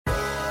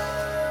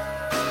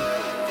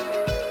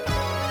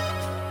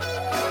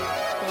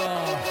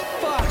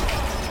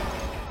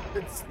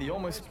It's the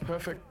Almost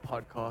Perfect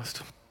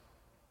Podcast.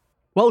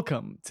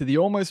 Welcome to the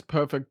Almost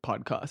Perfect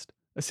Podcast,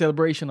 a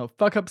celebration of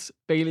fuck-ups,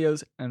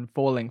 failures, and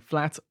falling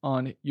flat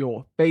on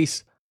your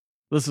face.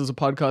 This is a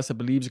podcast that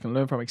believes you can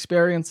learn from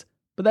experience,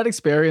 but that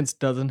experience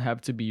doesn't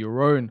have to be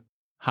your own.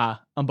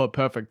 Ha, I'm Bob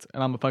Perfect,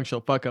 and I'm a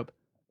functional fuck-up.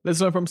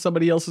 Let's learn from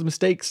somebody else's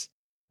mistakes.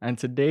 And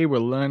today we're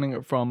learning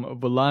from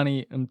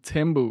Vulane and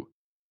Mthembu.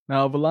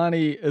 Now,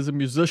 Vulane is a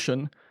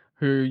musician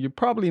who you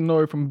probably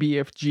know from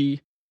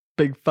BFG,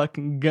 Big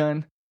Fucking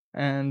Gun,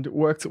 and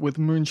worked with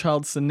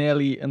Moonchild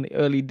Sinelli in the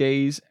early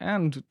days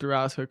and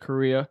throughout her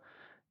career.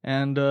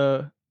 And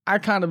I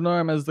kind of know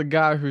him as the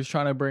guy who's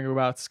trying to bring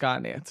about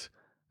Skynet.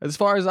 As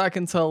far as I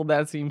can tell,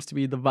 that seems to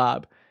be the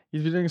vibe.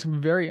 He's been doing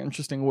some very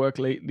interesting work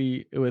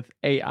lately with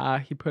AI.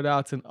 He put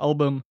out an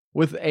album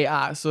with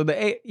AI. So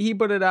he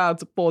put it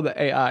out for the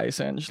AI,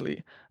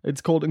 essentially. It's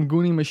called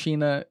Nguni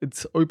Machina.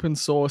 It's open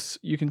source.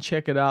 You can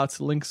check it out.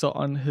 Links are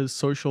on his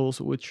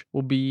socials, which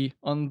will be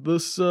on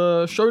this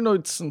show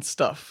notes and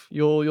stuff.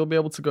 You'll be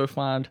able to go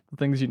find the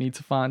things you need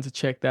to find to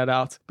check that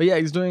out. But yeah,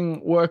 he's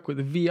doing work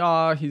with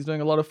VR. He's doing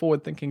a lot of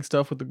forward-thinking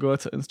stuff with the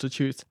Goethe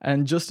Institute.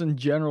 And just in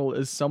general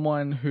is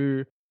someone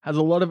who has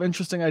a lot of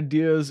interesting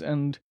ideas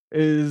and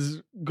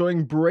is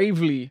going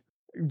bravely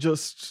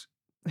just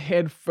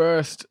head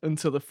first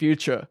into the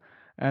future.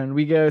 And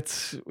we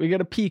get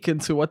a peek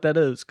into what that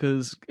is,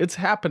 because it's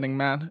happening,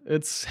 man.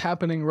 It's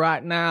happening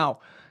right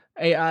now.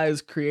 AI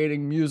is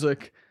creating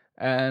music,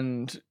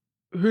 and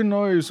who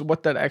knows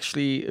what that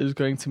actually is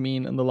going to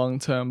mean in the long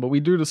term. But we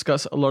do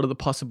discuss a lot of the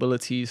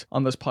possibilities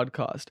on this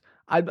podcast.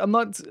 I'm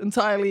not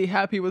entirely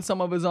happy with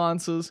some of his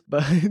answers,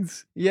 but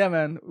yeah,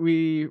 man,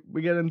 we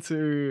get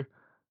into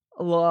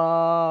a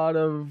lot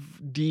of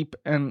deep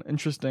and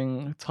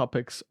interesting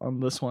topics on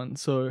this one.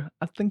 So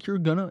I think you're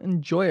gonna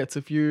enjoy it.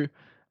 If you're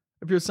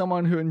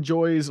someone who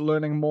enjoys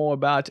learning more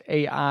about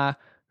AI,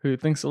 who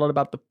thinks a lot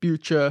about the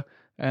future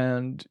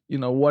and, you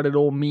know, what it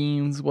all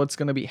means, what's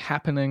going to be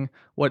happening,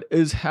 what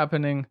is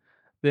happening,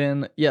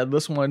 then yeah,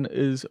 this one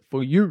is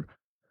for you.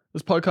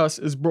 This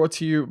podcast is brought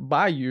to you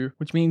by you,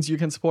 which means you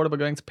can support it by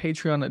going to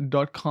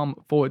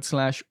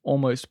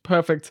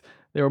patreon.com/almostperfect.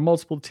 There are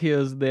multiple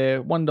tiers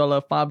there, $1,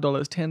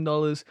 $5,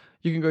 $10.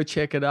 You can go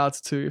check it out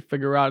to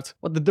figure out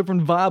what the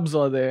different vibes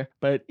are there.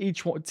 But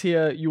each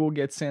tier, you will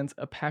get sent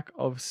a pack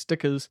of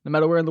stickers, no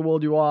matter where in the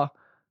world you are.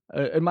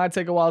 It might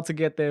take a while to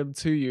get them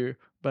to you,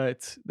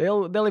 but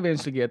they'll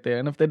eventually get there.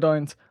 And if they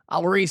don't,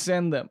 I'll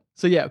resend them.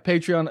 So yeah,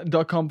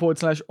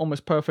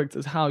 patreon.com/almostperfect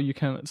is how you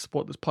can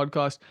support this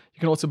podcast. You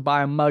can also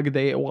buy a mug.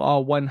 They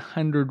are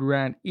 100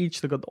 Rand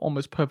each. They've got the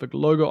Almost Perfect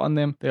logo on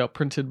them. They are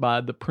printed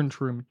by the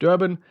Print Room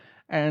Durban.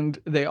 And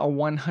they are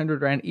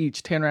 100 Rand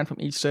each. 10 Rand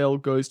from each sale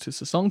goes to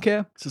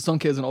Sesonke.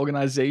 Sesonke is an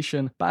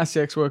organization by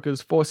sex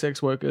workers for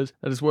sex workers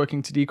that is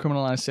working to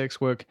decriminalize sex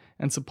work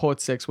and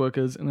support sex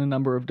workers in a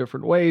number of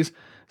different ways.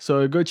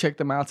 So go check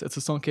them out at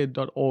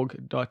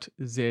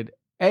sesonke.org.za.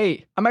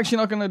 I'm actually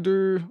not going to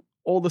do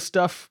all the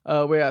stuff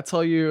where I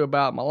tell you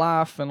about my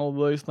life and all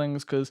those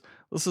things, because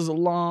this is a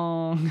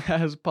long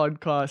ass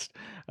podcast.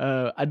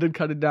 I did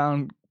cut it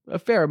down a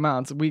fair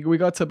amount. We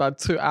got to about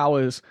 2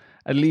 hours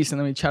at least, and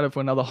then we chatted for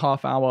another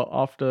half hour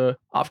after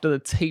the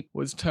tape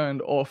was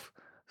turned off.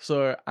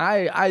 So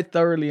I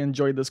thoroughly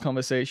enjoyed this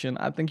conversation.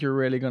 I think you're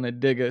really gonna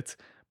dig it.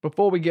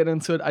 Before we get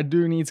into it, I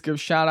do need to give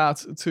shout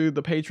outs to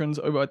the patrons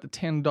over at the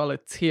 $10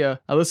 tier.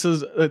 Now, this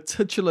is the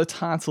titular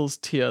titles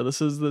tier.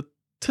 This is the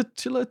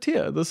titular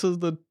tier. This is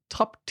the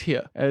top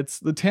tier. It's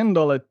the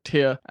 $10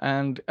 tier,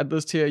 and at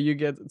this tier you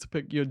get to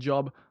pick your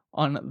job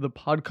on the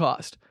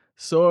podcast.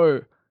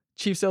 So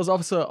Chief Sales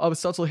Officer of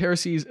Subtle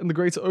Heresies in the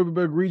Greater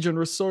Oberberg region,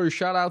 Rousseau,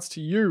 shout outs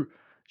to you.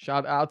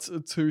 Shout outs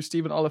to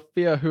Stephen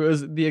Olivier, who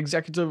is the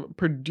executive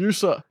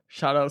producer.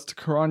 Shout outs to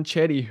Karan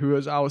Chetty, who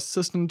is our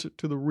assistant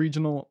to the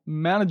regional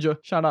manager.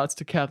 Shout outs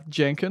to Kath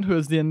Jenkin, who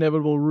is the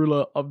inevitable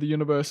ruler of the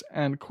universe,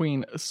 and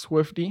Queen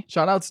Swifty.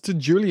 Shout outs to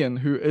Julian,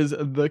 who is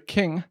the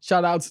king.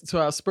 Shout outs to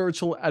our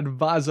spiritual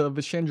advisor,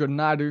 Vishendra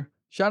Naidu.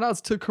 Shout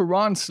outs to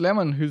Karan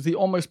Sleman, who's the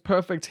Almost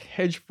Perfect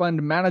hedge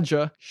fund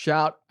manager.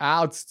 Shout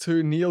outs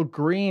to Neil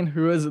Green,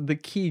 who is the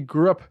key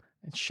grip.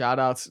 And shout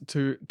outs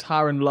to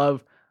Tyron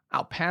Love,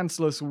 our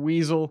pantsless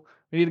weasel.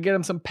 We need to get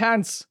him some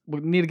pants.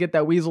 We need to get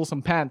that weasel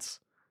some pants.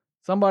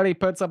 Somebody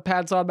put some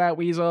pants on that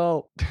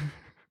weasel.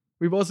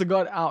 We've also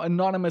got our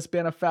anonymous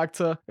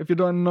benefactor. If you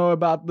don't know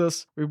about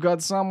this, we've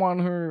got someone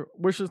who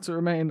wishes to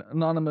remain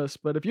anonymous.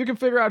 But if you can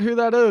figure out who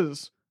that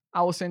is,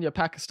 I will send you a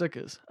pack of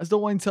stickers. I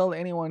still won't tell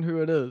anyone who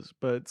it is,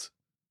 but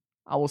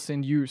I will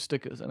send you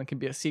stickers, and it can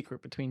be a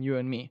secret between you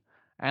and me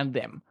and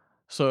them.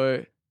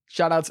 So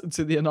shout outs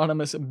to the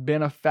anonymous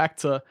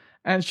benefactor,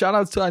 and shout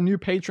outs to our new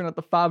patron at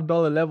the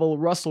 $5 level,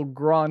 Russell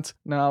Grant.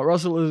 Now,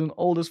 Russell is an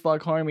old as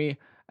fuck homie,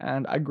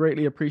 and I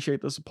greatly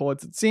appreciate the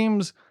support. It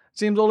seems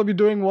all of you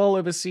doing well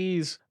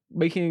overseas,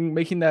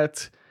 making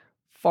that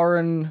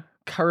foreign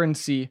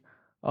currency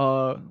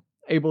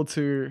able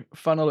to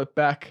funnel it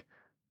back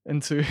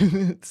into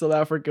South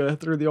Africa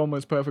through the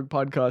Almost Perfect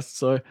podcast.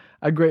 So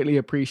I greatly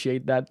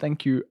appreciate that.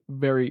 Thank you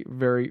very,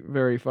 very,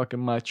 very fucking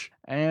much.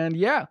 And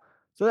yeah,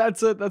 So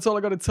that's it. That's all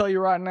I got to tell you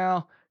right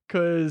now.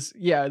 Cause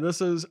yeah,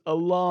 this is a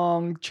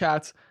long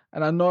chat,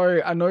 and I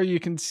know you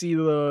can see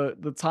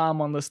the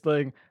time on this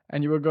thing,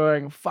 and you were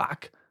going,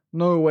 "Fuck,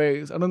 no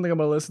ways." I don't think I'm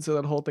gonna listen to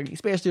that whole thing,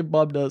 especially if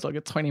Bob does like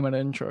a 20-minute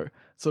intro.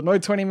 So no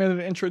 20-minute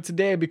intro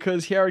today,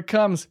 because here it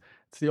comes.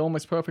 It's the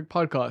Almost Perfect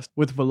Podcast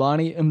with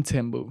Vulane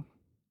Mthembu.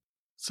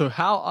 So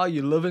how are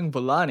you living,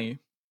 Vulane?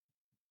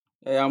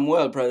 Hey, I'm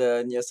well, brother.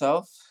 And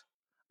yourself?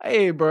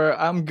 Hey, bro,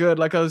 I'm good.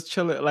 Like I was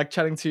chilling, like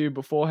chatting to you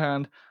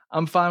beforehand.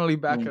 I'm finally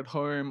back Mm, at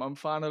home. I'm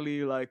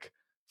finally like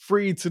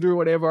free to do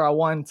whatever I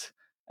want,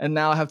 and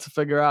now I have to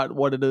figure out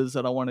what it is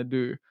that I want to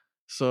do.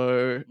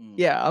 So mm.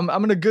 yeah,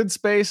 I'm in a good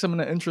space. I'm in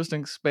an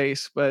interesting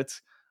space, but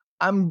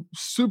I'm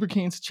super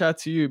keen to chat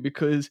to you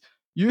because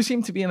you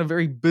seem to be in a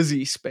very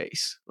busy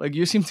space. Like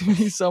you seem to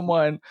be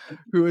someone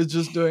who is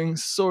just doing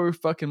so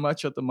fucking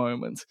much at the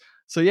moment.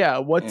 So yeah,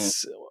 Yeah.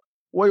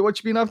 what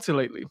you been up to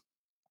lately?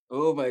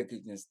 Oh my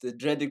goodness, the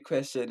dreaded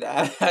question.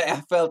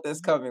 I felt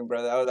this coming,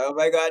 brother. I was like, oh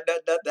my god,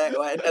 not that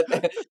one, not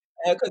that.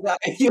 Because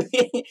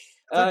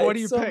It's like, what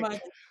do it's you so much.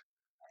 pick?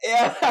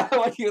 Yeah,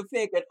 what you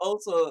think, and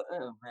also,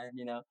 oh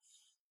man,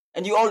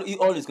 and you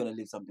always gonna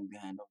leave something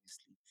behind,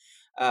 obviously.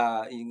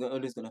 You're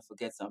always gonna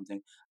forget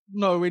something.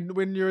 No,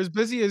 when you're as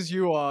busy as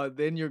you are,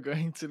 then you're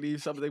going to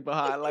leave something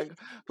behind. Like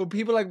for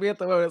people like me at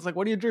the moment, it's like,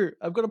 what do you do?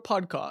 I've got a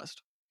podcast.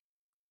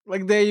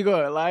 Like there you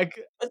go. Like,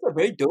 It's a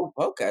very dope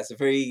podcast. A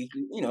very,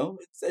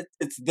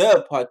 it's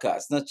the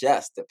podcast, not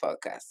just the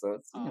podcast. So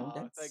it's, thank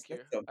that's you.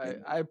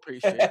 something. I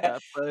appreciate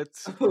that.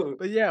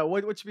 But yeah,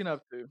 what you been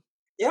up to?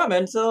 Yeah,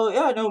 man. So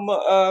yeah,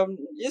 no,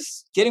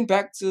 just getting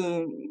back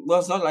to, well,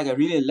 it's not like I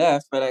really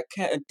left, but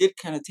I did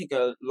kind of take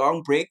a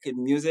long break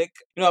in music.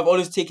 I've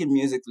always taken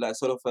music like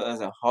sort of as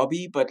a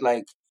hobby, but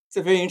like it's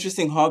a very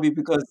interesting hobby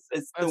because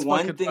it's the That's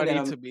one fucking thing that funny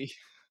I'm. to me.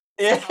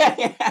 How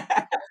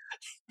Yeah,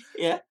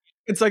 yeah,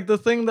 it's like the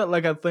thing that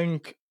like I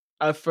think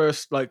I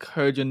first like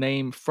heard your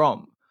name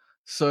from.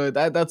 So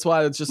that's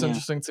why it's just yeah.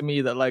 interesting to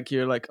me that like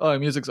you're like, oh,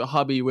 music's a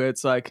hobby, where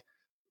it's like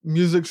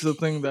music's the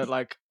thing that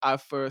like I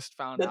first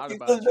found That out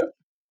people about you. know.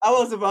 I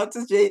was about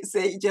to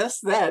say just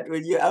that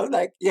when you. I was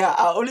like, yeah.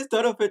 I always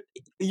thought of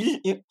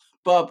it.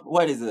 Bob,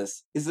 what is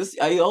this? Is this?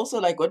 Are you also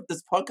like what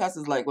this podcast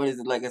is like? What is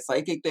it like a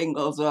psychic thing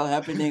also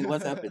happening?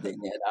 What's happening?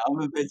 Yeah, I'm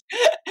a bit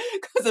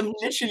because I'm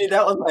literally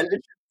that was my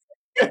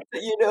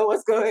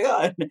what's going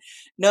on.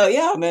 No,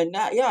 yeah, man,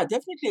 yeah,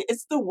 definitely.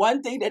 It's the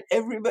one thing that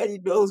everybody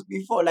knows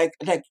before,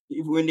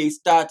 when they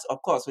start.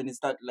 Of course, when they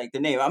start, like the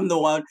name, I'm the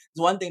one.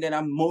 It's one thing that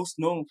I'm most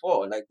known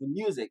for, like the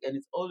music, and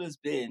it's always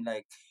been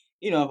like,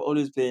 I've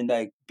always been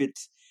like bit.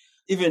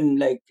 Even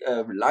like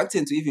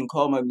reluctant to even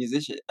call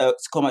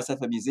myself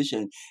a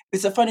musician.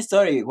 It's a funny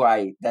story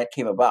why that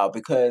came about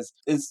because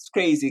it's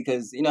crazy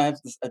because I have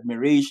this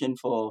admiration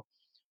for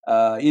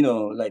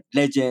like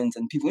legends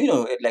and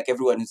people, like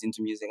everyone who's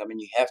into music. I mean,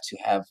 you have to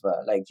have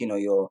like,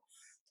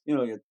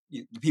 the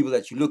people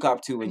that you look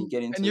up to when you get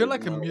And into you're it,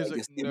 like a like music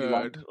your Stevie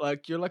Wonder. nerd.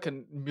 Like you're like a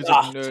music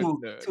nerd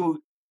Too, nerd.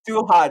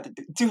 too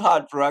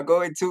hard, bro.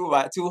 Going too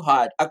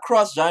hard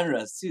across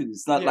genres too.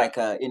 It's not Yeah. like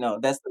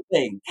that's the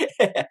thing.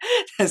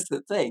 That's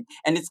the thing,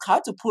 and it's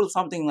hard to pull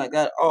something like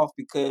that off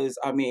because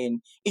I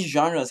mean, each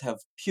genres have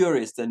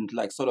purists and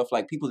like sort of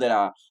like people that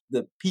are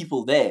the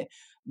people there.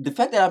 The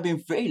fact that I've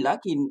been very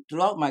lucky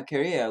throughout my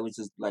career, which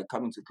is like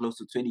coming to close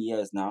to 20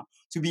 years now,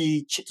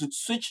 to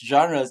switch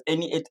genres at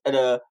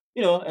a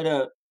at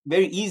a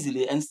very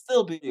easily and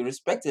still be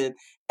respected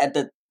at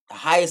the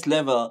highest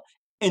level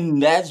in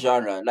that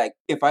genre. Like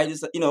if I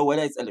just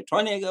whether it's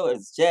electronic, whether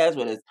it's jazz,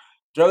 whether it's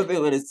drum beat,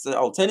 whether it's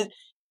alternative,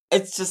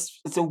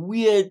 it's a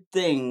weird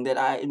thing that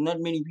I not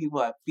many people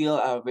I feel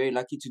are very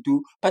lucky to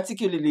do.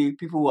 Particularly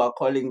people who are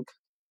calling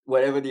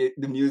whatever the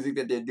music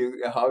that they do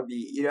a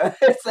hobby.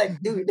 It's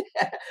like, dude,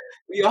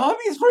 your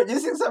hobby is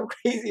producing some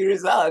crazy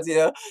results.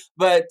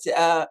 But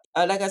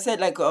like I said,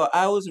 like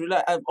I've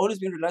always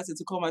been reluctant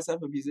to call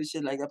myself a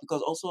musician like that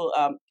because also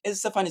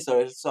it's a funny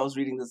story. So I was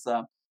reading this.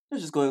 I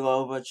was just going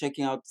over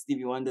checking out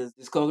Stevie Wonder's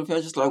discography. I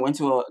just like went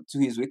to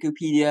his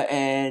Wikipedia,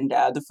 and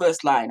the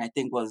first line I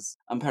think was,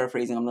 I'm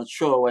paraphrasing. I'm not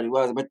sure what it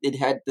was, but it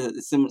had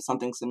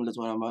something similar to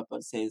what I'm about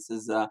to say. It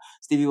says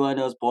Stevie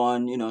Wonder was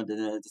born,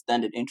 the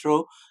standard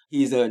intro.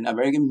 He's an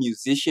American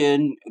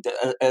musician.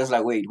 I was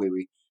like, wait.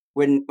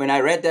 When I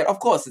read that, of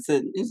course, it's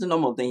a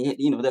normal thing.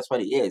 That's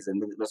what he is,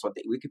 and that's what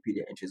the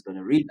Wikipedia entry is going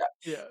to read that.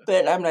 Yeah.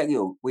 But I'm like,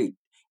 yo, wait.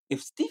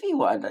 If Stevie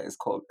Wonder is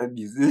called a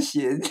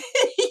musician,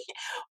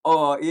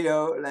 or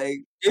like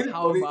David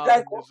How Bowie, about a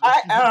like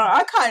I don't musician? know,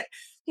 I can't.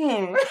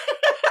 Hmm.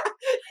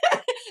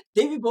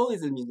 David Bowie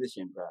is a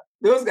musician, bro.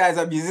 Those guys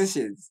are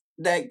musicians.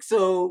 Like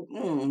so,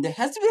 there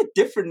has to be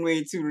a different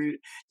way to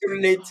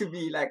relate to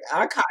me. Like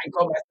I can't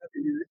call myself a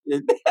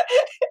musician.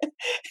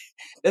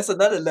 That's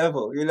another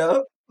level.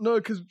 No,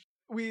 because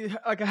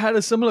I had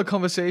a similar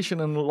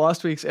conversation in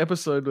last week's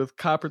episode with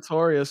Car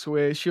Pretorius,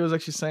 where she was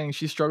actually saying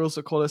she struggles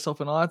to call herself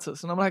an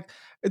artist, and I'm like,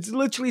 it's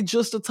literally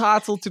just a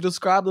title to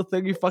describe the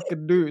thing you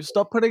fucking do.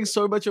 Stop putting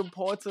so much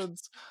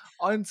importance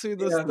onto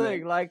this Yeah, man.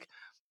 thing. Like,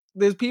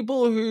 there's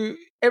people who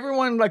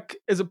everyone like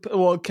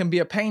can be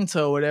a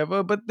painter or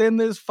whatever, but then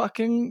there's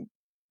fucking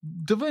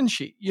Da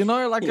Vinci,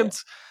 like Yeah,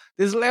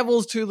 there's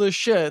levels to the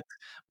shit,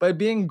 but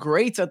being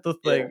great at the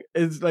yeah, thing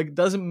is like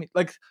doesn't mean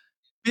like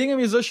being a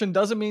musician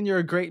doesn't mean you're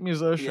a great yeah,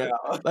 musician.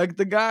 Like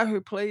the guy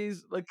who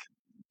plays like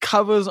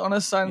covers on a yeah,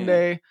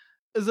 Sunday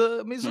is a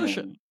yeah,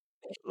 musician.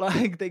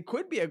 Like they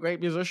could be a great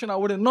musician. I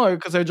wouldn't know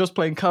because they're just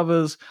playing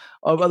covers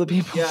of other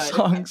people's yeah, yeah,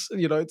 songs,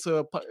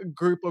 to a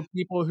group of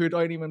people who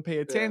don't even pay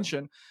yeah.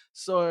 attention.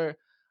 So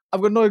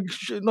I've got no.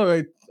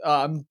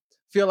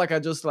 Feel like I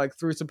just like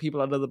threw some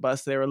people under the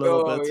bus there a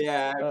little Oh bit.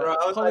 yeah, bro.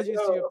 I was like, Apologies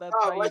to you if yo, that's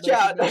how bro, you watch make your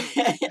out.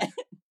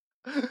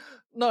 millions.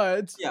 No,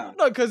 it's Yeah.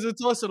 no, because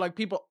it's also like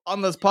people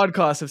on this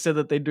podcast have said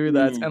that they do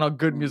that Mm, and are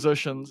good mm,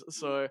 musicians.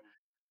 So,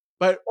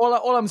 but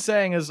all I'm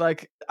saying is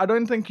like I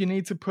don't think you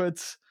need to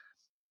put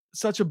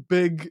such a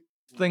big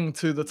thing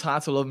to the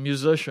title of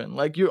musician.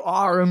 Like you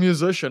are a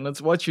musician.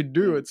 It's what you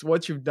do. mm. It's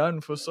what you've done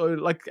for so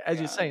like as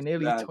you Yeah, say,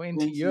 nearly 20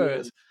 20 years.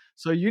 years.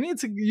 So you need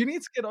to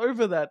get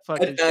over that And,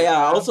 fucking shit, yeah,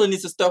 I man. also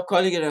need to stop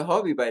calling it a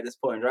hobby by this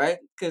point, right?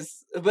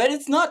 Because, but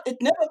it's not. It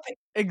never. I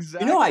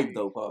Exactly.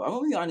 though, Paul. I'm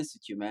gonna be honest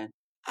with you, man.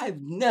 I've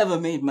never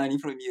made money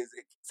from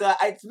music, so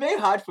it's very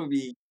hard for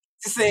me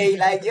to say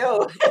like,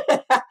 yo,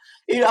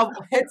 I've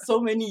had so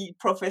many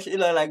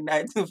professional like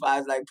 9 to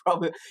 5s, like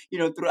probably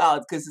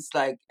throughout, because it's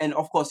like, and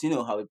of course, you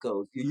know how it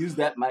goes. You use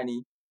that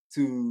money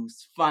to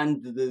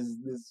fund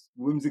this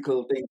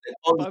whimsical thing that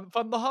all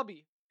Fun the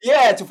hobby.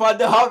 yeah, to fund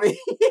the hobby.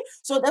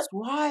 So that's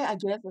why I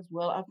guess as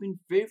well I've been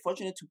very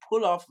fortunate to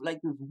pull off like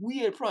these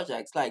weird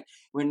projects. Like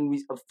when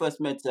we first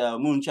met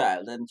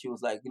Moonchild, and she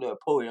was like, a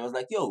poet. I was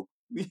like, yo,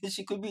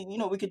 she could be,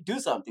 we could do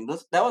something.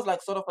 That was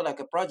like sort of like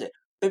a project,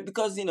 but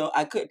because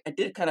I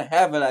did kind of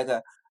have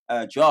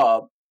a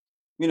job.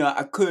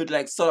 I could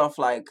like sort of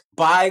like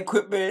buy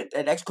equipment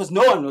and actually, because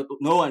no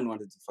one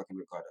wanted to fucking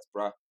record us,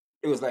 bro.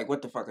 It was like,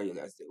 what the fuck are you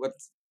guys doing?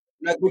 What's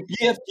like with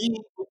BFG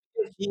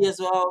as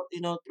well,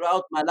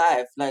 throughout my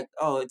life. Like,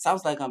 oh, it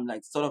sounds like I'm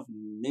like sort of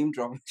name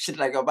dropping shit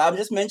like that, but I'm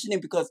just mentioning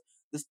because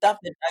the stuff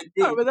that I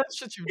Oh, did. but that's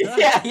shit you've done.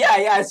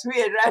 Yeah, it's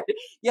weird, right?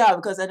 Yeah,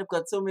 because I've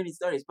got so many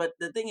stories. But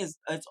the thing is,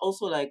 it's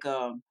also like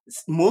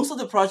most of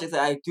the projects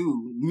that I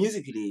do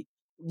musically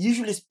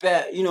usually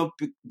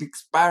big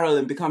spiral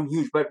and become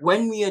huge. But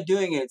when we are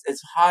doing it,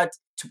 it's hard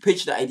to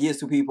pitch the ideas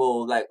to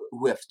people like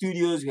who have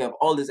studios, who have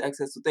all this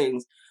access to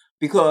things,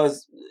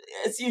 because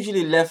it's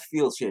usually left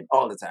field shit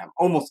all the time,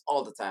 almost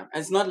all the time.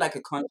 And it's not like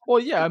a conscious Well,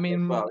 yeah, thing I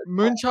as well.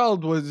 mean,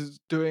 Moonchild was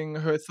doing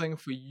her thing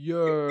for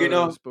You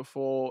know, years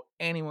before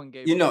anyone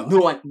gave a no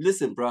fuck. one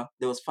listen, bro.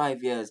 There was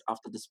 5 years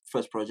after this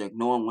first project.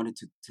 No one wanted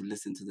to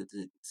listen to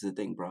the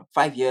thing, bro.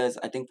 5 years,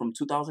 I think, from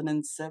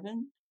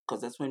 2007,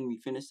 because that's when we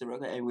finished the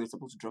record, and we were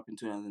supposed to drop in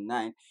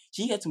 2009.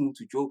 She had to move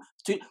to Joe.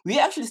 We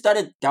actually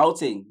started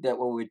doubting that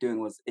what we were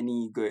doing was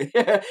any good.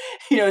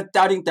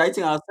 Doubting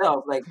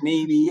ourselves, like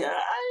maybe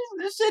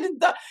this shit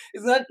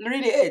is not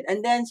really it.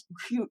 And then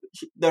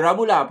the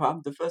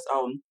Rabulapa, the first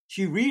album,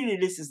 she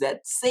re-releases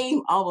that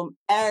same album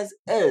as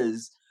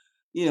is.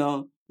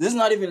 This is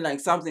not even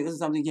like something. This is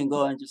something you can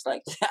go and just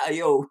like, yeah,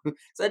 yo.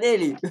 So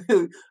daily,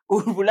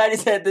 Vulane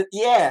said that,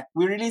 yeah,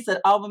 we released an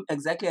album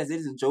exactly as it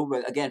is in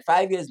Joburg. Again,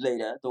 5 years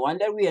later, the one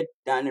that we had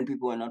done and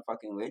people were not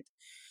fucking with,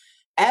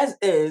 as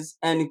is,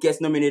 and it gets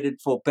nominated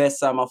for Best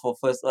Summer for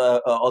First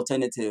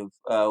Alternative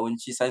when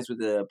she signs with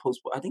the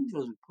Post. I think it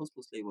was with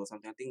Post label or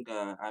something. I think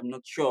I'm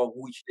not sure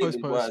which label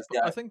it was. Post.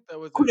 Yeah, I think that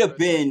was their could have first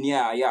been, label.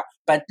 yeah, yeah.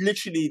 But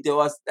literally,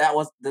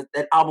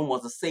 that album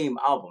was the same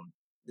album.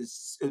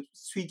 There's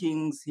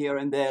tweakings here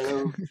and there,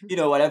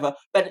 little, whatever.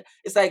 But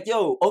it's like,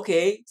 yo,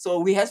 okay, so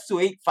we have to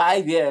wait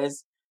 5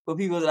 years for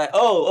people to like,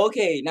 oh,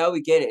 okay, now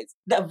we get it.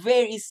 The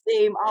very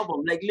same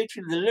album, like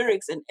literally the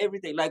lyrics and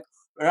everything, like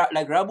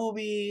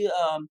Rabubi.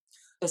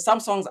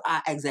 Some songs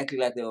are exactly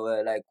like they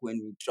were like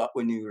when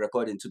we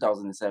recorded in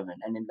 2007,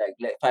 and then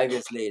like 5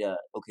 years later,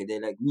 okay,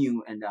 they're like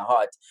new and they're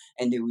hot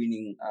and they're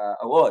winning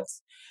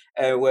awards.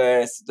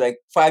 Whereas like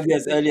 5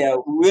 years earlier,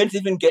 we weren't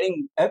even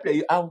getting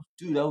airplay. I would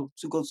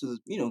to go to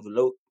the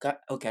low.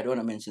 Okay, I don't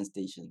want to mention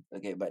station.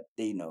 Okay, but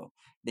they know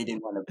they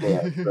didn't want to play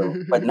us. So,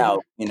 but now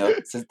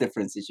it's a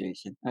different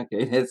situation.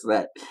 Okay, that's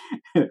that.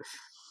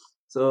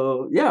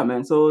 So yeah,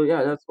 man. So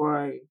yeah, that's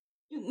why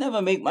you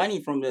never make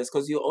money from this,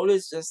 because you're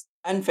always just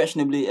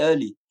unfashionably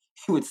early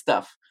with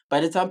stuff. By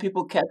the time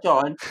people catch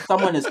on,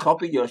 someone has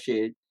copied your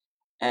shit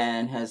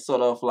and has sort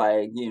of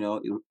like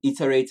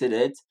iterated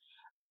it,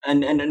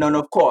 and then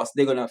of course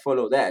they're gonna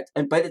follow that,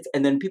 and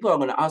then people are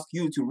gonna ask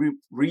you to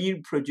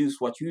reproduce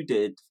what you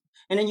did,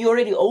 and then you're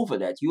already over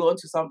that. You're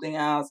onto something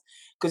else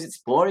because it's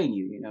boring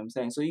you. You know what I'm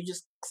saying? So you're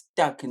just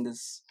stuck in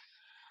this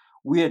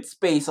weird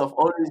space of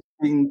always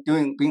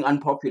being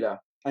unpopular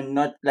and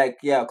not like,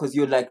 yeah, because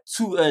you're like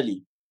too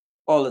early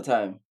all the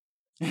time.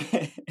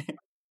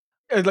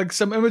 Like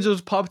some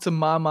images popped to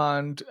my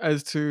mind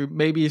as to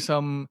maybe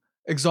some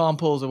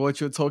examples of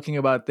what you're talking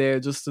about there,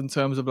 just in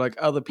terms of like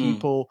other Mm,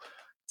 people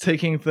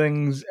taking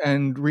things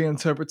and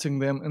reinterpreting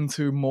them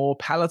into more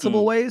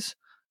palatable mm, ways,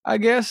 I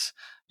guess,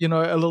 a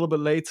little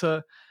bit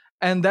later.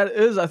 And that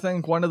is, I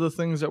think, one of the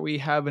things that we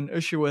have an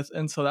issue with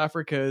in South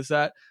Africa is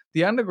that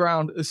the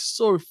underground is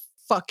so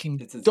fucking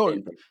It's insane,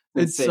 dope. bro.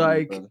 It's Insane,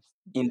 my brother.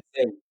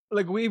 Insane.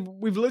 like we've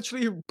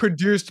literally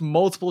produced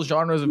multiple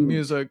genres of Dude,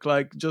 music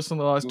like just in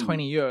the last dude,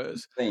 20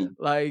 years. insane.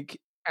 Like,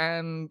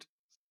 and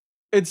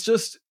it's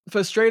just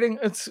frustrating.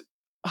 It's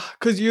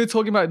because you're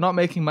talking about not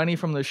making money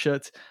from the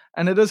shit,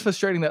 and it is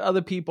frustrating that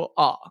other people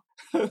are.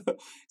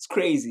 It's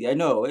crazy. I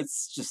know.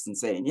 It's just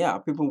insane. Yeah,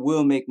 people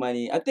will make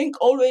money. I think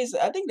always,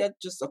 I think that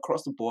just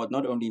across the board,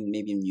 not only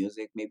maybe in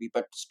music, maybe,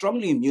 but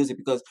strongly in music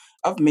because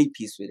I've made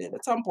peace with it.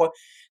 At some point,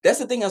 that's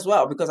the thing as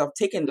well because I've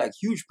taken like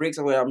huge breaks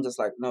where I'm just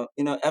like, no,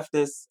 F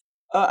this.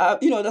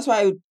 That's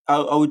why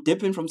I would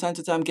dip in from time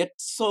to time, get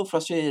so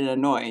frustrated and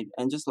annoyed,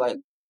 and just like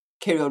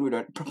carry on with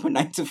a proper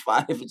 9 to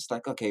 5. It's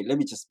like, okay, let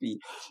me just be,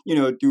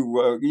 do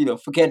work,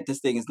 forget this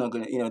thing is not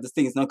gonna, this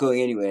thing is not going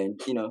anywhere, and,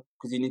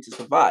 because you need to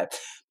survive.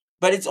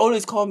 But it's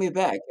always called me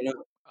back.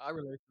 I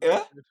relate to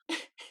that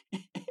Yeah?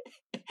 shit.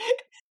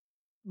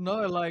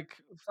 No, like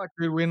fuck,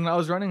 dude. When I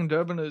was running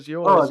Durban as Oh,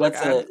 yours, like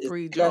that's I had it's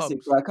three classic,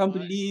 jobs. bro. I can't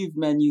believe,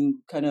 man, you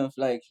kind of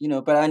like,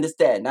 but I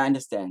understand.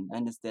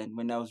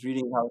 When I was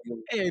reading how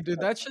you Hey,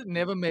 dude, that shit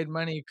never made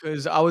money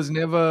because I was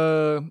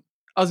never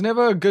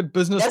a good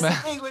That's the businessman.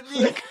 thing with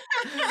me. Like,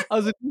 I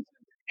was a decent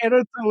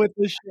editor with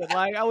this shit.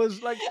 Like, I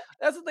was like,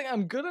 that's the thing.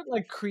 I'm good at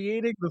like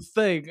creating the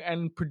thing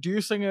and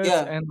producing it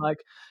Yeah, and like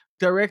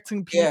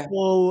directing yeah.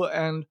 people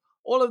and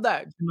all of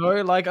that.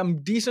 Like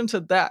I'm decent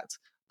at that.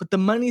 But the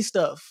money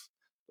stuff,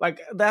 like,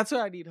 that's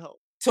where I need help.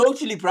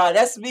 Totally, bro.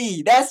 That's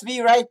me. That's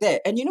me right there.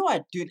 And you know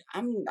what, dude?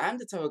 I'm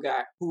the type of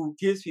guy who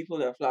gives people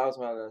their flowers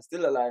while they're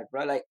still alive,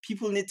 bro. Like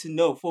people need to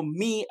know. For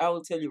me, I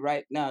will tell you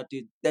right now,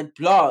 dude. That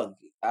blog,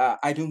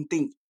 I don't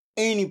think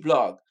any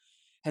blog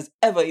has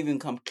ever even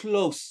come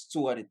close to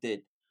what it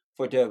did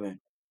for Durban.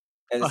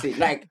 As I say, Fuck.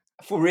 like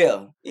for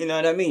real. You know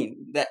what I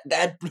mean?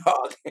 That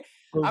blog.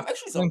 Well, I'm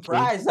actually thank you.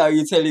 surprised how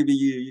you're telling me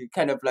you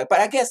kind of like, but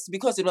I guess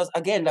because it was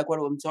again like what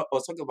I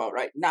was talking about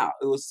right now.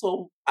 It was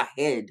so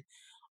ahead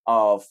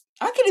of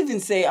I could even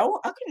say I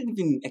couldn't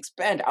even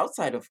expand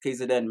outside of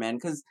KZN, man,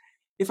 because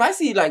if I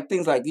see like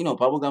things like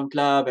Bubblegum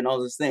Club and all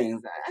those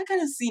things, I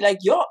kind of see like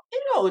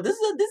this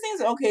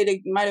things okay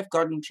they might have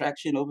gotten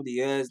traction over the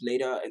years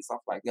later and stuff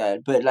like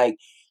that, but like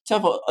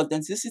type of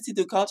authenticity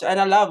to culture, and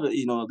I love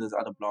there's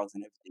other blogs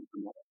and everything.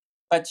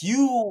 But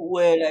you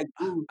were like,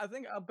 dude, I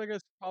think our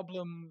biggest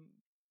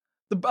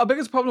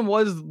problem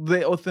was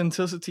the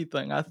authenticity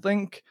thing. I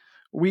think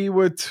we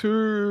were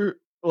too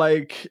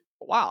like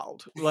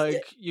wild. yeah,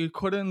 Like you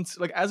couldn't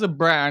like as a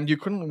brand, you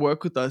couldn't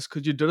work with us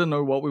because you didn't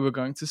know what we were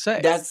going to say.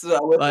 that's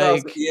what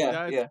else. Like Yeah,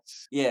 that's yeah,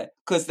 yeah.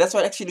 Because that's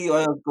what actually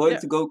I was going yeah,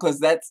 to go. Because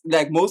that's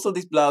like most of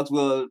these blogs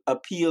will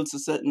appeal to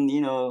certain,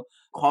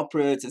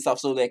 corporates and stuff,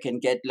 so they can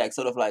get like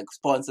sort of like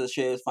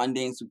sponsorships,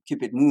 funding to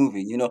keep it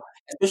moving.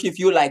 Especially if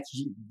you like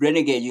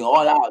renegade, you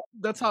all out.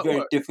 that's It's how it very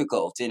worked.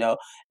 difficult.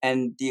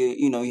 And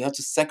you have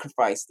to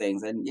sacrifice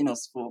things, and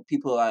for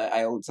people,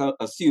 I would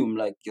assume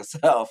like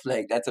yourself,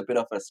 like that's a bit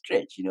of a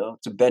stretch,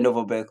 to bend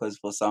over backwards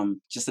for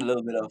some just a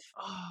little bit of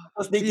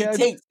because it Yeah,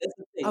 takes. That's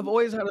the I've thing.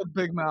 always had a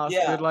big mouth,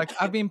 Yeah, dude. Like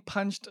I've been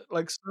punched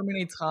like so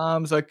many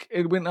times. Like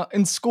when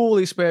in school,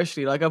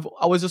 especially. Like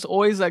I was just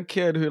always that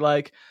kid who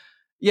like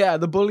yeah,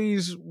 the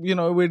bullies,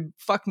 would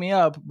fuck me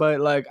up, but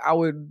like I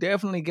would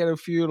definitely get a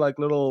few like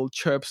little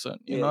chirps in.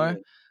 yeah, yeah.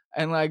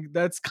 And like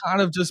that's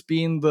kind of just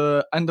been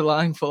the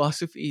underlying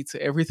philosophy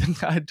to everything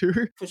I do.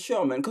 For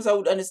sure, man. Because I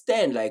would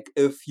understand, like,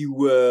 if you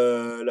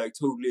were like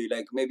totally,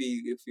 like,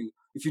 maybe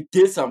if you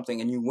did something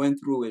and you went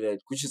through with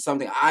it, which is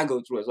something I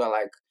go through as well.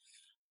 Like,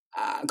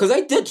 because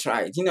I did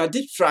try it. I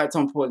did try at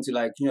some point to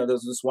like, there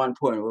was this one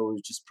point where we were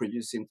just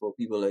producing for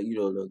people like,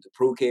 the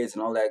pro kids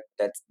and all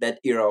that. That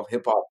era of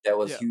hip hop that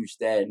was Yeah. huge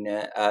then.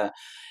 I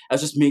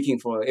was just making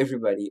for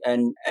everybody,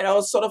 and I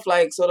was sort of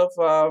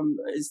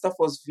stuff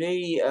was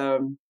very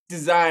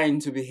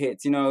designed to be hit.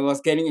 It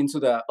was getting into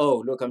the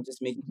look, I'm just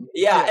making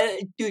yeah, Yeah.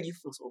 dude, you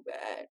feel so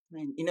bad,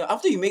 man.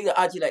 After you make the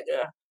art, you're like.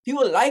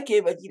 People like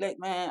it, but you're like,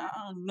 man, I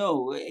don't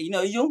know. You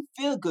don't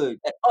feel good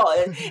at all.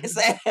 It's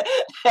like,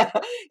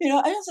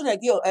 I just like,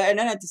 yo, and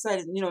then I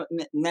decided,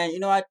 man, you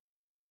know what?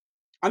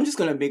 I'm just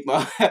gonna make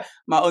my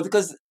my own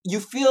because you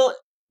feel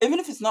even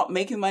if it's not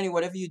making money,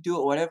 whatever you do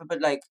or whatever,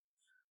 but like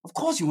of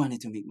course you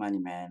wanted to make money,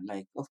 man.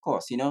 Like, of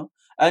course.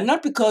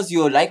 Not because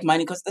you like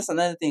money, because that's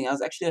another thing. I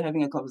was actually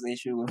having a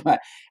conversation with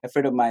a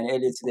friend of mine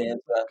earlier today as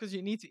well. Because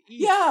you need to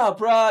eat. Yeah,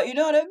 bro, you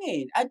know what I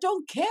mean? I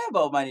don't care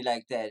about money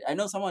like that. I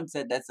know someone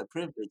said that's a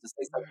privilege to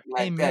say something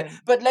like that, Amen.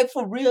 but like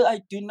for real,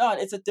 I do not.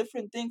 It's a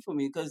different thing for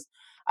me because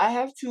I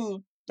have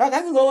to. Like I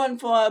can go on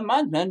for a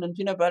month, man, on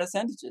peanut butter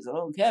sandwiches. I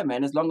don't care,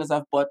 man. As long as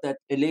I've bought that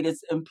the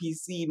latest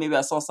MPC, maybe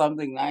I saw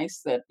something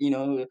nice that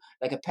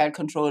like a pad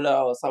controller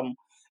or something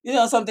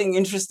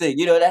interesting.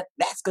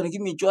 That's gonna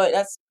give me joy.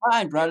 That's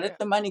fine, bro. Let Yeah.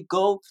 the money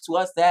go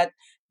towards that.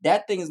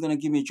 That thing is gonna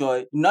give me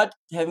joy. Not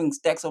having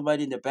stacks of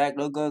money in the back,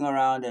 not going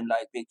around and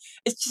like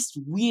it's just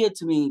weird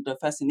to me the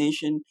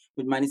fascination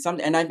with money.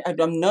 Something, and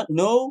I'm not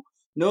no.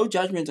 no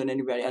judgment on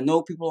anybody. I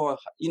know people are,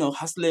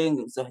 hustling,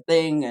 it's a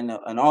thing, and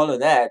all of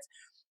that.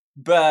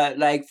 But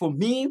like for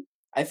me,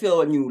 I feel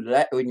when you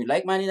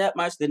like money that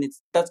much, then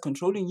that's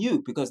controlling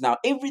you, because now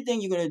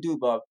everything you're gonna do,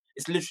 Bob,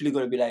 it's literally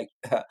gonna be like,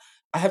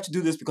 I have to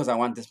do this because I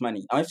want this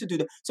money. I have to do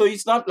that. So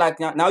it's not like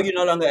now you're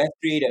no longer as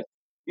creative.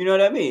 You know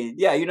what I mean?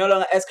 Yeah, you're no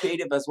longer as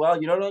creative as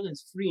well. You're no longer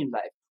as free in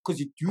life because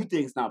you do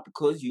things now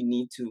because you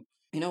need to.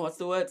 What's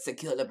the word?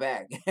 Secure the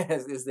bag,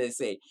 as they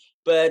say.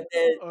 But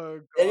Oh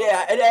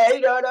yeah, God. you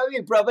know what I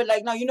mean, bro. But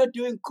like now, you're not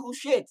doing cool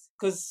shit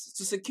because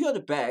to secure the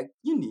bag,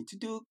 you need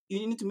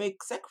to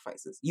make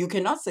sacrifices. You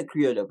cannot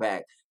secure the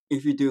bag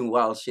if you're doing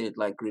wild shit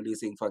like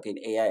releasing fucking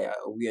AI,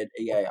 weird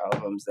AI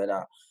albums that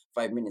are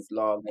 5 minutes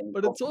long and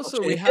But all it's also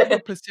bullshit. we have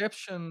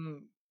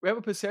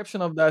a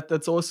perception of that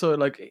that's also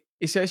like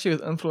especially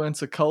with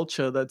influencer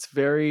culture that's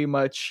very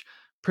much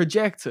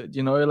projected,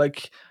 you know,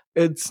 like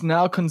it's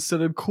now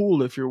considered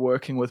cool if you're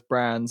working with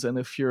brands and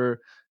if you're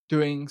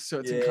doing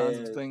certain kinds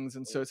of Yes, things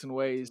in yes, certain so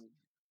ways.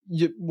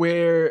 true.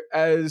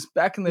 Whereas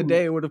back in the Mm.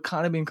 day, it would have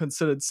kind of been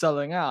considered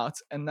selling out,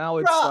 and now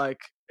it's Bruh, like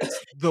it's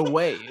the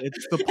way,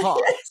 it's the path,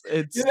 you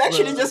it's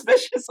actually the just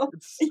mentioned something.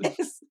 it's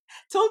Yes,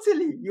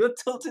 totally. You're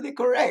totally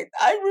correct.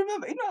 I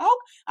remember, how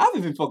I've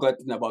even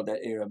forgotten about that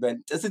era, but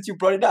since you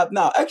brought it up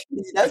now,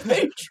 actually, that's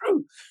very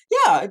true.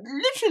 Yeah,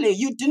 literally,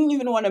 you didn't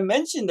even want to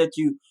mention that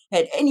you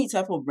had any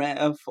type of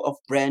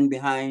brand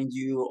behind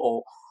you,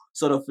 or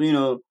sort of,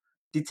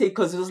 dictate,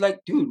 because it was like,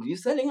 dude, you're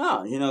selling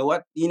out. You know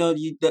what?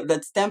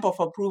 That stamp of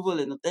approval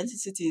and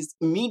authenticity is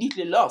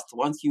immediately lost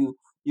once you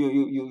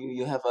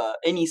have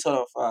any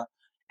sort of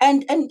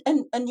and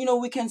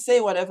we can say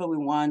whatever we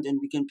want,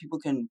 and people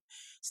can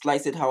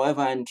slice it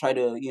however and try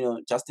to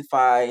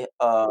justify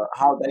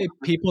how that.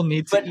 people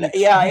need to But eat.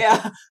 yeah,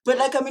 yeah. But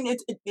like, I mean,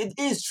 it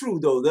is true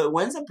though that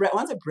once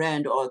a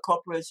brand or a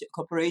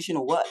corporation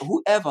or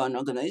whoever an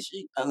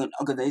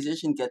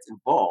organization gets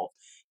involved,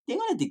 they're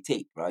gonna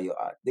dictate, bro, your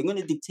art. They're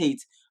gonna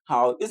dictate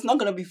how. It's not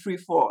gonna be free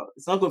for all.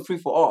 It's not gonna free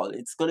for all.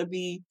 It's gonna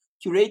be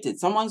curated.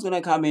 Someone's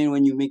gonna come in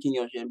when you're making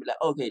your shit and be like,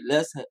 okay,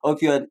 or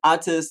if you're an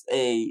artist,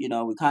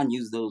 we can't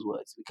use those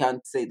words. We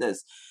can't say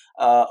this.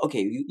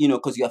 Okay,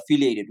 because you're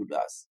affiliated with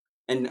us,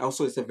 and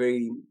also it's a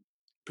very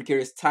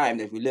precarious time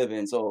that we live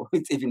in, so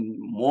it's even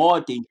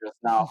more dangerous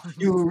now.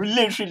 You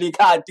literally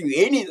can't do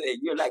anything.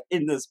 You're like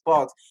in this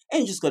box, and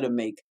you're just gonna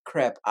make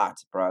crap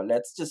art, bro.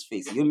 Let's just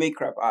face it. You make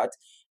crap art,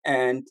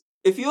 and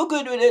if you're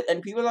good with it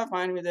and people are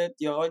fine with it,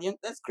 your audience,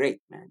 that's great,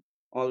 man.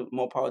 All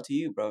more power to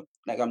you, bro.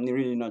 Like, I'm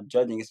really not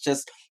judging. It's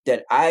just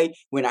that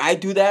when I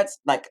do that,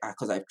 like,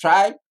 because I've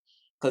tried,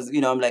 because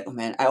I'm like, oh,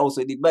 man, I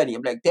also need money.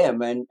 I'm like, damn,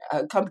 man,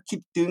 I can't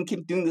keep doing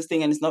this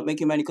thing, and it's not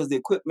making money because the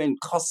equipment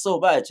costs so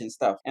much and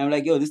stuff. And I'm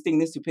like, yo, this thing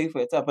needs to pay for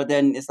itself. But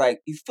then it's like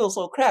you feel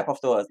so crap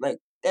afterwards. Like,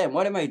 damn,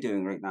 what am I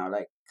doing right now?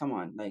 Like, come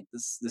on, like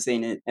this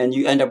ain't it. And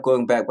you end up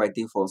going back by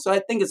default. So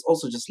I think it's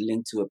also just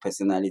linked to a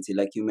personality,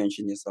 like you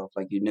mentioned yourself.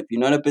 Like, if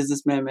you're not a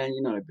businessman, man,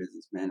 you're not a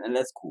businessman, and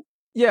that's cool.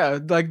 Yeah,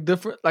 like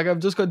different, like I've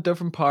just got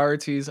different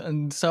priorities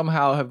and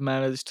somehow have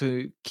managed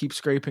to keep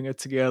scraping it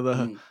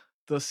together Mm,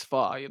 this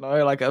far, you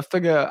know? Like I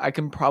figure I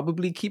can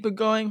probably keep it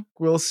going.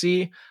 We'll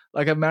see.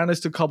 Like I've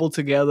managed to cobble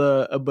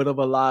together a bit of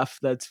a life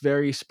that's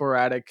very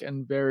sporadic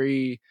and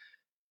very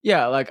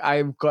yeah, like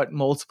I've got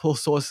multiple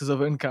sources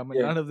of income and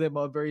yeah, none of them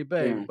are very yeah.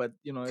 big, but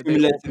you know, they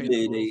all pay the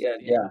Cumulatively, bills at yeah,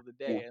 the end yeah, of the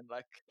yeah. day and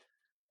like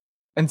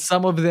and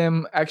some of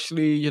them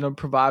actually, you know,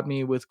 provide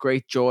me with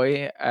great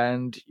joy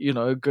and, you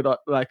know, good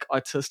like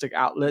artistic Mm.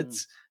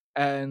 outlets.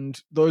 And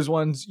those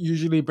ones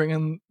usually bring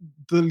in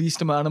the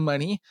least amount of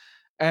money.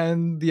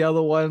 And the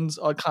other ones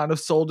are kind of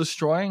soul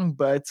destroying,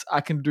 but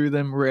I can do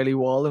them really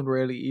well and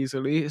really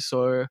easily.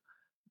 So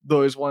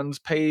those ones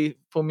pay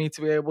for me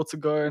to be able to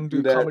go and Do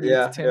do that, comedy to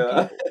yeah, 10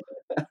 yeah. people.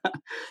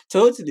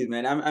 Totally,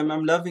 man.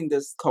 I'm loving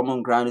this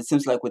common ground. It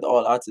seems like with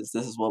all artists,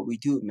 this is what we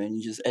do, man.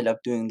 You just end up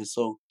doing the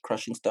soul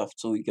crushing stuff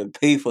so you can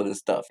pay for the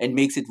stuff and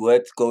makes it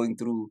worth going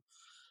through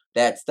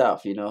that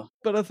stuff.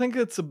 But I think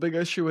it's a big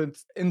issue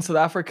in South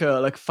Africa.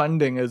 Like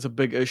funding is a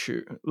big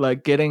issue.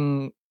 Like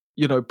getting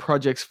you know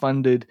projects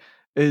funded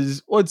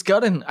is well,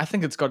 I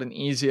think it's gotten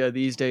easier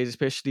these days,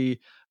 especially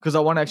because I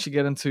want to actually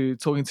get into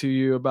talking to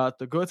you about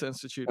the Goethe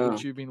Institute, Uh,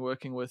 which you've been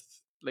working with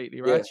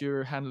lately, yeah. right?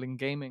 You're handling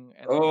gaming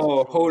and Oh,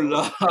 music for whole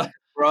those. lot,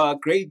 bro.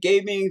 Great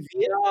gaming,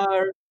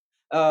 VR,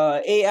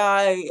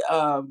 AI,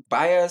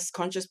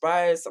 conscious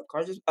bias,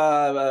 subconscious,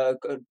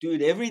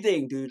 dude,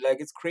 everything, dude.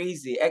 Like, it's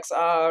crazy.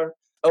 XR,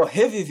 oh,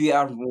 heavy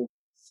VR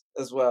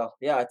as well.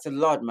 Yeah, it's a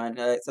lot, man.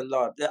 It's a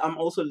lot. I'm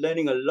also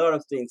learning a lot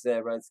of things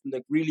there, right? It's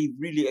like really,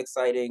 really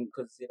exciting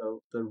because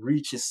the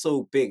reach is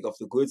so big of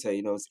the goods.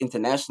 It's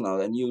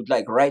international, and you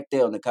like right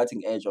there on the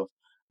cutting edge of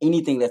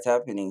anything that's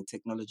happening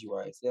technology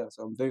wise. Yeah,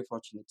 so I'm very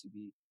fortunate to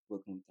be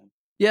working with them.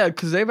 Yeah,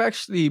 because they've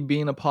actually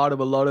been a part of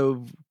a lot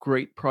of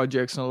great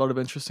projects and a lot of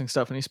interesting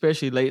stuff, and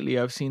especially lately,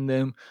 I've seen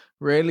them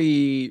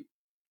really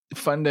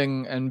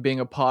funding and being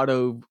a part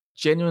of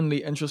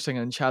genuinely interesting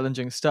and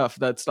challenging stuff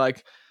that's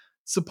like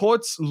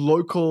supports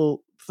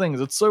local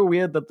things. It's so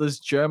weird that this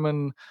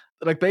German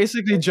Like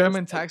basically I'm just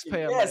German thinking,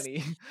 taxpayer yes,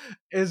 money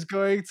is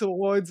going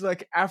towards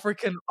like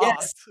African art.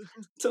 yes,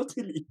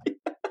 totally.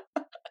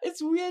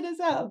 It's weird as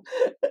hell.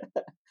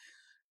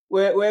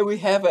 Where we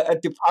have a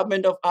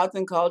department of arts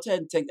and culture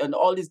and tech and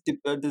all these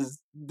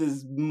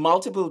there's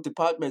multiple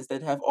departments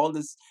that have all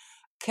this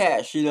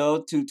cash,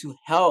 to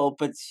help,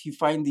 but you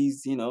find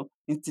these,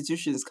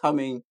 institutions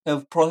coming,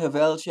 have Pro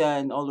Helvetia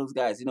and all those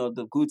guys,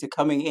 the Gute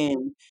coming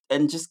in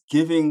and just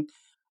giving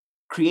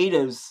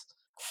creatives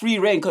free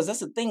reign, because that's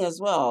the thing as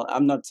well.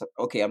 I'm not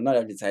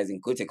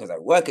advertising Gute because I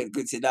work at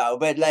Gute now,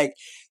 but like,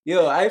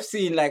 I've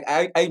seen, like,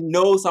 I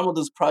know some of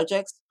those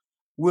projects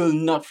will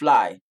not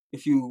fly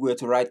if you were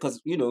to write,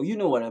 because you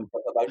know what I'm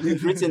talking about.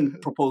 We've written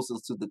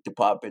proposals to the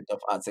Department of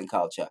Arts and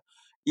Culture.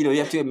 You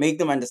have to make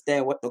them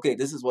understand what, okay,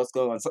 this is what's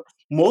going on. So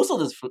most of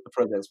those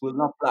projects will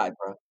not fly,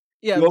 bro.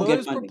 Yeah, You won't get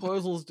those money.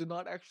 proposals do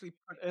not actually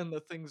put in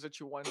the things that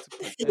you want to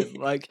put in.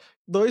 Like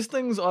those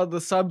things are the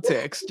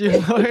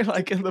subtext,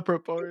 like in the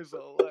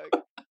proposal.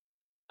 Like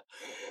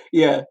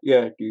Yeah,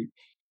 yeah, dude.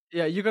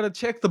 yeah, you gotta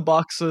check the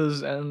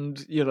boxes and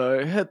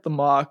hit the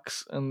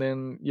marks, and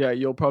then yeah,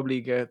 you'll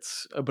probably get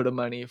a bit of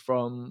money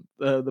from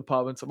the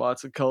Departments of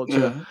Arts and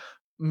Culture, Yeah,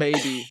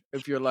 maybe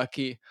if you're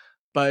lucky.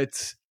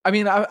 But I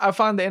mean, I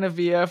find the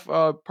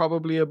NFVF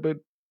probably a bit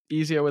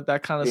easier with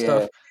that kind of yeah,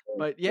 stuff.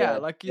 But yeah, yeah,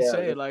 like you yeah.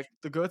 say, like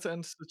the Goethe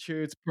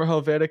Institute, Pro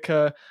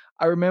Helvetica.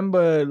 I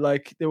remember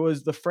like there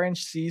was the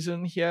French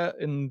season here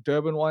in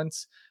Durban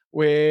once,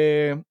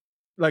 where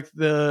like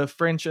the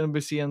French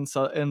embassy and the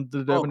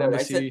Oh Durban God, I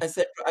embassy.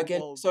 said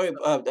again. Well, Sorry,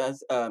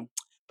 that's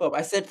Bob.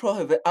 I said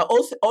I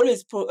also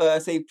always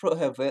say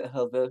prohibit.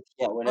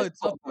 Yeah, when oh, I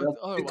it's not.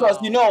 Oh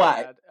because you wow, know my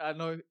why? bad. I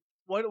know.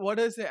 What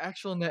is the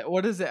actual name?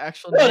 What is the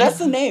actual No, name? that's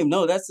the name.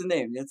 No, that's the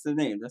name. That's the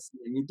name. That's the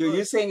name. Oh,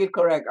 You're saying it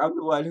correct. I'm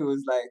the one who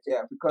was like,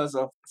 yeah, because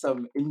of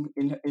some in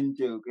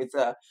joke. It's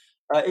no,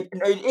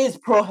 it is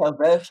pro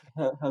Helvetia.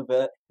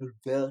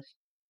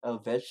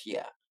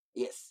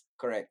 Yes,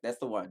 correct. That's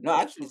the one. No,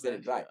 I actually said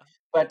it right. Helvetia.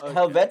 But Okay.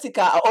 Helvetica,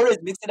 I always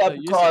mix it No, up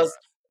you said it because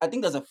right. I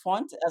think there's a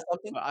font or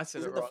something. But I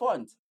said Is it it the wrong.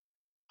 font?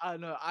 I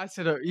know. I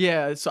said it.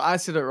 Yeah. So I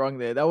said it wrong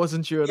there. That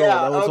wasn't you at all.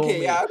 Yeah. That was all Okay.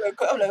 me. Yeah. I'm like,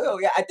 oh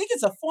yeah. I think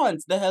it's a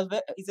font.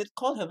 Is it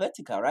called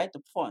Helvetica? Right. The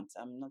font.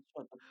 I'm not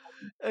sure.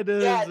 It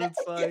Yeah. is.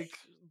 It's Yeah. like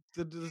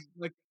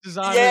like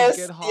designers Yes.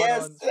 get hard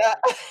Yes. on for that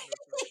kind of thing.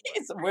 Like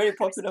It's a very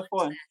popular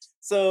font.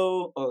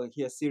 So, oh,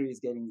 here Siri is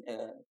getting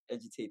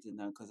agitated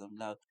now because I'm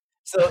loud.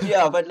 So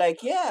yeah, but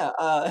like yeah,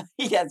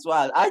 yeah, as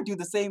well. I do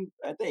the same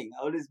thing.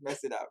 I always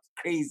mess it up.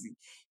 Crazy.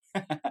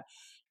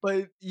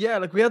 But yeah,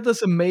 like we had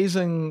this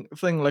amazing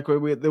thing, like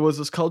where there was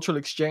this cultural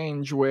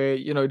exchange where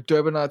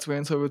Durbanites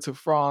went over to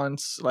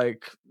France,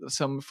 like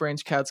some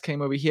French cats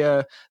came over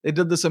here. They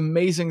did this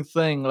amazing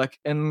thing, like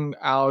in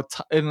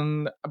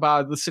in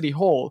about the city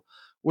hall,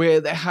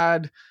 where they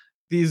had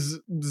these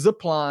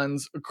zip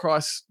lines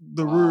across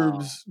the Wow.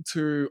 roofs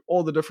to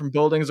all the different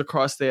buildings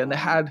across there, and they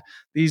Wow. had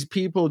these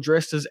people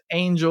dressed as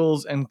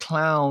angels and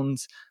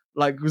clowns,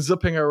 like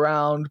zipping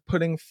around,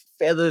 putting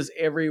feathers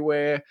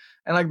everywhere,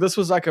 and like this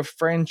was like a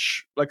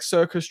French like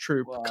circus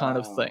troupe kind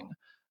of thing Wow.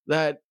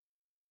 that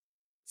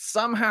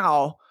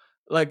somehow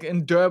like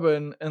in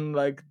Durban in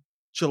like Yeah.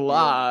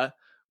 July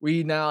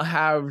we now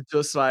have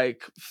just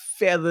like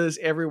feathers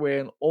everywhere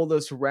and all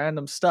this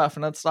random stuff,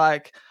 and it's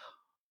like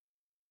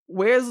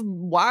where's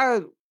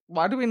why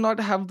do we not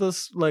have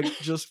this like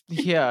just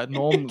here Just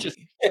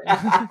normally?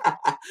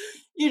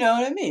 you know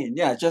what I mean?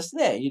 Yeah, just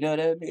there. You know what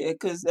I mean?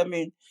 Because I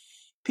mean,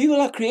 people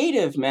are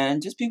creative,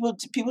 man. Just people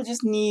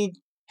just need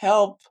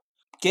help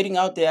getting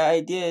out their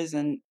ideas.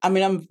 And I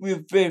mean,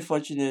 we're very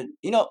fortunate.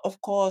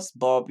 Of course,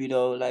 Bob,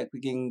 like we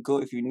can go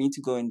if you need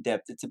to go in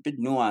depth. It's a bit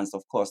nuanced,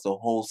 of course, the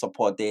whole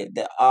support. There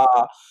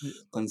are Yeah,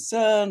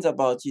 concerns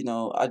about,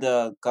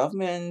 other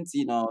governments,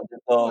 the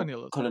whole only a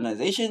little bit.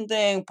 colonization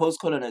thing, post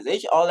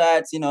colonization, all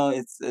that,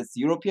 it's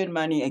European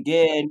money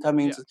again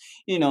coming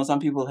Yeah, to, some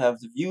people have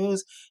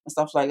views and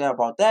stuff like that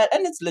about that,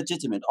 and it's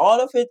legitimate. All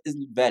of it is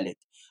valid.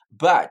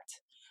 But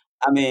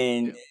I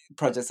mean, yeah.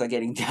 projects are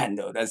getting done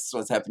though. That's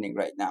what's happening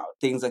right now.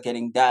 Things are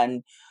getting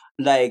done.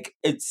 Like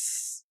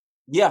it's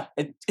yeah,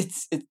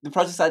 the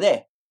projects are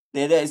there.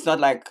 They're there. It's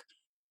not like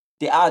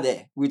they are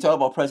there. We talk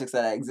about projects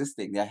that are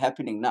existing. They're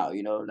happening now.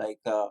 Like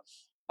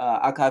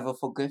archive of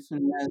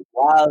forgiveness,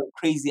 wild,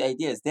 crazy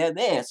ideas. They're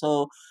there.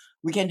 So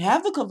we can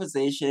have the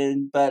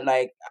conversation, but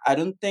like I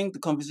don't think the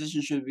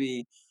conversation should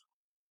be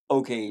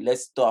okay,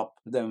 let's stop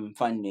them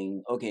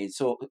funding. Okay,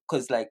 so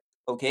because like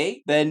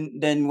okay,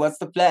 then what's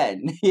the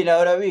plan? You know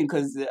what I mean?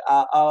 Because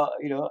I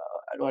don't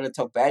want to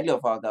talk badly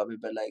of our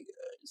government, but like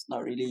it's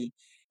not really.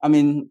 I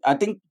mean, I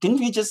think didn't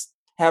we just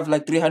have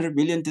like 300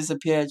 million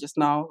disappear just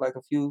now, like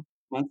a few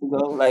months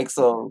ago? Like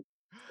so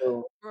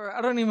Bro,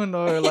 I don't even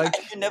know. Like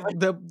you never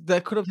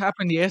that could have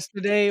happened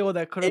yesterday, or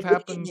that could have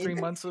happened you 3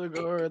 months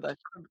ago, or that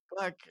could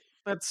like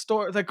that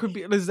story. That could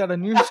be. Is that a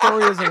new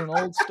story? Is it an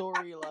old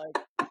story? Like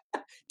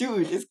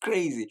dude, it's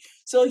crazy.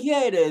 So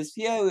here it is.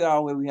 Here we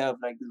are, where we have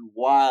like these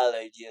wild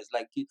ideas,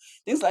 like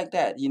things like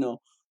that.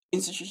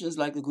 institutions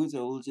like the Goethe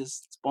will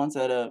just sponsor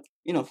at a,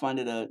 fund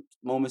at a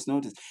moment's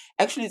notice.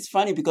 Actually, it's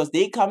funny because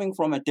they coming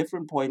from a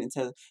different point in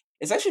terms.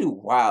 It's actually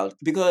wild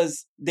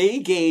because they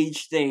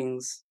gauge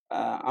things.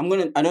 I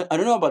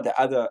don't know about the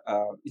other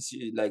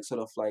like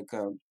sort of like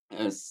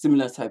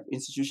similar type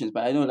institutions,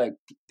 but I know like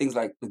things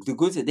like the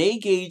Goethe, they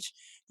gauge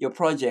your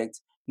project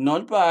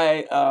not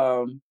by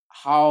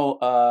how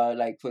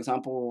like for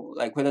example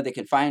like whether they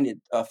can find it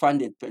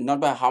fund it, but not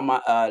by how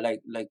much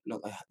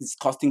look, it's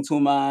costing too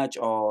much,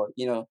 or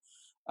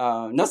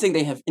not saying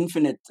they have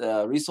infinite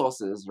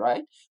resources,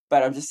 right?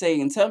 But I'm just saying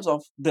in terms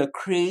of the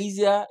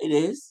crazier it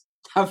is,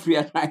 I've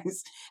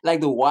realized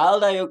like the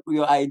wilder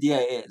your idea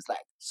is,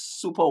 like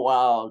super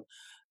wild,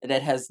 that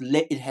it has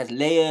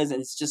layers and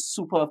it's just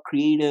super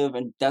creative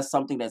and does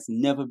something that's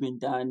never been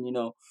done,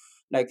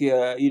 like you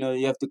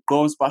have to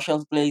go on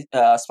special place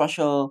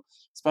special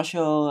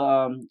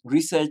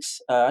research.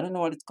 I don't know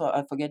what it's called.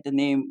 I forget the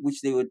name.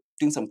 Which they were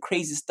doing some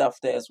crazy stuff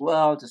there as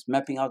well, just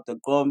mapping out the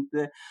globe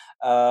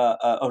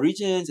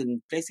origins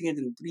and placing it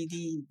in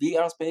 3D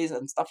VR space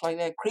and stuff like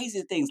that.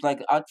 Crazy things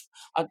like art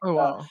Oh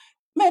wow.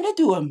 man, they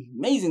do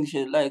amazing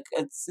shit. Like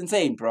it's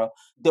insane, bro.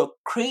 The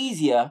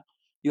crazier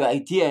your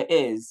idea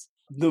is,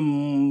 the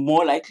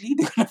more likely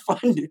they're gonna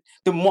fund it.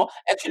 The more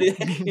actually,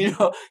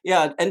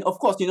 yeah. And of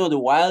course, the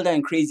wilder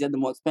and crazier, the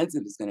more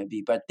expensive it's gonna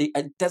be. But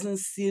it doesn't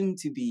seem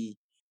to be.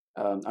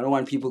 I don't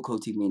want people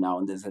quoting me now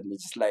on this, and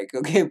it's just like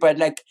okay, but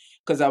like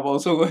because I'm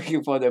also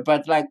working for them.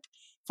 But like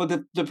for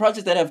the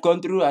projects that I've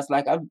gone through, as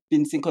like I've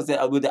been seeing, because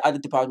with the other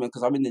department,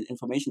 because I'm in the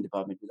information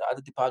department. With the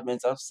other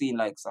departments, I've seen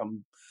like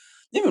some,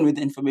 even with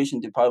the information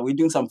department, we're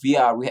doing some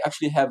VR. We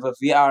actually have a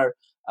VR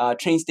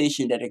train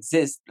station that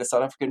exists, the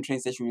South African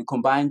train station. We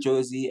combine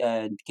Jersey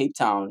and Cape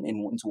Town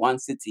into one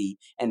city,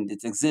 and it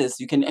exists.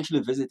 You can actually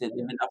visit it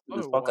even after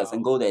this Oh podcast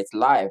and wow. go there. It's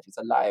live. It's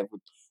alive.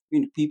 With,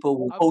 people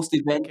who I've host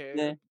events okay.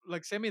 there.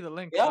 Like send me the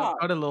link because Yeah, I've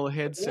got a little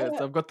headset.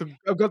 yeah. I've got the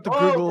Oh, bro,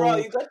 Google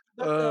you got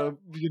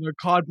the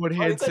cardboard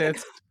oh, you got the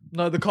headset.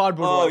 No, the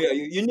cardboard oh one. yeah,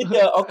 you need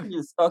the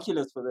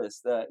Oculus for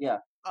this. Yeah.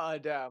 Ah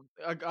damn.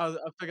 I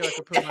figured I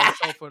could put my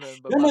cell phone in,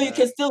 but No, my no, you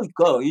can bad. still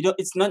go. You don't.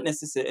 It's not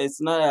necessary.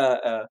 It's not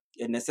a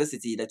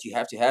necessity that you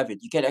have to have it.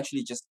 You can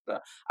actually just.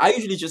 I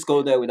usually just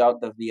go there without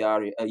the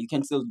VR. You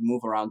can still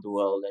move around the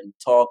world and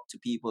talk to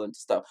people and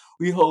stuff.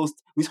 We host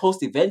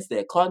events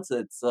there,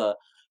 concerts.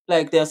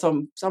 Like there are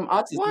some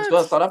artists as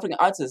well, What? South African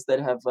artists that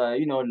have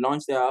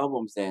launched their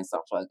albums there and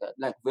stuff like that.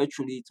 Like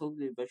virtually,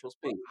 totally virtual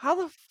space. How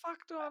the fuck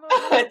do I not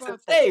know It's about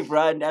insane, this?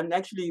 bro. And I'm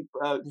actually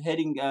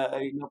heading.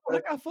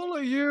 Like I follow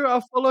you,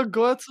 I follow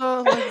Goethe,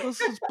 like this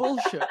is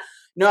bullshit.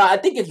 No, I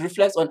think it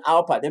reflects on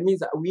our part. That means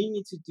that we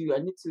need to do. I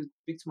need to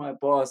speak to my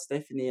boss,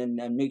 Stephanie, and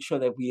make sure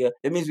that we.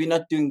 That means we're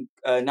not doing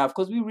enough,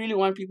 because we really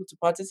want people to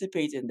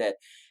participate in that,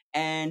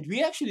 and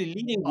we're actually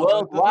leading But the thing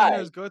worldwide.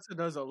 is Goethe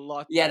does a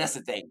lot Yeah, that's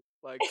though. the thing.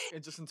 Like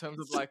it just in terms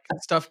of like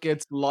stuff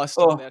gets lost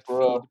in Oh, that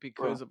bro, feed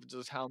because bro. of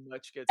just how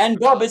much gets And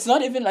put Bob, out. it's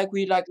not even like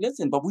we like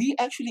listen, but we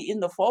actually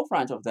in the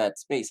forefront of that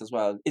space as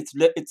well. It's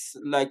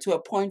like to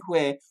a point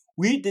where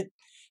we did.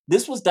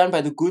 This was done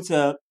by the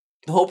Guta.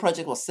 The whole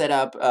project was set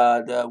up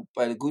by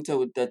the Guta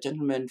with the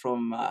gentleman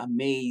from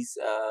Maze.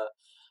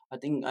 I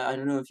think I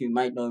don't know if you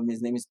might know him.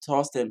 His name is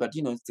Torsten, but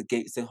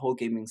it's the whole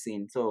gaming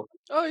scene. So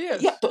Oh yeah,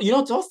 yes.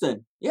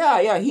 Torsten. Yeah,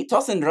 yeah. He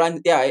Torsten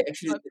runs. Yeah,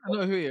 actually, I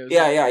know who he is,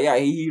 yeah, yeah. yeah,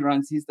 yeah. He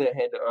runs. He's the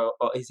head.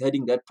 He's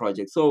heading that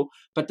project. So,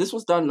 but this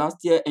was done last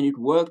year, and it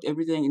worked.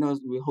 Everything,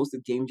 we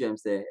hosted game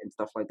jams there and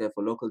stuff like that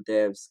for local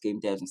devs, game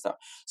devs, and stuff.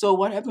 So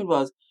what happened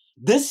was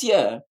this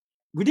year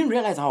we didn't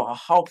realize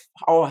how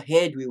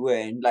ahead we were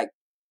in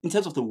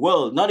terms of the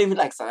world. Not even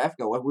like South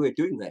Africa, what we were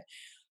doing there.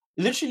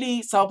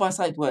 Literally, South by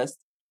Southwest,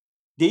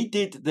 they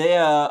did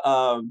their.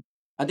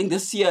 I think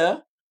this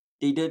year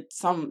they did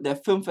their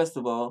film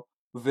festival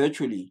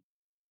virtually,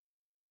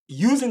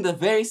 using the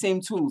very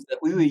same tools that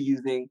we were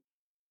using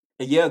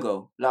a year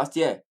ago, last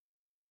year.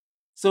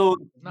 So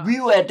we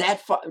Nice. were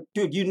that far,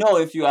 dude.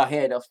 If you are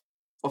ahead of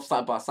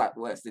South by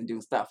Southwest and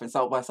doing stuff, and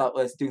South by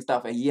Southwest doing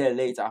stuff a year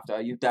later after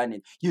you've done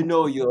it,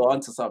 you're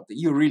onto something.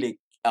 You're really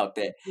out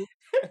there.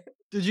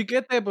 Did you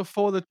get there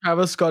before the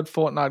Travis Scott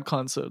Fortnite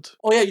concert?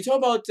 Oh yeah, you talk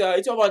about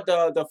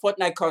the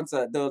Fortnite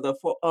concert. No,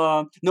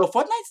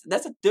 Fortnite,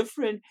 that's a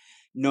different.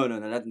 No,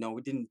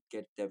 we didn't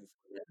get there before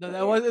that. No, No, that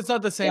yeah. was it's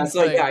not the Yeah, same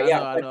so thing. yeah, I yeah,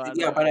 know, I but know, I know,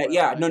 yeah, I but know, but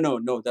yeah, like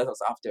no, that was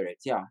after it.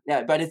 Yeah,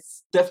 yeah, but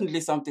it's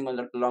definitely something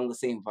along the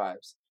same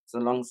vibes. It's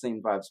along the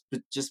same vibes,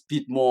 but just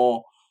bit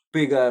more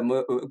bigger,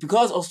 more,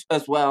 because of,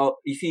 as well.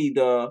 You see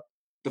the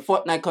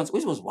Fortnite concert,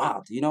 which was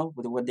wild.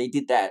 When they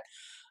did that,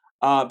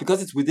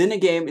 because it's within a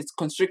game, it's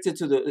constricted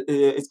to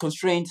it's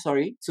constrained,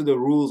 sorry, to the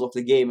rules of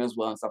the game as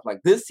well and stuff like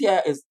this.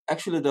 Here is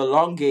actually the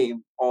long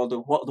game, or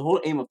the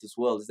whole aim of this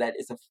world is that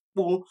it's a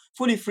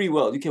fully free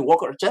world. You can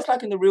walk around just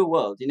like in the real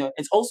world.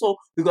 It's also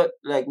we got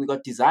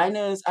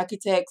designers,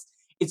 architects.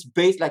 It's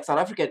based like South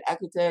African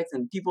architects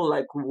and people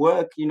like who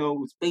work,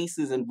 with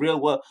spaces and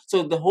real world.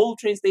 So the whole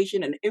train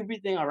station and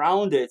everything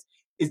around it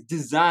is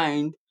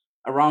designed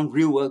around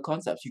real world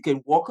concepts. You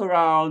can walk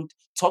around,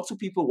 talk to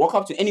people, walk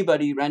up to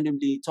anybody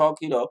randomly, talk,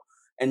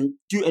 and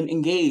do and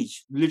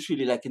engage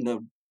literally like in the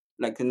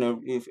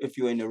if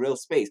you're in a real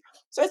space.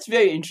 So it's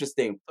very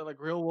interesting. So like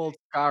real world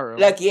Skyrim.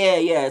 Like, yeah,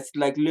 yeah, it's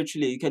like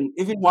literally you can,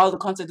 even while the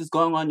concert is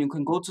going on, you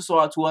can go to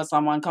towards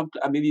someone, come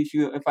to, maybe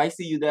if I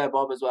see you there,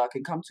 Bob, as well, I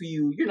can come to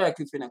you. You know, like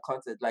if in a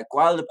concert, like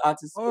while the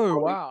artist is Oh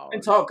performing,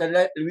 and wow. talk and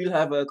we'll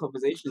have a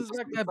conversation. This is So it's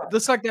like really that. fun.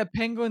 This is like that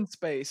penguin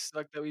space,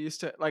 like that we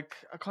used to like.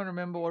 I can't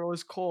remember what it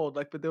was called.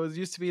 Like, but there was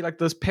used to be like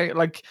this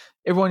like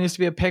everyone used to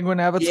be a penguin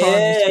avatar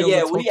and used to Yeah, be able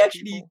yeah. to We talk to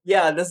actually, people.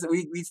 yeah. That's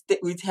we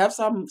have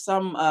some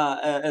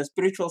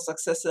spiritual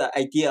successor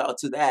idea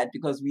to that,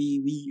 because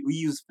we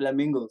use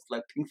flamingos,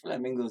 like pink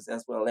flamingos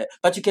as well.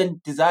 But you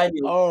can design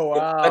your, Oh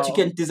but you wow.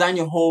 can design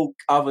your whole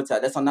avatar.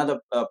 That's another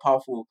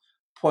powerful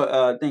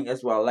thing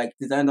as well. Like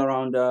designed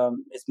around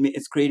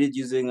it's created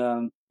using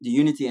the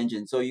Unity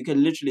engine. So you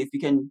can literally, if you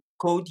can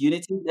code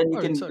Unity, then you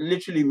Oh, can so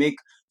literally make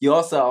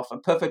yourself a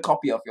perfect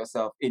copy of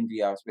yourself in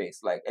VR space.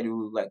 Like, and it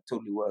will like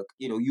totally work.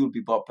 You know, you'll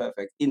be Bob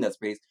perfect in that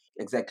space,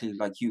 exactly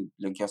like you,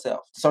 like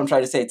yourself. So I'm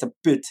trying to say it's a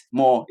bit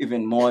more,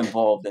 even more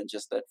involved than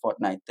just that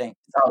Fortnite thing.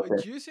 It's out there.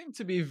 you seem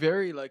to be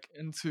very like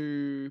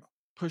into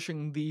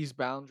pushing these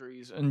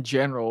boundaries in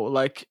general.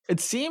 Like it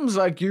seems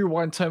like you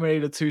want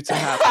Terminator 2 to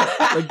happen.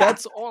 Like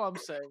that's all I'm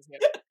saying here.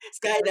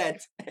 Like Skynet.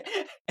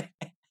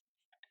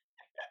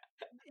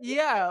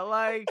 yeah,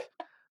 like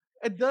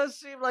it does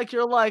seem like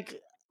you're like,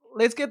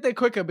 let's get there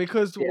quicker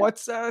because Yeah.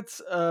 what's that?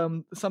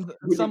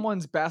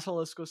 Someone's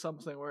basilisk or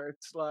something where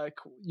it's like,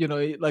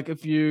 like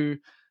if you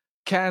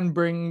can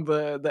bring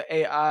the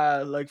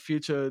AI like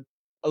future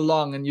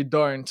along and you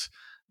don't,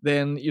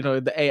 then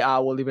the AI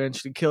will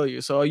eventually kill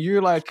you. So are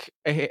you like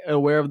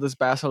aware of this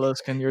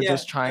basilisk and you're Yeah,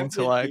 just trying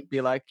to like definitely.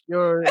 be like,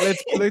 yo,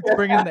 let's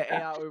bring in the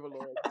AI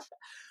overlords.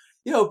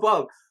 Yo,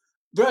 Bob,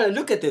 brother,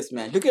 look at this,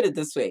 man. Look at it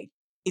this way.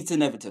 It's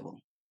inevitable.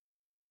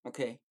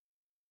 Okay.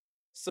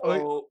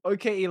 O- So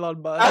okay,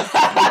 Elon Musk.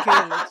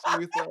 Okay, Lex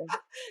Luthor.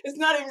 it's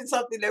not even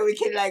something that we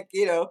can like,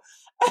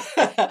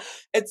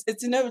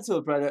 it's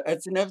inevitable, brother.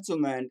 It's inevitable,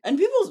 man. And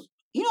people,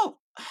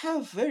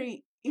 have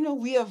very,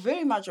 we are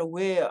very much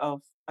aware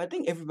of. I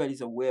think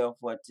everybody's aware of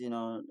what,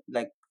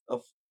 like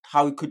of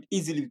how it could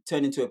easily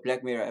turn into a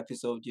Black Mirror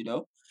episode,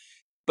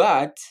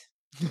 But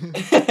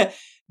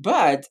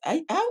but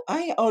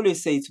I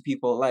always say to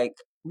people, like,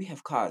 we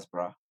have cars,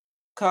 bro.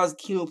 Cars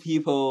kill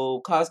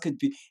people. Cars could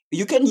be.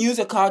 You can use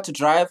a car to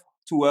drive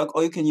to work,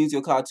 or you can use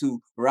your car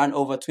to run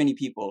over 20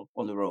 people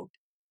on the road.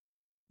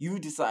 You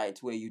decide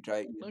where you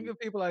drive. Don't give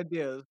people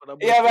ideas, but I'm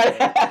Yeah, with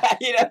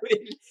you but there.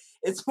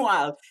 it's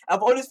wild.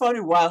 I've always found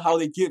it wild how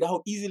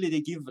easily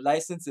they give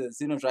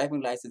licenses,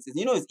 driving licenses.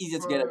 It's easier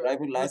to get a Bro,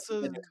 driving this license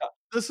is than a car.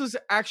 this is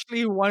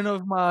actually one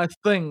of my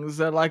things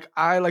that like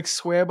I like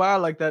swear by,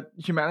 like that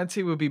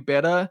humanity would be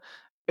better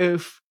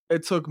if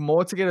it took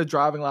more to get a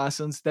driving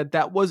license,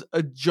 that was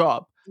a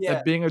job. Yeah,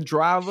 That being a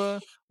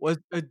driver was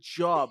a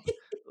job.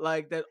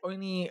 Like that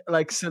only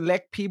like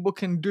select people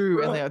can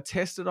do and they bro, are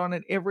tested on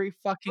it every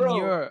fucking bro.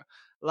 year.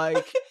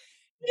 Like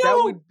You that know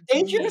how would to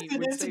dangerous me it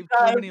would is to save so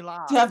drive, many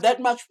to have lives.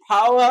 that much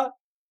power.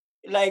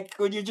 Like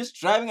when you're just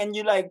driving and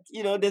you like,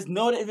 there's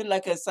not even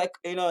like a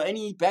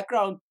any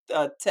background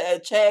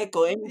check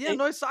or Yeah, anything.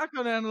 no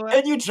psychoanalysis.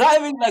 And you're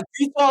driving like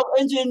V12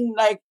 engine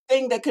like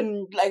thing that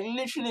can like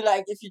literally,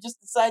 like, if you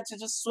just decide to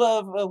just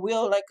swerve a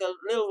wheel like a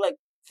little, like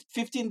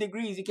 15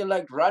 degrees, you can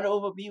like run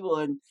over people.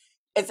 And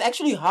it's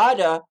actually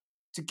harder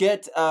to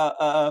get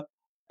a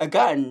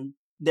gun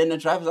than a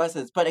driver's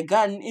license. But a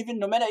gun, even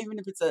no matter, even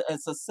if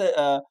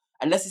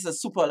unless it's a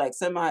super like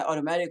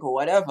semi-automatic or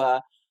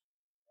whatever,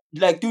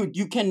 like, dude,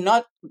 you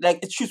cannot, like,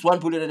 it shoots one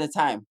bullet at a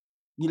time.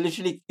 You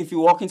literally, if you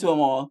walk into a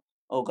mall,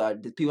 oh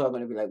god, the people are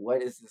gonna be like,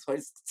 "What is this? What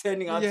is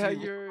turning out to Yeah, be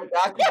you're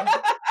dark?"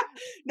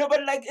 No,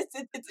 but like, it's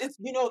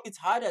it's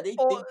harder. They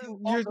Or do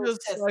all you're those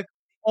just tests. like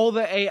all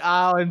the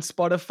AI and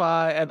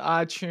Spotify and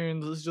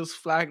iTunes is just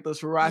flagged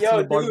this right to Yo,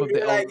 the bottom dude, of the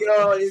you're like,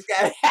 yo, this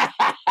algorithms. guy.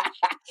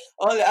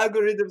 All the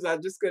algorithms are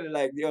just gonna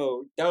like,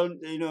 yo, don't,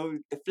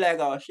 flag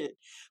our shit.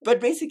 But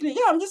basically,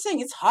 yeah, I'm just saying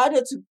it's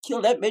harder to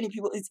kill that many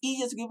people. It's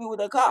easier to kill people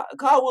with a car. A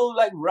car will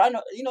like run,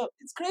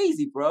 it's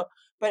crazy, bro.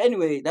 But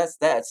anyway, that's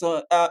that.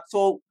 So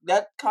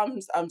that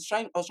comes. I was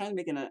trying to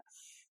make a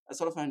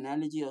sort of an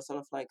analogy, or sort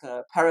of like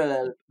a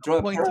parallel, A draw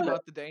a point parallel.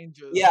 about the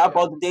dangers, Yeah, yeah.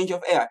 about the danger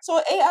of AI. So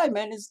AI,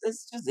 man, is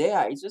it's just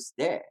AI. It's just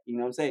there. You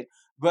know what I'm saying?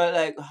 But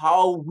like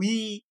how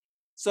we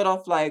sort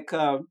of like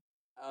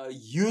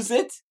use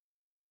it,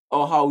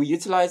 or how we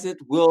utilize it,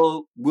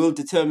 will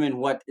determine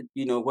what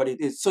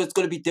it is. So it's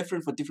going to be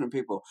different for different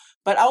people.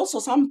 But also,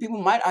 some people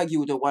might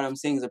argue that what I'm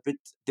saying is a bit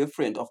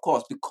different, of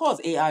course,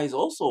 because AI is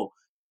also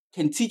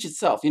can teach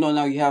itself.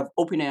 Now you have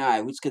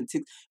OpenAI, which can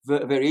teach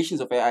variations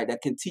of AI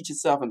that can teach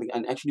itself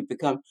and actually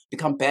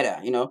become better.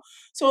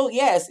 So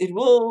yes, it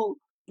will.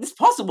 It's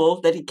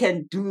possible that it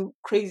can do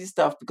crazy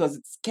stuff,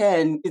 because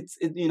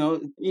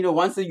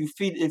once that you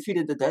feed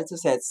it the data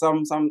set,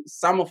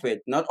 some of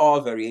it, not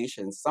all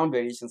variations, some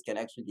variations can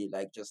actually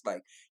like, just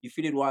like, you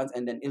feed it once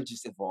and then it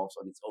just evolves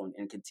on its own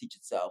and can teach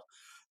itself.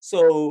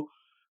 So,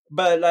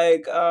 but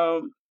like,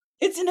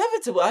 it's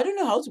inevitable. I don't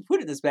know how to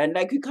put it this, man.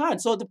 Like, we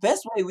can't. So the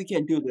best way we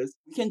can do this,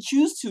 we can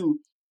choose to.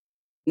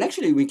 And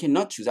actually, we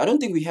cannot choose. I don't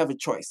think we have a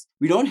choice.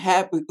 We don't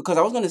have, because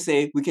I was going to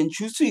say we can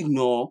choose to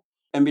ignore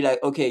and be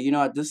like, okay, you know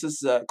what, this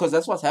is because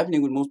that's what's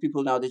happening with most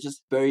people now. They're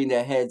just burying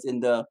their heads in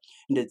the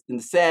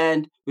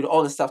sand with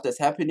all the stuff that's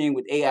happening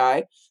with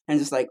AI, and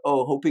just like,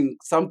 oh, hoping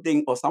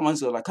something or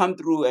someone's gonna like come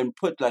through and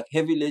put like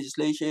heavy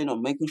legislation or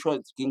making sure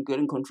it's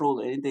getting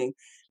control or anything.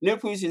 Let me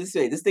put it this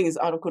way: this thing is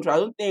out of control. I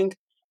don't think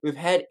we've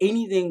had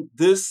anything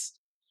this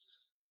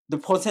the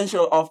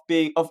potential of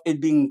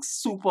it being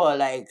super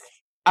like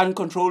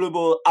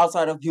uncontrollable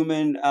outside of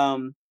human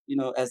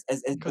as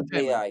Containment.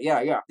 AI.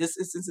 Yeah. This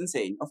is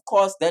insane. Of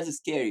course that is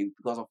scary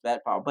because of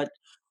that part. But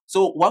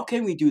so what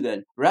can we do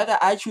then? Rather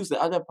I choose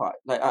the other part,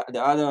 like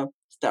the other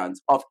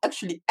stance of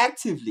actually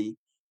actively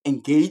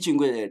engaging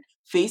with it,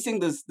 facing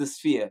this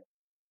fear.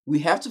 We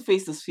have to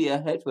face this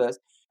fear head first,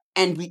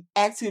 and we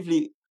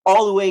actively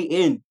all the way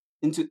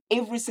into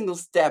every single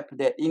step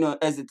that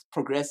as it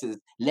progresses.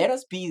 Let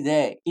us be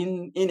there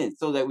in it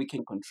so that we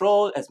can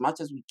control as much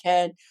as we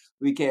can.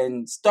 We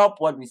can stop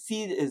what we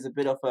see is a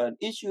bit of an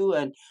issue,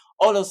 and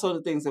all those sort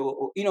of things that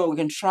we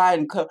can try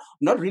and curb,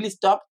 not really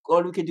stop.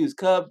 All we can do is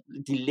curb,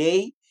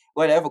 delay,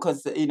 whatever,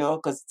 because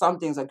some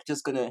things are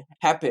just gonna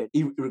happen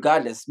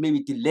regardless.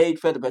 Maybe delayed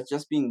further, but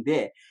just being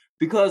there,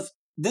 because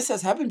this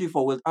has happened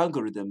before with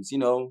algorithms,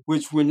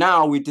 which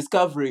we're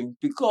discovering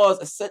because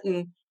a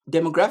certain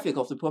demographic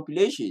of the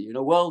population,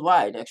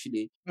 worldwide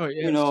actually, Oh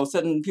yes.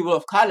 certain people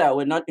of color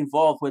were not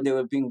involved when they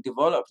were being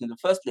developed in the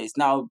first place.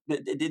 Now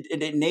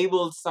it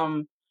enabled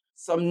some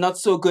not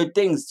so good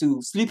things to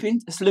slip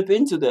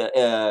into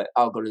the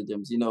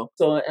algorithms,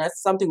 So that's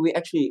something we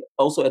actually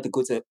also at the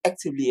good are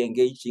actively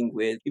engaging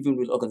with, even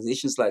with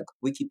organizations like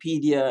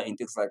Wikipedia and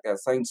things like that,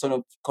 sort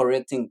of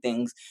correcting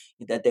things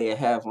that they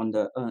have on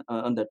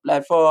the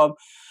platform,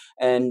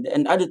 and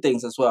other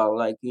things as well.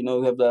 Like we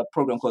have a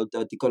program called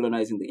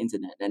Decolonizing the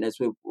Internet, and that's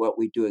what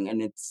we're doing,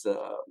 and it's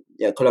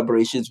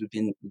collaborations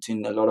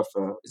between a lot of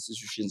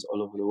institutions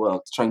all over the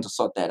world trying to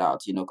sort that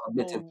out.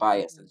 Cognitive Well,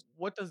 biases.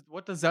 what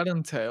does that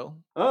entail?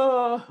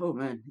 Oh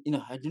man,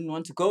 I didn't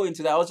want to go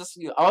into that. I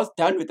was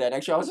done with that.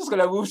 Actually, I was just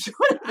gonna move to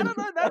I don't it.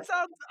 know. That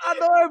sounds. I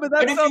know, but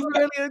But that if sounds you,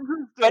 really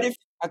but if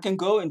interesting. I can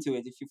go into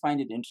it if you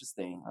find it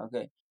interesting,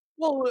 okay.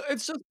 Well,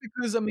 it's just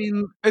because I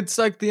mean, it's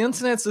like the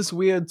internet's this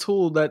weird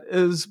tool that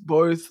is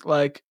both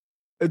like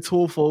a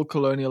tool for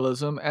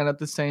colonialism and at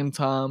the same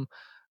time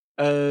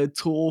a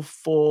tool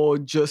for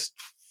just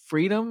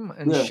freedom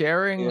and Yeah,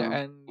 sharing yeah,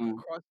 and mm,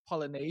 cross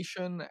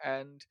pollination.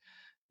 And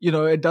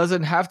it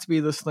doesn't have to be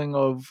this thing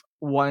of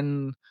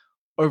one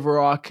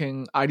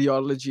overarching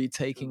ideology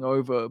taking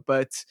over,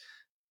 but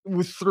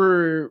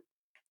through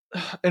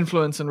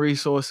influence and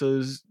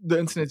resources, the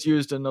internet's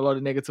used in a lot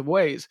of negative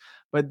ways.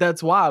 But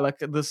that's why, like,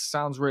 this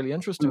sounds really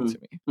interesting mm, to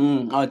me.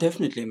 Oh,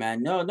 definitely,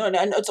 man. No, no,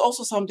 and it's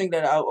also something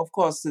that of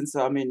course, since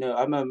I mean,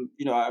 I'm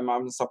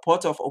a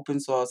supporter of open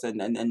source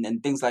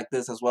and things like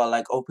this as well,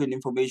 like open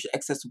information,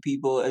 access to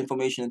people,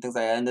 information, and things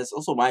like that. And that's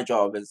also my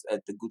job as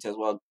at the Good as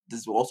well.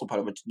 This is also part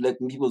of it, to let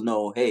people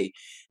know, hey,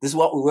 this is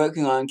what we're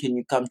working on. Can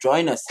you come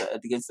join us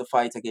against the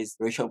fight against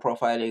racial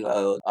profiling,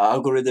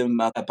 algorithm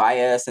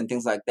bias, and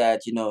things like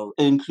that?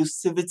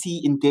 Inclusivity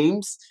in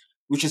games,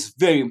 which is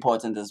very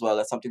important as well.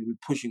 That's something we're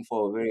pushing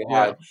for very Yeah.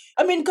 hard.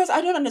 I mean, because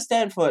I don't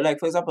understand. For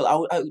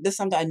example, there's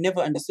something I never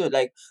understood.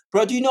 Like,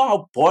 bro, do you know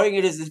how boring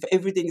it is if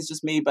everything is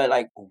just made by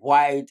like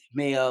white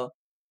male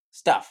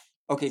stuff?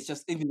 Okay, it's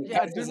just even the Yeah,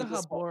 I do characters know are how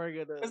just white. boring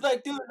it It's is.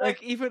 like, dude, like,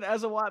 Like, even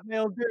as a white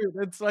male dude,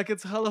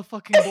 it's hella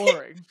fucking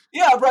boring.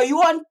 yeah, bro, you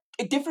want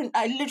a different.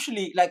 I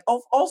literally like.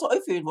 Also,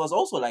 if it was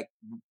also like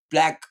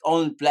black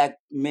on black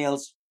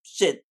males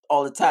shit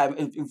all the time.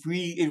 If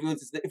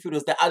it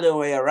was the other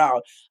way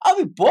around, I'll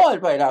be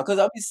bored by now because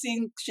I'll be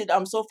seeing shit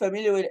I'm so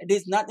familiar with.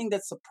 There's nothing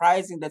that's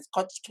surprising, that's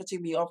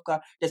catching me off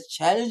guard, that's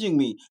challenging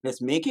me,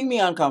 that's making me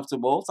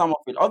uncomfortable. Some of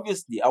it,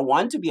 obviously, I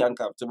want to be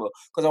uncomfortable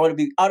because I want to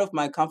be out of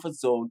my comfort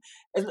zone.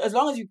 As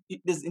long as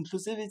there's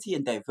inclusivity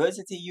and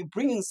diversity, you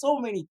bring in so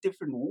many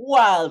different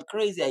wild,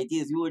 crazy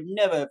ideas you would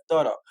never have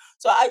thought of.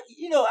 So I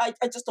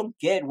just don't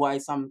get why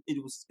it's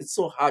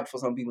so hard for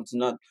some people to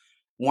not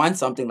want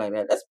something like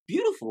that. That's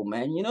beautiful,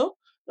 man.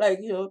 Like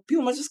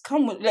people must just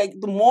come with like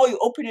the more you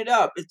open it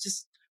up, it's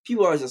just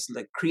people are just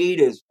like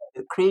creatives,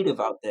 creative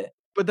out there.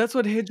 But that's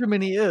what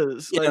hegemony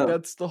is. You Like, know,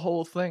 that's the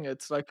whole thing.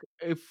 It's like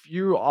if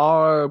you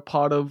are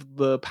part of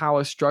the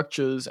power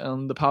structures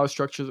and the power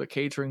structures are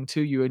catering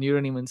to you and you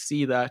don't even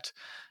see that,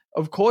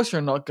 of course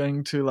you're not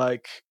going to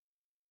like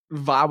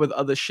vibe with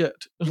other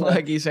shit. yeah,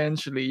 Like,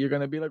 essentially, you're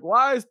gonna be like,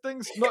 why is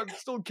things not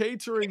still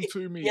catering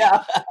to me?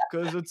 yeah.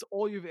 Because it's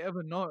all you've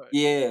ever known.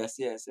 Yes,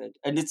 yes,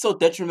 and it's so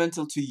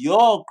detrimental to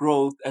your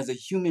growth as a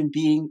human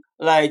being.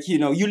 Like you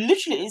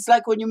literally, it's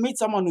like when you meet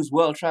someone who's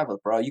well traveled,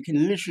 bro. You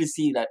can literally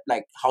see that,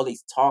 like how they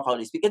talk, how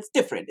they speak. It's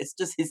different. It's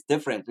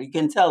different. You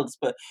can tell this,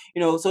 but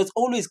so it's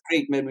always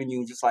great, man, when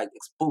you just like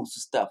exposed to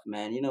stuff,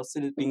 man.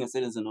 Being a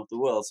citizen of the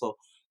world. So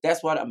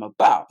That's what I'm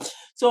about.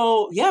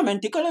 So yeah, man,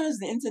 decolonize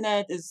the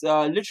internet is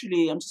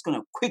literally. I'm just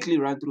gonna quickly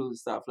run through the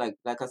stuff. Like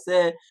I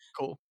said,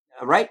 Cool.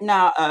 right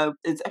now,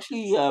 it's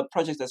actually a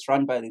project that's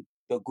run by the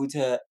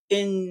Gute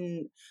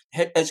in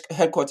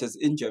headquarters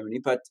in Germany.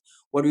 But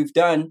what we've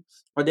done,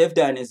 what they've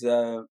done is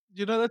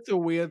You know, that's a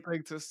weird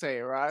thing to say,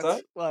 right?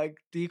 sorry? Like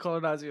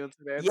decolonize the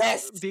internet.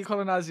 Yes,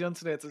 Decolonize the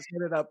internet is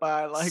headed up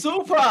by like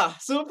super,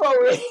 super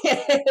weird.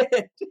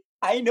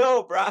 I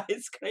know, bro.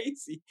 It's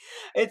crazy.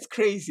 It's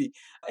crazy.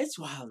 It's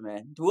wild,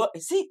 man.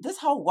 See, that's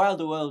how wild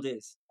the world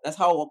is. That's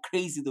how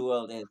crazy the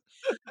world is.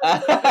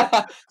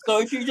 So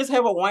if you just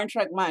have a one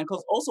track mind,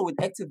 because also with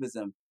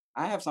activism,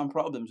 I have some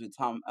problems with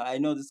Tom. I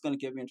know this is gonna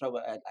get me in trouble.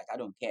 I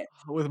don't care.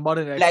 with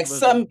modern Like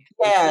some, activism.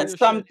 Like yeah, serious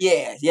some,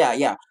 shit.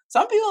 yeah.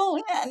 Some people,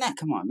 yeah, nah,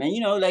 come on, man.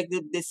 You know, like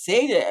they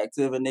say they're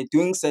active and they're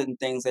doing certain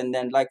things, and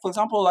then, like for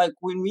example, like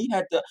when we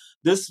had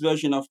this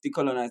version of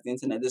decolonize the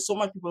internet, there's so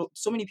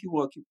many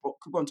people keep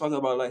on talking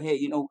about like, hey,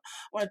 we're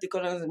gonna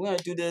decolonize, we're gonna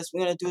do this,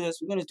 we're gonna do this,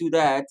 we're gonna do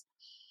that,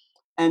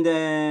 and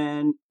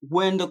then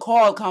when the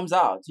call comes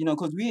out,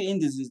 because we're in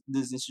these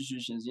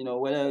institutions,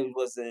 whether it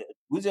was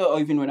Wuja or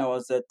even when I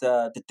was at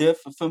the DIF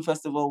Film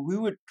Festival, we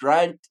would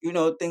write,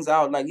 things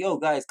out like, yo,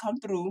 guys, come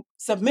through,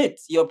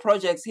 submit your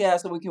projects here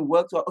so we can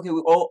work to, okay,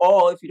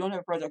 or if you don't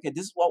have a project, okay,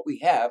 this is what we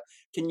have.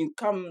 Can you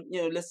come,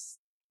 let's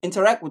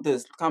interact with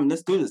this. Come,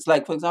 let's do this.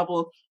 Like, for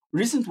example,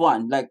 recent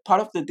one, like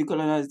part of the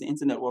decolonize the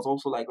internet was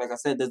also like I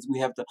said,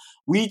 that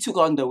we took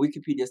on the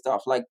Wikipedia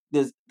stuff. Like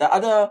there's the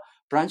other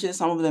branches,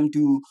 some of them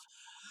do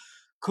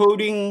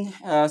coding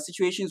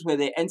situations where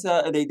they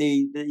enter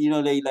they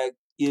like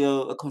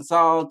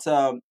consult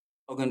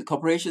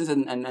corporations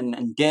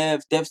and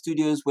dev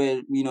studios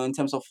where in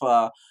terms of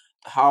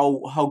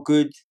how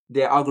good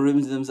their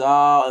algorithms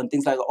are and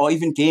things like, or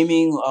even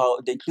gaming,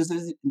 the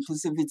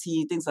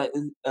inclusivity, things like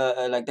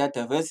that,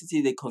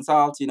 diversity, they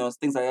consult,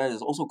 things like that.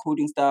 There's also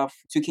coding stuff,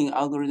 tweaking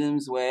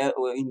algorithms where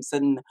in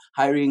certain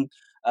hiring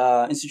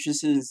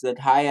institutions that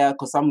hire,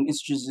 because some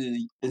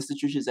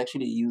institutions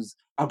actually use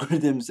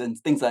algorithms and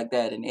things like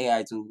that and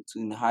AI to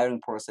in the hiring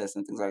process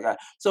and things like that.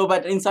 So,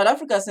 but in South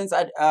Africa, since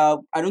I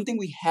don't think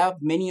we have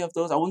many of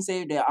those. I wouldn't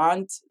say there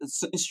aren't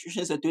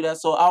institutions that do that.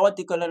 So our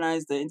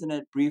decolonize the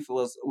internet brief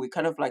was, we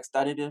kind of like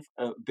started it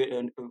a bit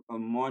a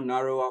more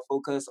narrower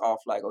focus of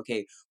like,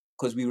 okay,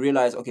 because we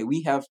realized, okay,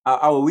 we have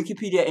our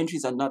Wikipedia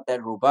entries are not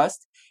that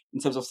robust in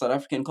terms of South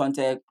African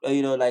content.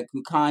 Like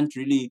we can't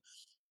really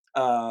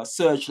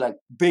search like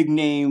big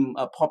name,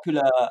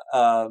 popular,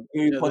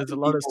 very Yeah, there's a important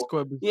lot of people.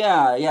 squibs.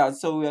 Yeah.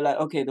 So we're like,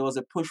 okay, there was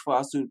a push for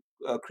us to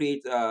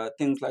create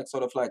things like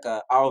sort of like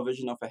our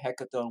version of a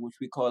hackathon, which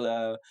we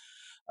call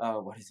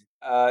what is it?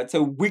 It's a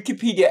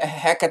Wikipedia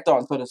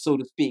hackathon, so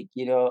to speak.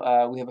 We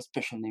have a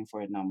special name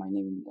for it now. My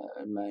name,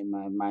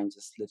 my mind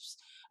just slips.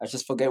 I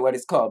just forget what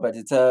it's called, but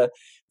it's a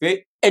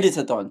very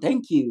editathon.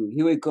 Thank you.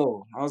 Here we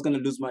go. I was gonna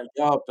lose my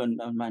job on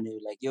Monday.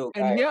 Like, yo,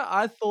 And yeah,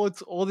 I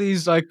thought all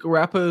these like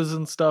rappers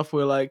and stuff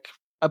were like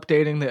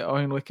updating their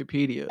own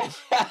Wikipedias.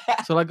 guy.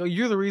 So like, are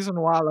you the reason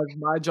why like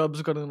my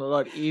job's gotten a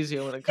lot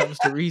easier when it comes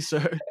to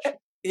research?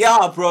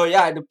 Yeah, bro.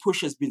 Yeah, the push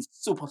has been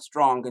super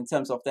strong in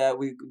terms of that.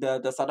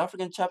 The South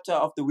African chapter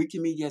of the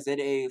Wikimedia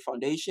ZA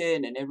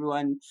Foundation and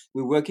everyone,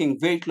 we're working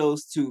very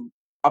close to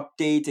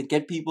update and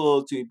get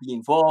people to be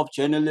involved,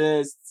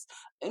 journalists.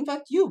 In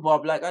fact, you,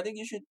 Bob, like I think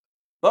you should,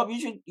 Bob,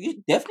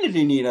 you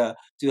definitely need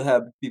to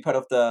have be part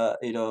of the,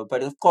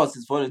 but of course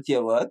it's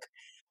volunteer work.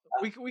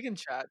 We can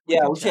chat. We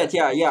Yeah, can we chat.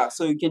 chat. Yeah.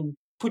 So you can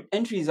put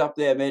entries up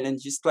there, man,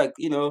 and just like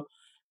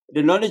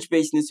the knowledge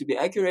base needs to be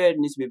accurate,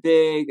 needs to be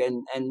big,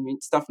 and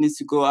stuff needs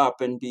to go up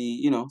and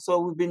be, So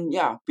we've been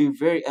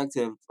very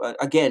active.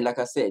 Again, like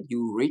I said,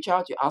 you reach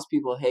out, you ask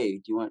people, hey,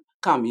 do you want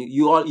come?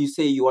 You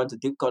say you want to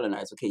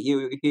decolonize. Okay,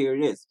 here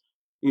it is.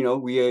 We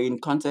are in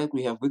contact.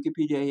 We have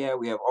Wikipedia here.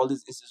 We have all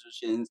these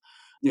institutions.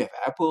 We have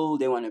Apple.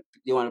 They want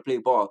to play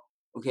ball.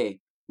 Okay,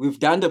 we've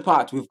done the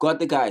part. We've got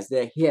the guys.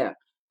 They're here.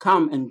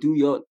 Come and do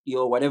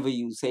your whatever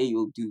you say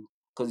you'll do,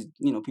 because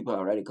people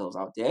are radicals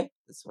out there.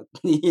 That's what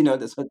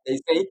that's what they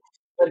say.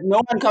 But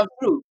no one comes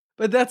through.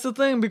 But that's the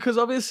thing, because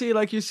obviously,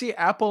 like you see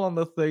Apple on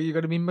the thing, you're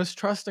gonna be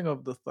mistrusting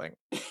of the thing.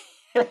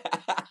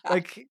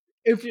 Like,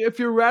 if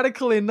you're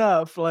radical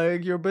enough,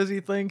 like, you're busy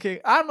thinking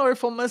I know it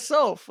for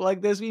myself,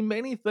 like, there's been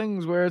many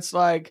things where it's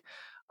like,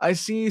 I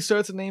see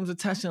certain names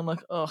attached, and I'm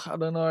like, "Ugh, I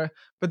don't know."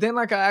 But then,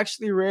 like, I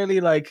actually really,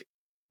 like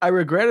I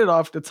regret it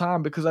after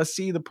time because I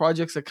see the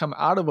projects that come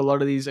out of a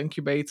lot of these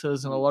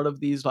incubators and a Mhm. lot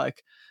of these,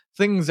 like,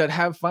 things that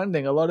have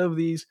funding, a lot of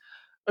these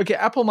okay,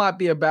 Apple might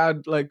be a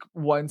bad, like,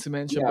 one to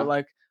mention, but, Yeah.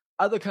 like,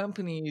 other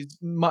companies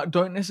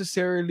don't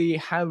necessarily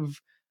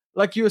have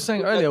like you were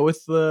saying Like, earlier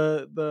with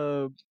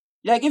the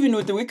like, even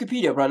with the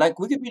Wikipedia, bro. Like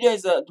Wikipedia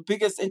is the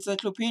biggest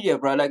encyclopedia,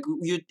 bro. Like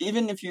you,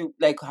 even if you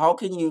like, how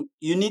can you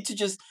need to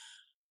just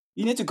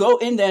you need to go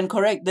in there and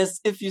correct this.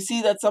 If you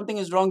see that something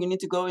is wrong, you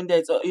need to go in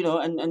there, so,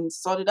 and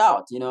sort it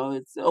out.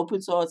 It's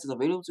open source, it's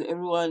available to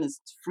everyone,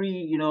 it's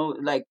free.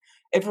 Like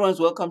everyone's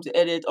welcome to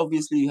edit.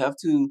 Obviously, you have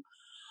to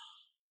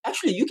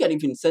actually, you can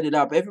even set it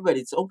up. Everybody,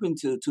 it's open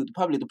to the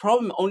public. The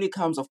problem only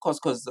comes, of course,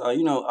 because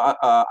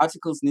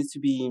articles need to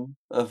be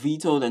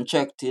vetoed and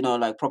checked.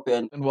 Like proper.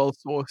 And well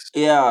sourced.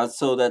 Yeah,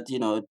 so that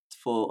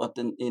for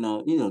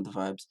the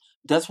vibes.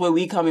 That's where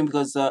we come in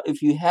because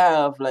if you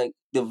have like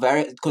the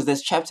various because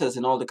there's chapters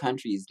in all the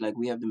countries. Like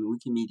we have the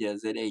Wikimedia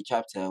ZA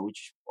chapter,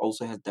 which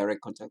also has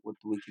direct contact with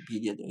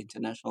Wikipedia, the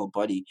international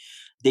body.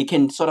 They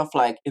can sort of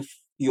like if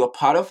you're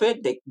part of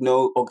it, they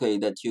know okay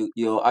that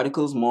your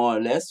articles more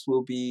or less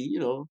will be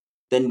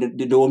then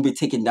they won't be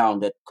taken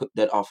down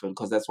that often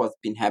because that's what's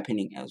been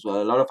happening as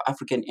well. A lot of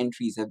African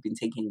entries have been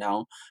taken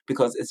down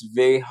because it's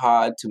very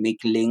hard to make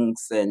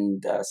links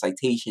and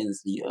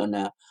citations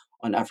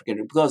on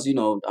African because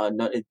not,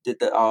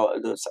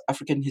 the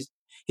African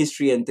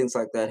history and things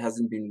like that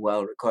hasn't been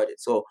well recorded.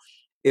 So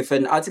if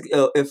an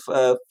article, if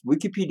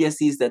Wikipedia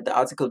sees that the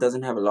article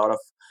doesn't have a lot of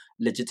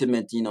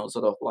legitimate,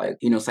 sort of like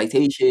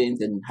citations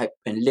and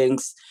and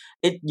links,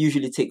 it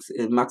usually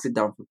marks it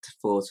down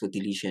for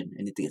deletion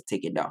and it gets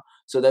taken down.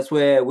 So that's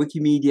where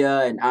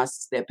Wikimedia and us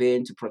step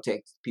in to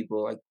protect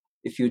people like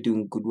if you're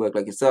doing good work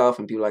like yourself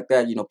and people like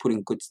that,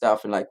 putting good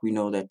stuff and like we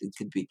know that it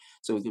could be.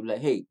 So we could be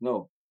like, hey,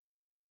 no,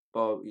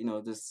 or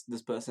this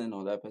person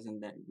or that person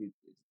that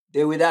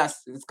they're with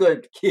us. It's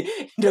good.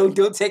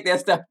 Don't take their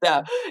stuff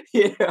down.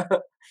 Yeah.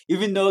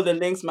 Even though the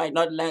links might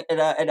not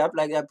add up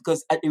like that,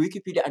 because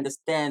Wikipedia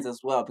understands as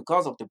well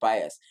because of the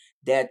bias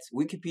that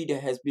Wikipedia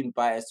has been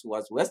biased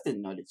towards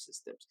Western knowledge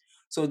systems.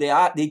 So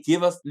they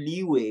give us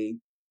leeway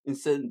in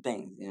certain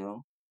things.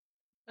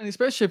 And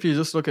especially if you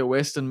just look at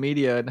Western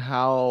media and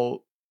how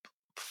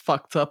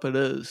fucked up it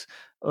is,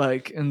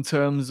 like in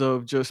terms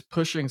of just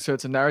pushing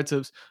certain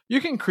narratives. You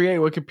can create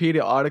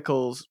Wikipedia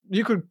articles.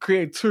 You could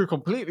create two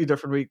completely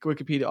different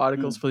Wikipedia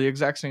articles Mm, for the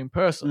exact same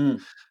person.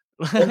 mm,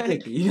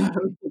 Like, definitely.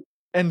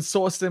 and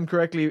source them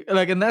correctly.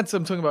 Like, and that's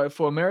I'm talking about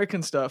for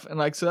American stuff. And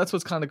like, so that's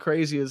what's kind of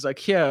crazy is like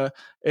here,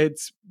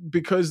 it's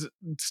because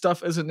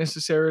stuff isn't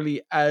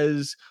necessarily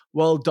as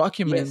well Yes.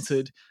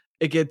 documented,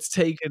 it gets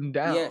taken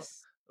down.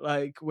 Yes.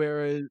 Like,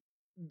 whereas,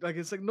 like,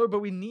 it's like, no, but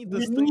we need We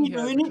this thing need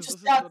here we need because to this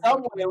is start the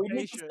somewhere. We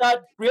need to documentation. start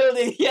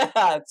building.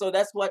 Yeah.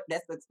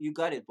 So you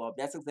got it, Bob.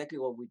 That's exactly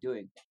what we're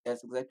doing.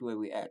 That's exactly where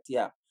we're at.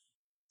 Yeah.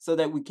 So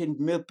that we can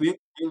build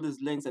these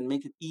links and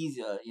make it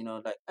easier,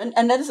 like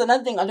and that is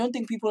another thing I don't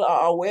think people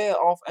are aware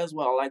of as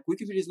well. Like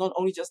Wikipedia is not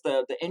only just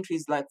the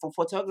entries like for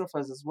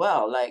photographers as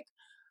well. Like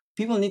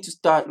people need to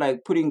start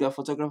like putting their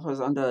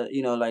photographers under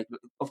like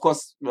of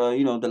course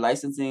the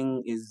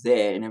licensing is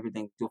there and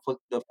everything the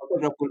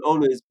photograph will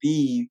always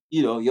be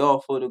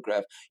your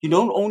photograph. You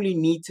don't only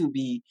need to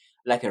be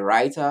like a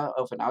writer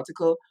of an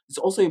article. It's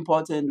also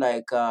important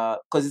like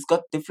because it's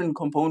got different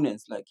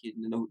components like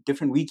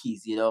different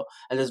wikis,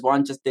 and there's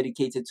one just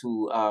dedicated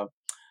to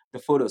the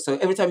photo. So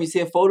every time you see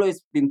a photo,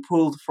 it's been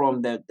pulled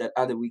from that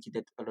other wiki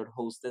that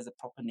hosts. There's a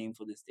proper name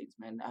for these things,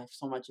 man. I have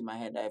so much in my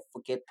head, I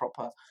forget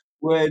proper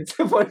words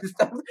for this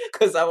stuff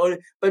because I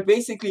want. But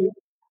basically,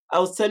 I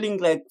was telling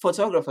like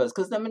photographers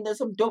because I mean, there's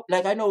some dope.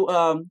 Like I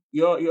know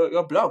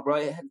your blog, bro.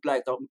 It had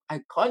like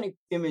iconic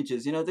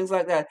images, things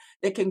like that.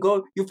 They can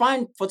go. You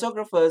find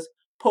photographers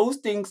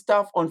posting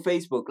stuff on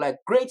Facebook, like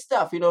great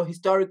stuff,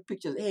 historic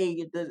pictures.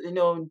 Hey,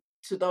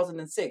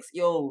 2006,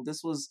 yo,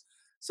 this was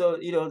so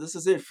this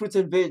is it, fruits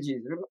and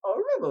veggies.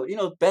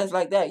 Remember, bands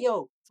like that,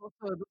 yo, Also,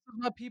 this is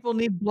why people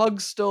need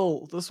blogs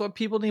still. This is why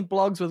people need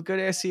blogs with good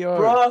SEO.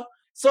 bruh.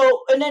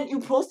 So and then you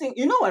posting,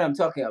 you know what I'm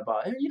talking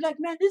about, and you're like,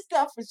 man, this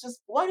stuff is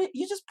just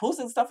you just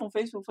posting stuff on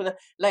Facebook for that.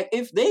 Like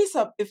if they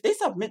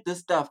submit this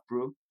stuff,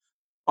 bro,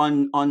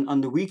 on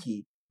the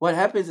wiki, what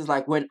happens is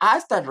like when I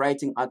start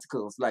writing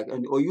articles like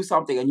or use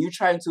something and you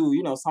trying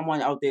to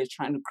someone out there is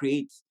trying to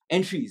create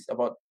entries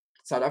about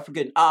South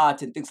African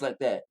art and things like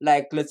that.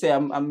 Like let's say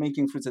I'm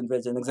making fruits and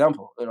veg an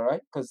example, all right?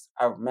 Because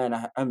oh man,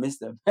 I miss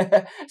them.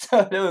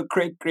 So they were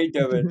great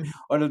Durban,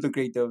 one of the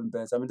great Durban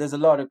bands. I mean, there's a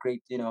lot of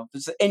great,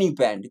 just any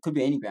band. It could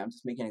be any band. I'm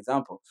just making an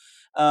example.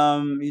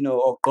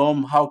 Or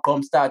Gom, how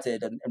Gom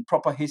started and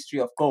proper history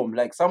of Gom.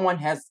 Like someone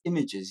has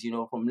images,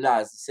 from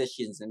Laz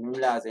sessions and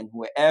Laz and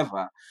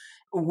whoever.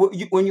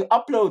 When you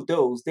upload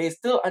those, they're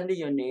still under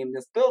your name.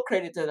 They're still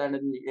credited under.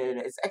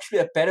 It's actually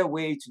a better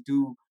way to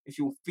do if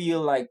you feel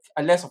like,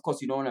 unless of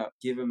course you don't want to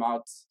give them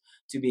out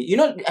to be. You're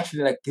not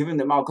actually like giving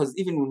them out because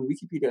even when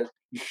Wikipedia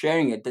is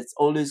sharing it, that's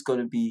always going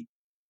to be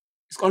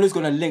it's always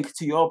going to link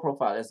to your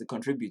profile as a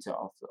contributor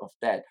of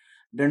that.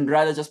 Then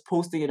rather just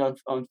posting it on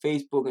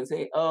Facebook and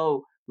say,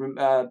 oh,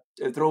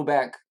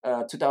 throwback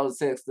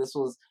 2006. This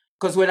was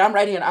because when I'm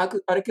writing an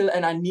article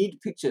and I need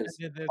And pictures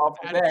then there's of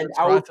the band, adverts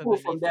I will right pull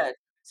from underneath it. that.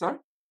 Sorry?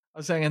 I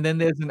was saying, and then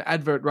there's an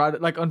advert right,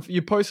 like on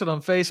you post it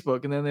on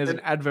Facebook, and then there's an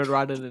advert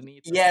right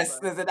underneath it. Yes,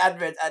 Like, there's an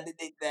advert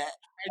underneath that.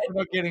 and you're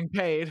not getting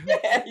paid,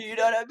 You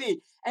know what I mean?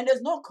 And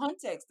there's no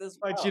context as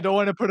but you well. don't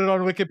want to put it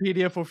on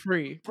Wikipedia for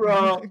free.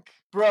 Bruh,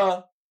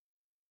 bruh,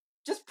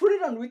 just put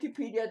it on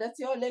Wikipedia. That's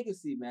your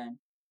legacy, man.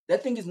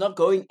 That thing is not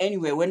going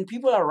anywhere. When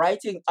people are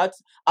writing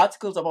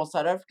articles about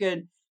South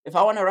African, if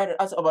I want to write an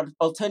article about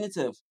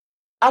alternative,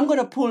 I'm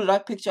gonna pull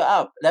that picture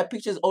up. That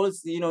picture is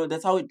always,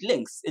 that's how it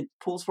links. It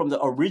pulls from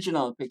the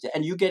original picture,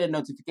 and you get a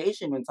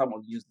notification when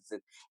someone uses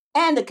it,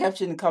 and the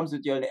caption comes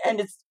with your. And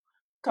it's,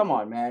 come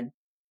on, man,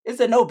 it's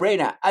a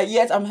no-brainer.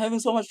 Yet I'm having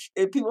so much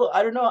people.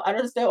 I don't know. I don't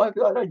understand why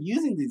people are not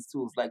using these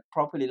tools like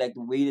properly, like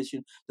the way they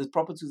should. The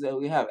proper tools that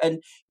we have,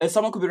 and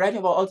someone could be writing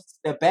about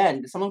a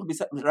band. Someone could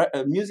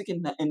be music,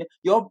 and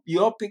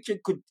your picture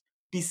could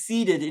be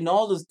seeded in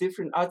all those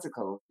different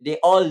articles. They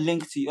all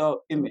link to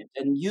your image,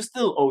 and you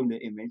still own the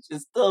image.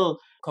 It's still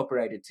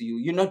copyrighted to you.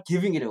 You're not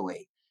giving it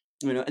away.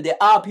 And there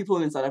are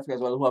people in South Africa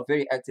as well who are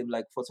very active,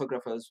 like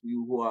photographers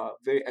who are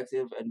very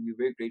active, and we're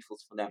very grateful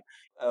for them.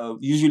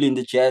 Usually in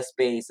the jazz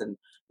space, and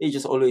they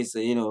just always,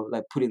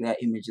 like putting their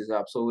images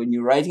up. So when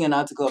you're writing an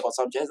article about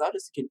some jazz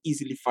artist, you can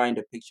easily find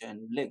a picture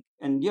and link.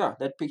 And yeah,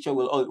 that picture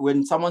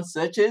when someone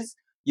searches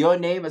your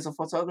name as a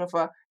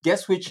photographer,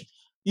 guess which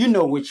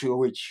which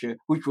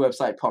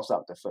website pops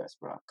up the first,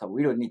 bro. Come,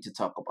 we don't need to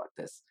talk about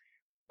this.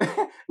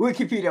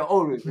 Wikipedia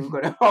always we're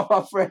gonna have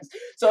our friends.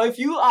 So if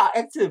you are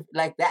active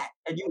like that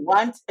and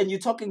you're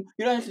talking,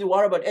 you don't have to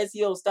worry about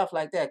SEO stuff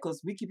like that,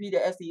 because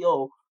Wikipedia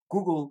SEO,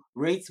 Google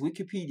rates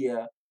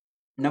Wikipedia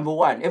number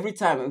one every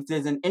time. If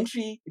there's an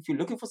entry, if you're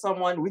looking for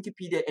someone,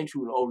 Wikipedia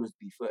entry will always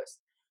be first.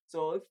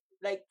 So if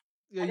like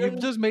Yeah, I you've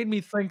don't just made me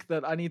think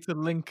that I need to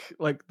link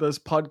like this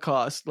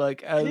podcast,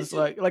 like you need as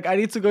to like I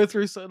need to go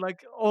through so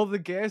like all the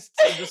guests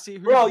and just see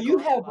who's bro, you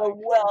got have a like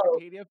wealth.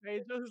 Wikipedia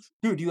pages.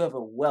 Dude, you have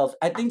a wealth.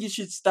 I think you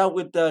should start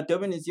with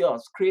Durban is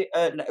yours. Create,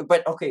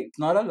 but okay, it's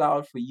not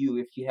allowed for you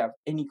if you have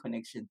any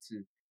connection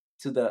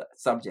to the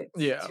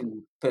subjects, Yeah.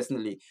 to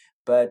personally.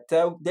 But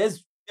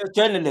there's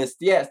journalists.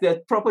 Yes, there's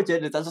proper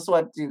journalists. I just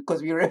want to,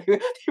 because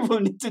people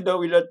need to know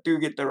we're not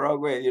doing it the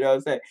wrong way. You know what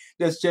I'm saying?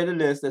 There's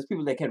journalists. There's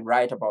people that can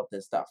write about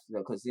this stuff.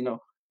 Because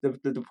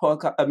the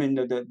podcast. I mean,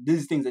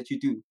 these things that you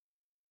do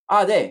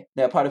are there.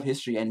 They're part of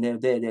history, and they're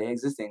there. They're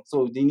existing.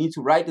 So they need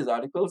to write these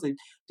articles,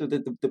 so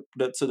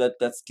that so that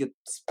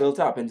gets built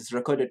up and it's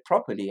recorded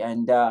properly.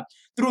 And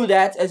through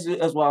that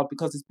as well,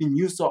 because it's been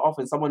used so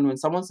often. When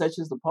someone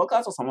searches the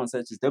podcast or someone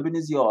searches "Dublin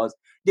is yours,"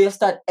 they'll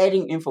start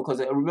adding info,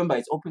 because remember,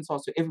 it's open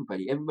source to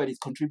everybody. Everybody's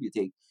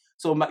contributing.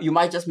 So you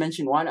might just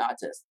mention one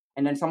artist,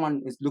 and then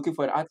someone is looking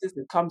for an artist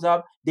that comes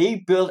up.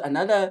 They build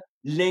another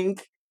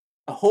link,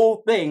 a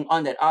whole thing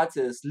on that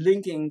artist,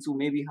 linking to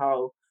maybe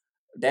how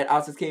that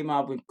artist came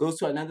up, it goes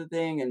to another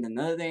thing and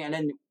another thing, and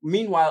then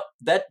meanwhile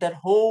that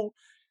whole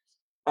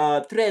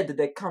thread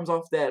that comes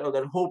off that, or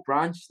that whole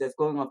branch that's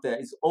going off there,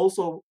 is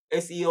also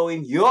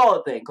SEOing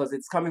your thing, because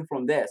it's coming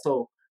from there.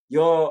 So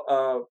your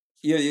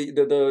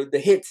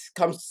the hit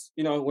comes,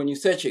 when you're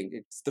searching,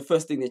 it's the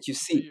first thing that you To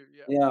see. you,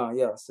 yeah.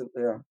 Yeah, so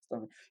yeah.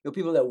 So,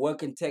 people that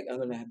work in tech are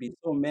gonna be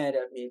so mad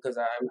at me, because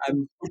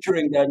I'm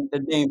butchering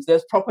the names.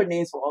 There's proper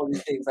names for all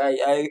these things.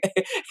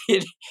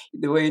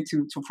 The way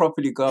to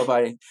properly go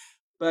about it.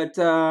 But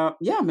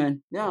yeah,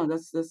 man. Yeah,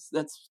 that's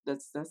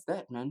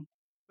that, man.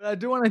 But I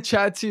do want to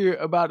chat to you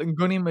about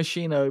Nguni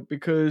Machino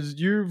because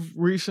you've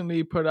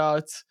recently put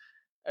out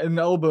an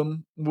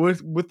album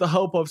with the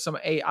help of some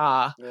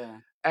AI. Yeah.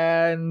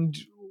 And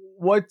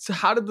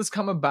how did this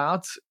come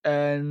about?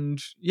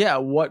 And yeah,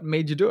 what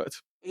made you do it?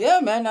 Yeah,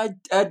 man, I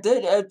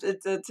did.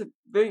 It's a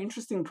very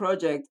interesting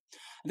project.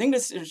 I think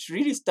this it's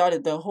really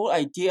started. The whole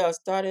idea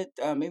started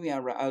maybe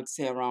I'd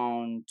say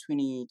around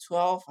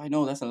 2012. I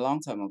know that's a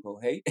long time ago,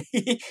 hey,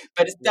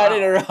 but it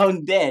started Wow.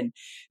 around then.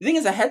 The thing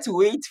is, I had to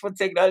wait for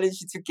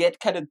technology to get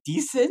kind of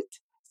decent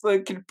so I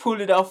could pull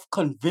it off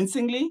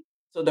convincingly.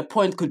 So the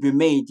point could be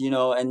made,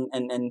 and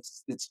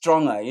it's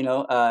stronger, in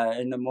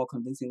a more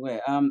convincing way.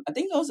 I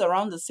think it was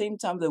around the same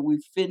time that we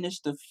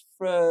finished the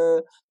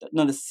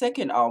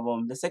second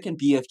album, the second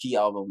BFG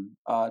album,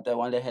 the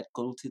one that had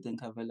gold teeth and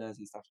cavellas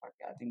and stuff like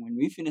that. I think when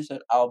we finished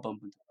that album,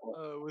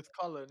 With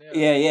Colin,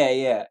 yeah.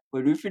 yeah.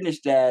 When we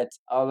finished that,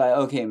 I was like,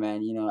 okay,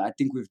 man, I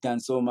think we've done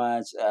so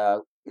much,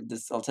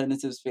 this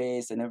alternative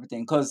space and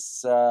everything.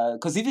 Cause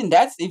even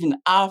that's even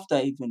after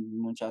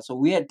even Moonchild. So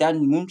we had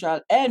done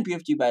Moonchild and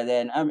BFG by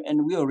then,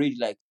 and we already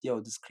like, yo,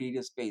 this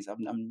creative space.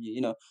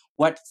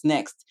 What's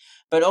next?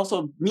 But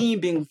also me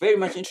being very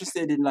much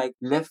interested in like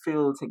left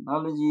field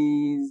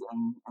technologies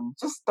and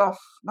just stuff.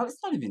 No, it's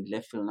not even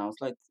left field now.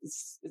 It's like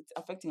it's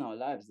affecting our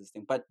lives, this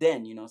thing. But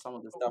then, some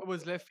of the stuff. It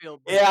was left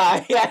field before.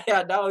 Yeah,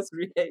 yeah. That was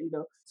really,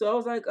 So I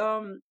was like,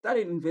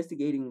 started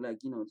investigating, like,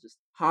 just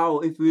how,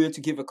 if we were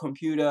to give a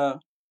computer,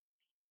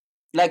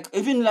 like,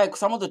 even like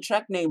some of the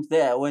track names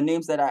there were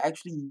names that I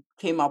actually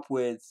came up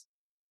with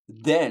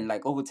then,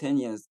 like over 10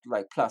 years,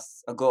 like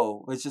plus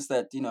ago. It's just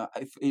that,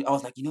 I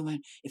was like, man,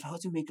 if I were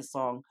to make a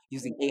song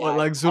using What, AI,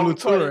 like I Zulu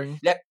would call it touring?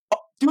 like, oh,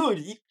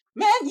 dude,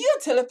 man, you're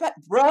a telepath,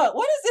 bro.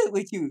 What is it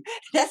with you?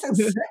 That's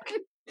exactly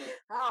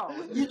how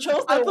you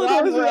chose I the thought it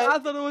one was word. I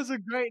thought it was a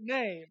great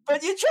name.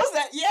 But you chose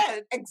that, yeah,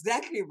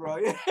 exactly, bro.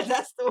 Yeah,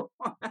 that's the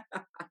one.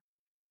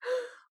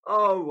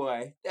 Oh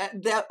boy,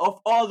 that of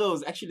all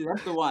those, actually,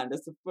 that's the one.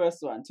 That's the first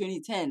one.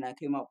 2010, I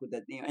came up with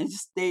that name and it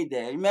just stayed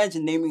there.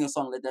 Imagine naming a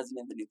song that doesn't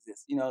even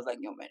exist. I was like,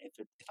 yo, man,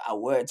 if I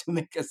were to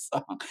make a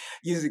song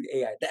using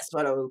AI, that's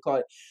what I would call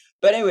it.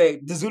 But anyway,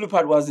 the Zulu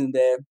part wasn't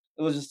there.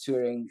 It was just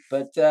touring.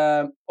 But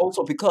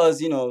also because,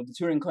 the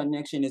touring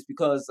connection is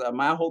because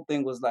my whole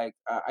thing was like,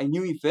 I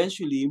knew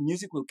eventually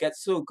music will get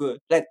so good,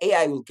 like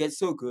AI will get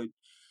so good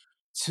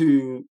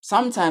to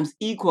sometimes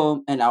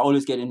equal, and I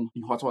always get in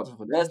hot water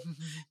for this,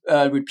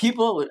 with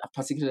people, with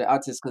particular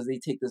artists, because they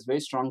take this very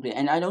strongly,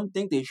 and I don't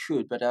think they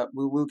should. But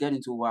we'll get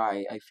into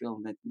why I feel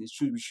that they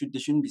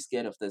shouldn't be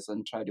scared of this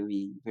and try to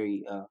be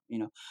very, uh,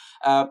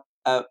 uh,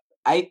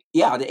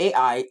 the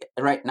AI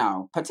right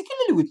now,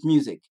 particularly with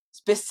music,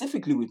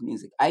 specifically with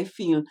music, I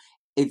feel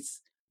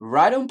it's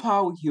right on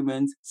par with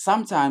humans.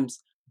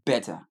 Sometimes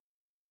better,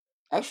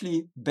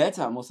 actually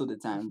better most of the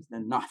times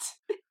than not.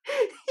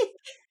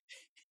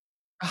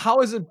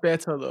 How is it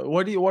better though?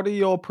 What are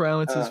your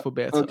parameters Uh, for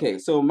better? okay,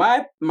 so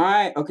my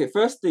okay,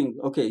 first thing,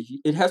 okay,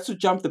 it has to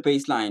jump the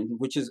baseline,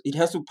 which is it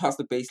has to pass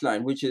the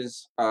baseline, which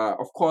is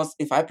of course,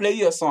 if I play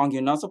you a song,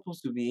 you're not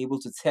supposed to be able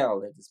to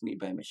tell that it's made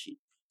by a machine.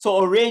 So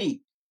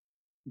already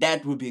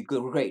that would be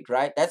good, great,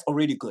 right? That's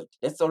already good.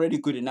 That's already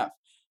good enough.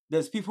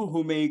 There's people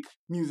who make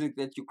music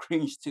that you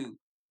cringe to.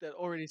 That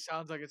already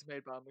sounds like it's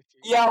made by a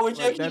machine. Yeah, which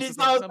Like that's actually the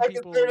thing. sounds Some like it's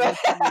people made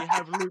literally by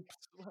have loops.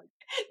 Like,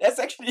 that's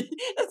actually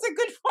that's a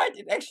good point.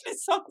 It actually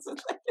sounds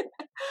like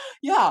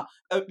yeah.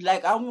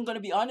 Like I'm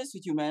gonna be honest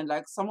with you, man.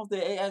 Like some of the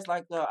AIs,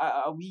 like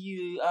we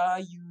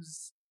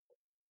use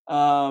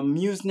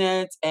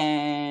MuseNet,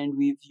 and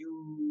we've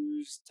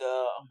used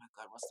oh my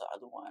god, what's the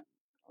other one?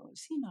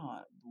 See now,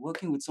 I'm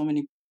working with so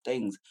many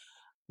things.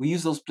 We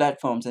use those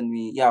platforms, and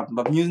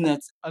but MuseNet.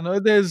 I know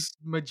there's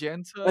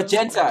Magenta, like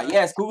Magenta, that.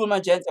 yes, Google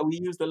Magenta. We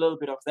used a little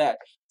bit of that.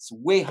 It's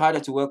way harder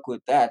to work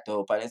with that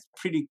though, but it's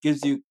pretty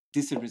gives you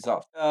decent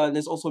results.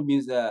 There's also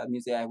Muse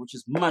AI, which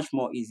is much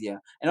more easier,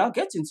 and I'll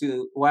get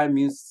into why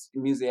Muse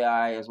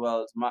AI as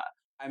well.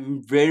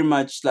 I'm very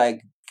much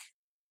like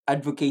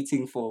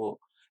advocating for,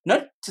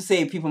 not to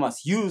say people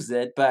must use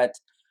it, but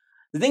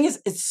the thing is,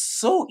 it's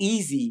so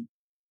easy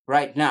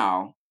right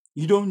now.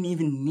 You don't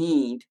even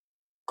need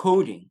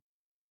coding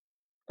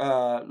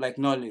like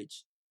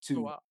knowledge Oh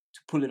to wow.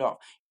 pull it off.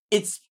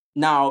 It's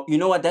now, you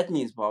know what that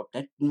means, Bob?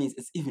 That means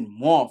it's even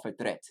more of a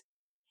threat,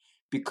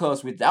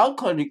 because without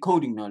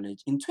coding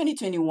knowledge in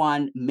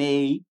 2021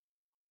 May,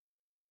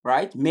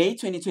 right? May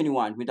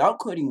 2021, without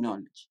coding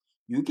knowledge,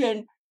 you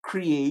can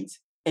create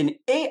an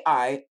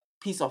AI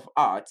piece of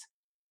art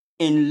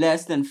in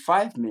less than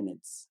 5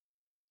 minutes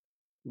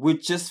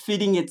with just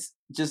feeding it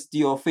just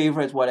your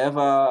favorite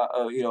whatever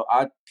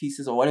art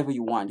pieces or whatever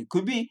you want. It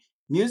could be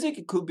music,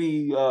 it could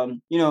be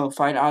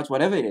fine arts,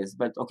 whatever it is.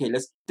 But okay,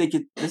 let's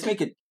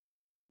make it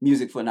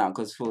music for now,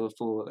 because for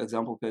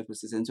example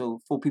purposes, and so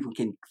for people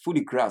can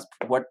fully grasp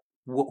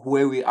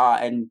where we are,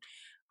 and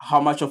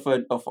how much of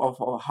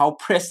how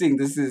pressing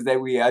this is,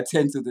 that we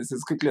attend to this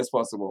as quickly as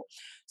possible.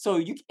 So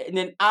in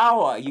an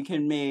hour you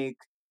can make,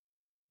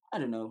 I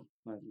don't know,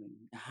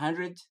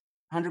 100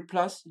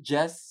 plus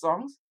jazz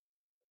songs,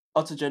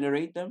 auto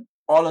generate them,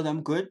 all of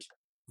them good,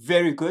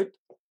 very good.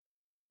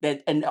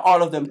 That, and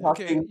all of them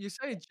Okay, passing. you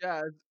say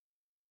jazz.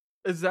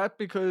 Is that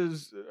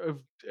because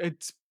of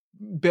it's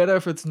better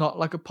if it's not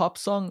like a pop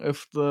song,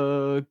 if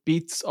the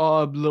beats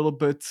are a little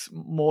bit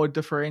more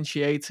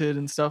differentiated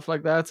and stuff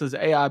like that? Is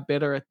AI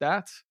better at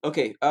that?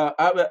 Okay, no,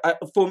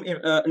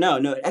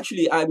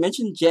 actually, I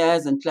mentioned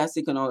jazz and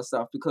classic and all that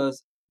stuff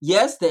because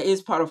yes, there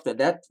is part of that.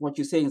 That what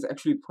you're saying is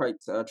actually quite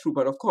true.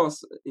 But of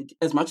course,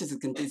 as much as it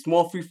can, it's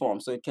more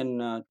freeform, so it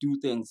can do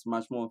things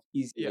much more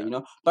easier, Yeah.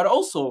 But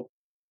also,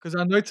 'Cause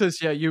I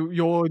noticed, yeah,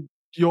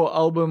 your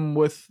album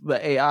with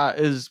the AI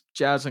is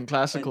jazz and and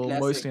classical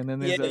classic, mostly, and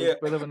then yeah, there's a yeah.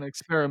 bit of an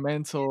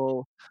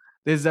experimental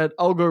there's that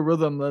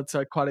algorithm that's,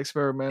 quite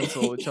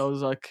experimental, which I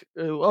was like,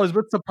 I was a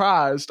bit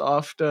surprised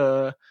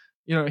after,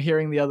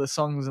 hearing the other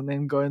songs and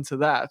then go into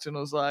that, and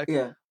I was like,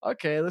 Yeah.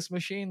 "Okay, this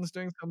machine's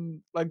doing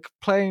some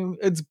playing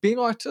it's being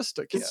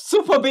artistic here." It's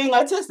super being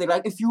artistic.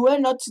 Like if you were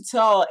not to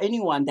tell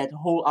anyone that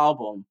whole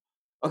album,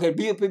 okay,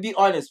 be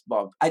honest,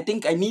 Bob. I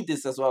think I need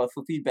this as well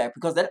for feedback,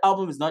 because that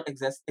album is not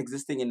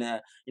existing in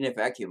a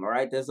vacuum. All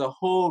right, there's a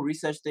whole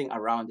research thing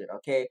around it.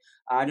 Okay,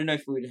 I don't know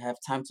if we would have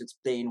time to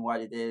explain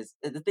what it is.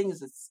 The thing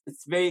is,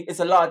 it's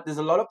a lot. There's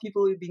a lot of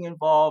people being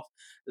involved.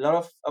 A lot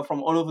of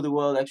from all over the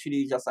world.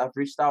 Actually, just I've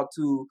reached out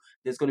to.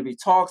 There's going to be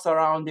talks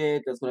around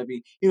it. There's going to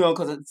be,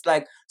 because it's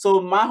like, so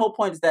my whole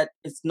point is that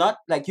it's not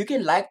like you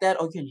can like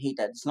that or you can hate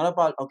that. It's not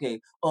about, okay,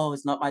 oh,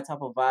 it's not my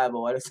type of vibe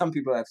or what. Some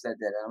people have said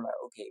that, and I'm like,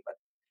 okay, but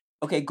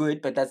okay,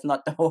 good, but that's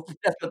not the whole.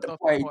 That's not That's the not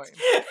the point point.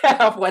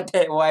 of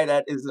why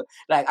that is.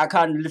 Like, I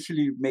can't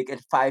literally make a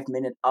 5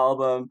 minute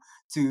album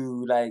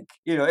to, like,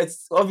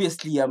 It's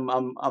obviously I'm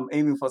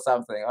aiming for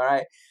something. All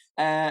right.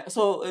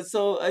 So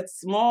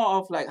it's more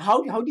of like,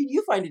 how did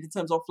you find it in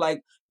terms of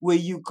like where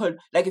you could,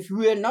 like, if you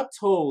were not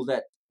told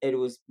that it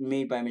was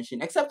made by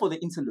machine, except for the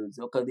interludes,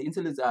 okay, the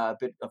interludes are a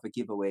bit of a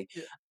giveaway.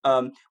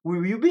 Yeah.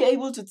 Will you be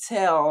able to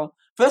tell?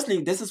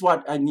 Firstly, this is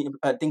what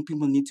I think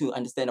people need to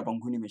understand about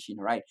Nguni machine,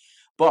 right?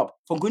 Bob,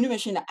 for Nguni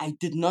machine, I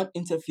did not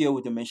interfere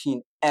with the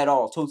machine at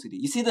all, totally.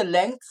 You see the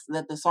lengths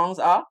that the songs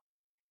are?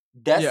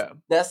 That's Yeah,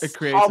 it that's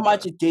how created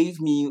much that. it gave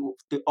me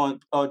on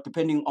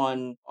depending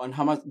on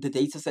how much the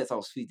data sets I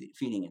was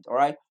feeding it. All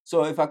right.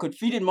 So if I could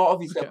feed it more,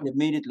 obviously I Okay. could have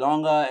made it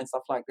longer and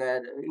stuff like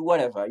that.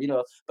 Whatever, you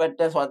know. But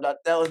that was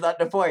not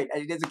the point. I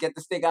needed to get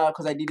this thing out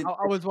because I needed.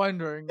 I was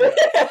wondering,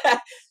 yeah.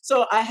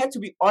 So I had to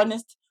be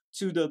honest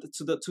to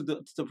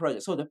the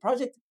project. So the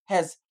project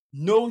has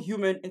no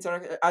human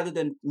interaction other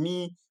than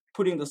me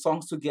putting the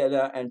songs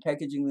together and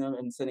packaging them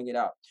and sending it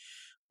out.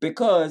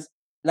 Because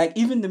like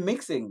even the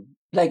mixing,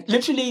 like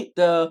literally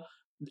the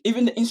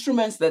even the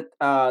instruments that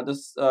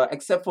this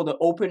except for the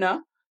opener,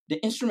 the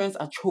instruments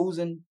are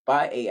chosen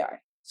by AI.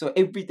 So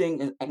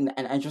everything is, and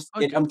I just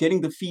Okay. I'm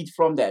getting the feed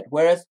from that.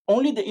 Whereas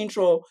only the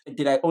intro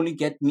did I only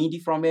get MIDI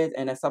from it,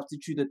 and I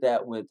substituted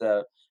that with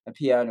a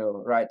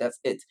piano. Right, that's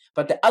it.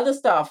 But the other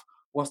stuff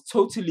was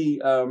totally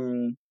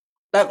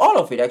like all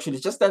of it actually.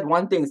 Just that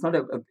one thing. It's not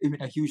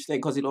even a huge thing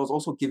because it was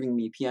also giving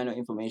me piano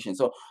information.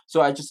 So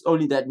I just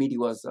only that MIDI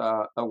was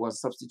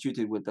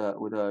substituted with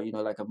a you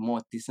know like a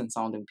more decent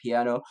sounding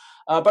piano,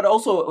 but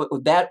also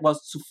that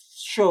was to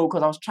show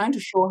because I was trying to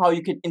show how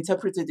you can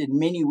interpret it in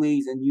many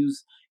ways and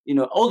use you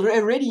know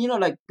already you know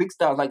like big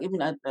stars like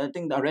even I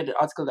think I read an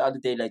article the other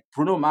day like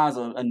Bruno Mars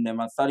and them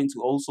are starting to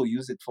also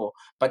use it for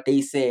but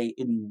they say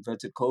in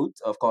inverted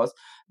quotes of course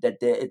that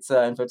it's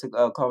inverted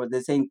comma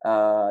they're saying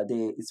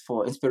it's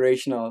for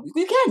inspirational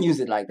you can use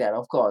it like that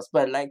of course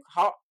but like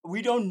how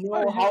we don't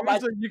Oh, know how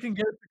much so you can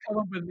get it to come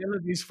up with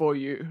melodies for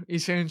you,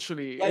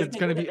 essentially. yeah you It's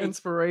can gonna do that be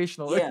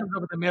inspirational. It yeah. comes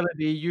up with a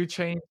melody, you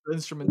change the You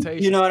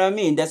instrumentation. know what I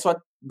mean? That's what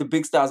the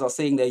big stars are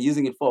saying they're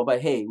using it for.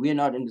 But hey, we're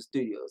not in the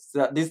studios.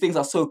 So these things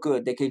are so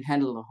good they can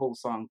handle the whole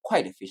song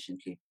quite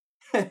efficiently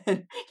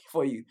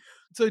for you.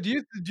 So do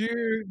you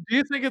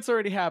think it's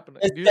already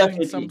happening? It's Do you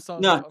think some definitely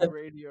songs no, on the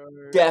radio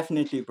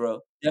definitely, bro,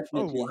 Oh,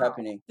 definitely wow.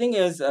 happening. Thing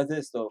is,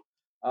 this though,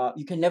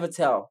 you can never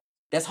tell.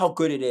 That's how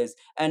good it is,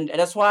 and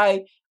that's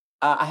why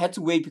I had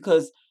to wait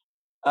because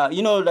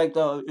you know, like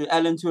the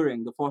Alan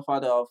Turing, the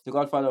forefather of the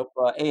godfather of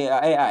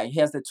AI, he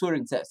has the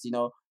Turing test. You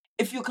know,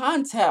 if you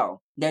can't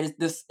tell that is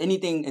this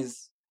anything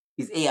is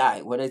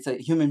AI, whether it's a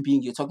human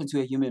being, you're talking to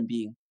a human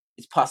being,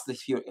 it's past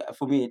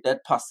for me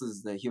that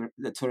passes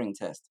the Turing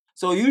test.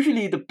 So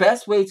usually the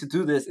best way to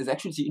do this is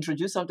actually to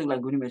introduce something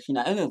like Guni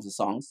Machina, any of the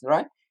songs,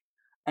 right?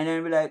 And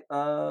then be like,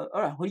 all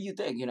right, what do you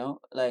think? You know,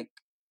 like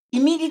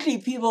immediately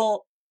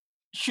people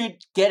should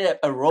get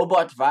a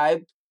robot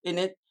vibe in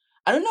it.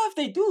 I don't know if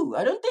they do.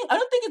 I don't think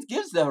it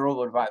gives the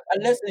robot vibe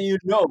unless you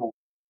know.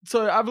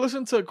 So I've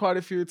listened to it quite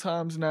a few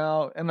times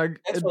now, and,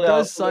 like, Thanks it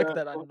does for suck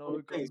that I for know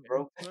the praise, going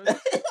bro. into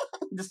it.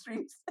 The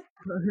streams.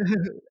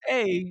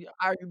 Hey,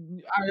 I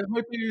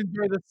hope you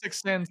enjoy the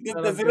 6 cents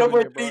that The I've zero given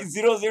point you, bro. three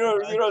zero zero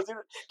zero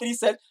zero three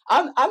cents.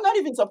 I'm not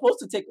even supposed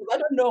to take it. I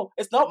don't know.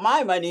 It's not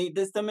my money.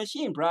 It's the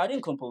machine, bro. I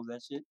didn't compose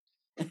that shit.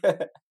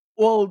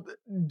 Well,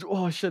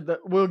 oh, shit, that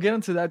we'll get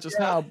into that just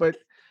Yeah, now, but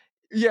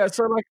yeah,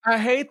 so, like, I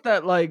hate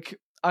that, like,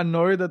 I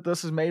know that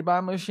this is made by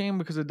a machine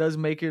because it does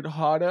make it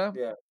harder,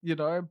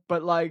 yeah,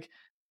 but, like,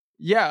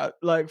 yeah,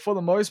 like, for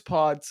the most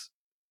part,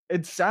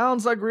 it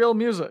sounds like real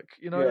music,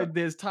 yeah,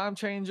 there's time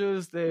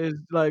changes, there's,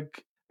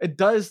 like it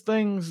does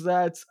things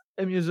that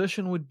a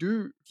musician would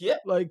do, yeah.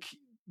 like,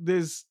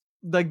 there's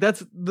like,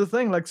 that's the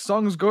thing, like,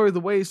 songs go the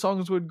way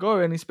songs would go,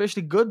 and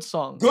especially good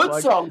songs, Good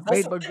like, songs.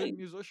 That's made the by good thing.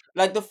 musicians.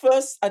 Like the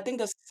first, I think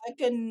the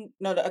second,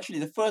 no, actually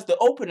the first, the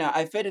opener,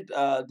 I fed it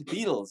the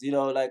Beatles. You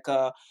know, like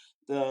the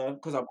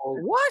because I'm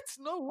old. What?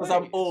 No Because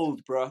I'm way.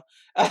 old, bro.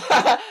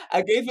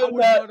 I gave him I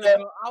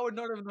would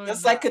not have the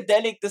known that.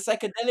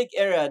 psychedelic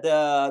era,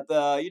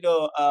 the you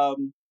know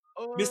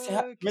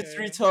Okay.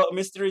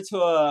 mystery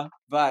tour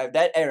vibe,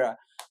 that era.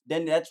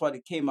 Then that's what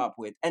it came up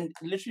with, and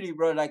literally,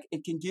 bro, like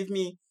it can give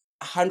me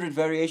 100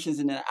 variations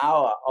in an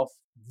hour of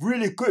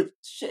really good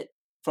shit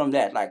from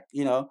that, like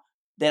you know.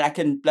 That I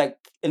can like,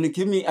 and it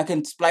give me, I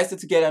can splice it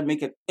together and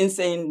make an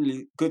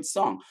insanely good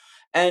song,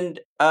 and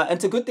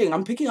it's a good thing.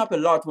 I'm picking up a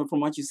lot from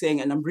what you're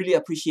saying, and I'm really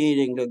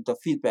appreciating the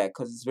feedback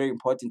because it's very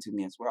important to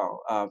me as well.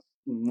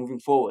 Moving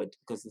forward,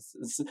 because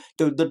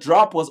the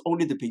drop was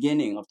only the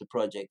beginning of the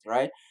project,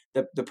 right?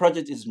 The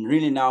project is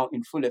really now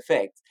in full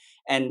effect,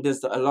 and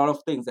there's a lot of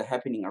things that are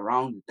happening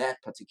around that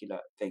particular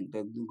thing, the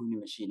Lunguni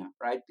Machina,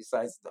 right?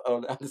 Besides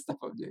all the other stuff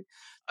I'm doing.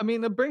 I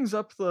mean, it brings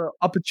up the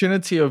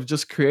opportunity of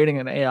just creating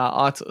an AI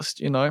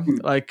artist,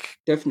 Mm, Like,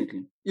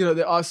 definitely,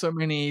 there are so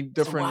many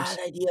it's a different wild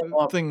idea,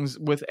 Bob. things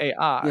with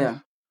AI. Yeah.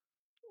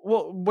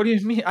 Well, what do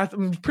you mean?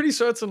 I'm pretty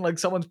certain, like,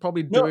 someone's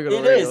probably No, doing it it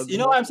already, or is. You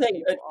know what I'm multiple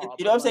saying? people are,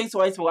 You know but, what I'm like saying?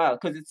 So it's wild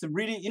because it's a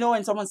really, you know,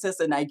 when someone says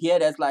an idea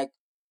that's like,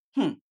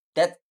 hmm,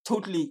 that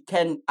totally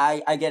can,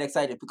 I get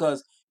excited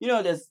because, you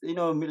know, there's, you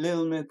know,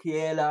 Lil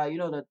Michaela, you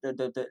know,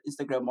 the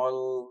Instagram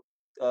model,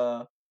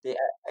 the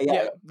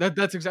yeah, AI.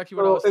 that's exactly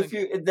what I So was if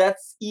thinking. you,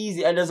 that's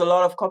easy. And there's a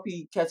lot of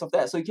copycats of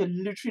that. So you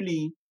can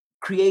literally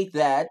create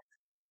that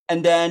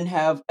and then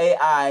have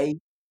AI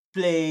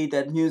play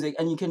that music,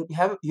 and you can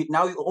have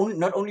now you only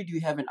not only do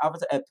you have an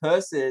avatar, a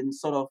person,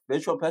 sort of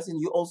virtual person,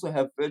 you also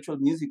have virtual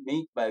music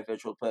made by a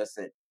virtual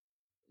person.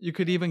 You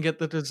could even get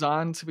the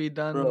design to be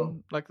bro,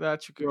 done like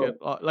that. You could get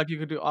bro, like you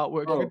could do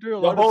artwork. You bro. could do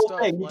a The lot of whole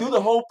stuff. thing. You do Like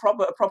the whole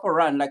proper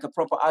run like a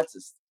proper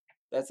artist.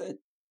 That's it.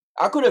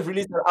 I could have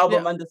released an yeah,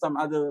 album under some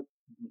other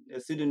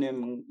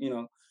pseudonym,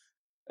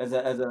 as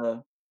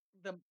a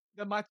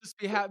that might just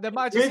we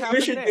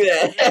happen should do next. You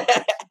know,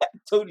 that.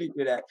 Totally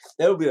do that.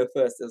 That would be a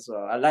first as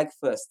well. I like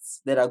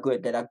firsts that are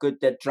good,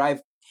 that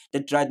drive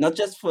not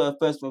just for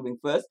first moving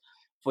first,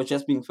 for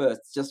just being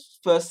first, just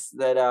firsts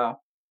that are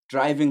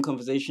driving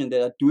conversation,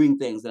 that are doing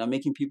things, that are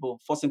making people,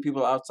 forcing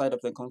people outside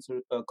of their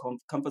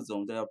comfort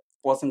zone, that are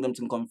forcing them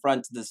to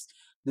confront this.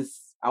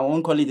 I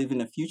won't call it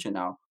even a future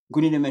now.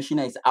 Good in the machine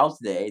is out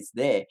there. It's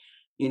there.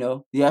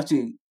 You have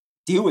to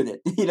deal with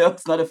it.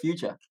 It's not a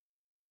future.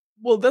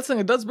 well, that's thing.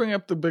 It does bring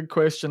up the big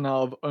question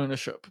now of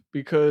ownership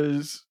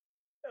because,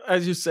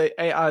 as you say,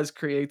 AI has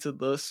created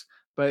this,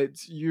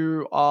 but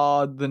you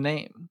are the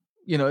name.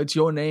 You know, it's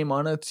your name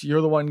on it.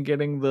 You're the one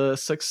getting the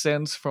 6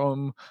 cents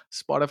from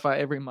Spotify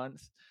every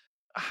month.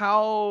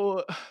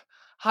 How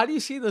how do you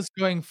see this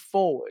going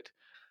forward?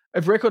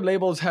 If record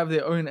labels have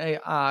their own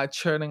AI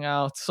churning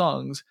out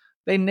songs,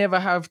 they never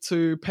have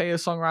to pay a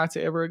songwriter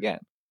ever again.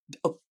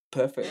 Oh,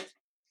 perfect.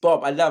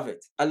 Bob, I love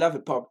it. I love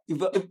it, Bob.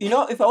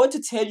 If I were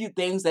to tell you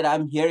things that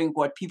I'm hearing,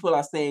 what people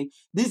are saying,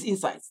 these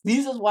insights,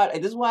 this is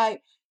why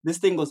this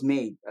thing was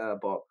made,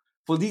 Bob,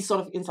 for these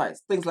sort of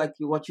insights, things like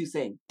what you're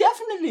saying.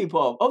 Definitely,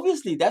 Bob.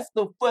 Obviously, that's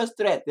the first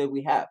threat that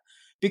we have,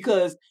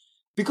 because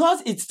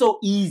it's so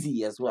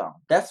easy as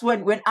well. That's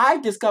when I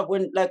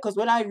discovered, because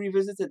when I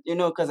revisited,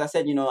 because I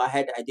said, I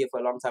had the idea for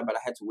a long time, but I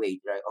had to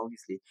wait, right?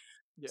 Obviously,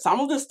 Yeah.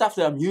 some of the stuff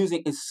that I'm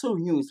using is so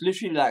new. It's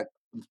literally like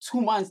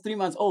 2 months, 3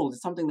 months old.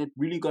 It's something that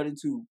really got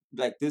into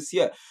like this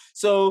year.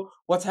 So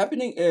what's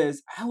happening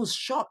is I was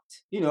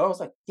shocked. I was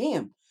like,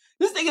 damn,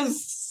 this thing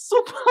is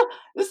super.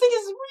 This thing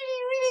is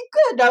really, really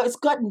good. Now it's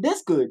gotten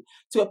this good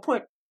to a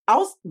point.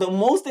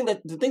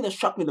 The thing that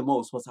shocked me the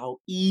most was how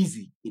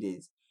easy it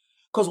is.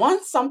 Because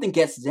once something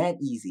gets that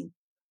easy,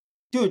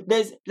 dude,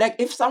 there's like,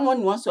 if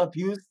someone wants to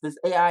abuse this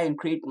AI and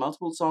create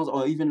multiple songs,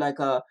 or even like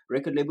a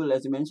record label,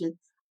 as you mentioned,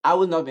 I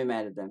would not be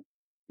mad at them.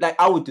 Like,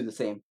 I would do the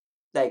same.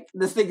 Like,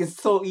 this thing is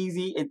so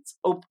easy.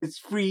 It's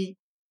free.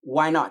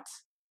 Why not?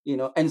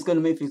 And it's gonna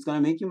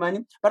make you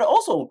money. But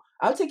also,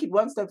 I'll take it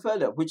one step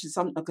further, which is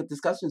some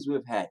discussions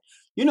we've had.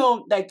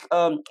 Like,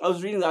 I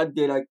was reading out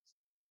there, like,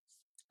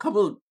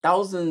 couple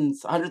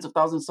thousands, hundreds of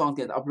thousands songs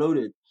get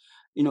uploaded,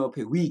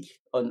 per week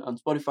on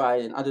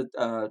Spotify and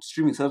other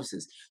streaming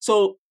services.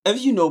 So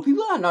as you know,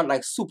 people are not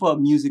like super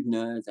music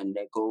nerds and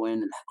they go in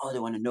and like, oh, they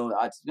want to know the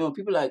artist.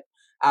 People like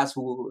us,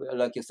 who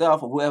like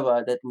yourself or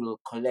whoever, that will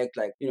collect,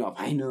 like,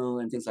 vinyl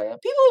and things like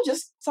that. People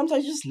just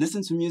sometimes just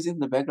listen to music in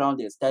the background.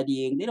 They're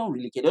studying. They don't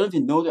really care. They don't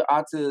even know the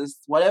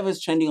artist. Whatever is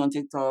trending on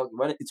TikTok,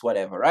 it's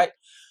whatever, right?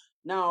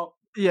 Now,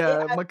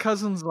 Yeah, my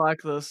cousin's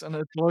like this, and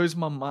it blows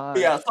my yeah,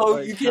 mind, so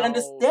like, you can how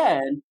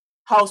understand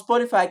how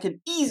Spotify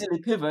can easily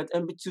pivot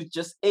and be to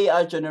just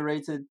AI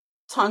generated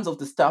tons of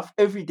the stuff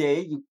every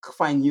day. You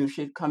find new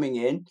shit coming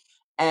in,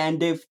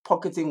 and they're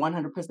pocketing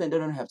 100%. They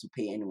don't have to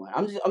pay anyone.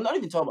 I'm not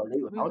even talking about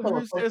labels. I'm talking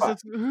about Spotify.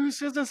 who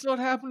says that's not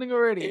happening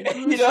already? Who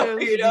you know,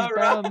 says you these know,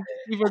 right? bands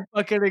even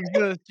fucking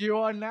exist? You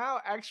are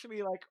now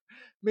actually, like,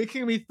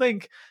 making me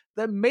think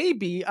that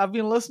maybe I've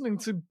been listening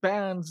to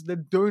bands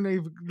that don't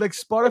even like,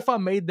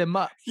 Spotify made them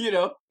up.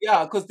 Yeah,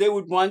 because they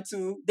would want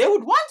to. They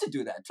would want to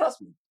do that.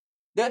 Trust me,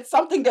 that's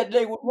something that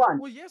they would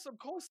want. Well, yes, of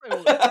course they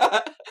would.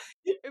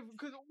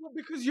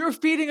 Because you're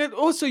feeding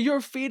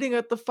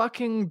it the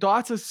fucking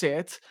data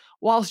set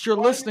whilst you're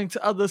One, listening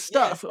to other yes,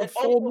 stuff, and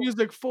for also,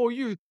 music for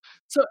you.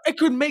 So it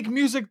could make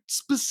music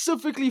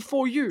specifically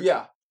for you.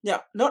 yeah,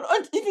 yeah. Not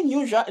even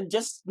new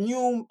just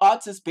new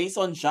artists based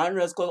on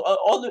genres,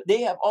 because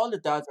they have all the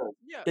data,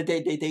 Yeah. the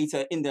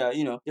data in their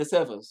their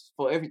servers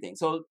for everything.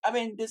 So I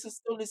mean, this is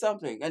totally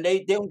something, and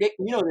they don't get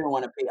they don't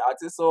want to pay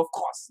artists, so of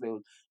course they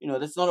will.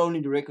 That's not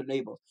only the record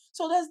labels.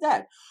 So there's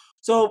that.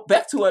 So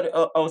back to what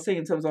I was saying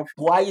in terms of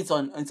why it's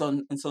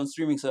on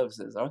streaming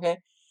services. Okay,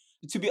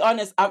 to be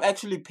honest, I'm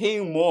actually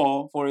paying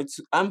more for it.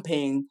 I'm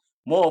paying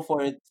more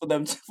for it, for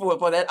them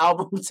for that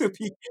album to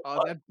be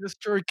Oh, that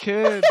Distro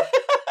Kid.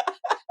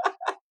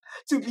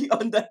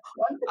 on the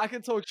I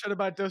can talk shit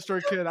about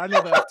Distro Kid. I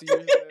never have to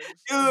use them.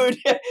 So.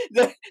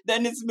 dude.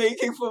 Then it's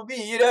making for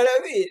me. You know what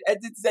I mean? And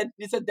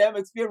it's a damn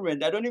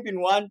experiment. I don't even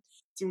want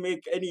to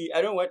make any.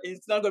 I don't want.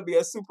 It's not gonna be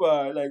a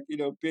super, like,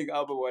 big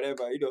album,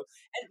 whatever.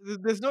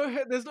 And There's no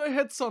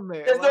hits on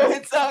there. there's no hit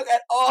Like, song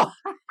at all.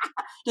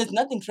 There's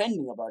nothing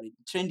trending about it.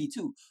 Trendy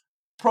too.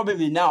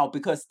 Probably now,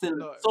 because still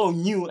no. so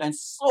new and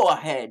so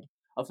ahead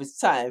of its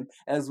time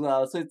as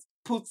well. So it's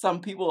put some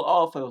people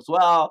off as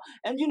well.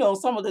 And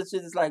some of the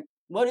shit is like,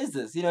 what is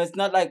this? It's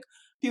not like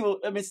people.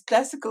 I mean, it's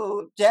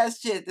classical jazz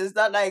shit. It's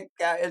not like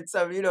it's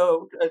some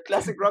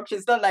classic rock shit.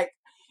 It's not like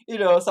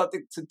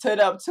something to turn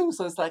up to.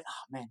 So it's like,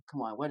 oh man,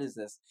 come on, what is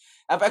this?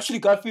 I've actually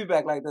got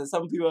feedback like that.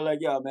 Some people are like,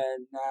 yeah,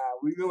 man, nah,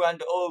 we want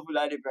the old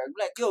Vulane back. I'm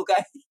like, yo,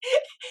 guys,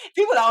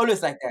 people are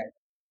always like that.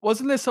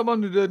 Wasn't there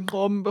someone who did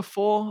Grom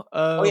before?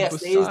 Oh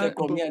yes, there is the Beside,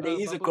 Chrome. Yeah,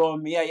 there is a Bubba?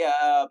 Chrome. Yeah,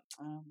 yeah.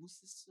 What's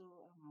this?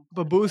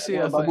 Babusi,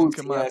 Yeah, I think Babusi, it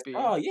yes. might be.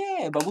 Oh,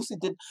 yeah, Babusi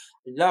did.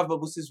 Love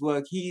Babusi's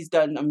work. He's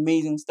done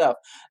amazing stuff.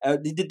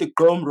 They did the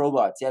Grom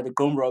robots, yeah, the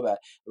Grom robot,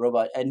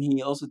 and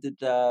he also did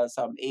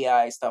some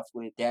AI stuff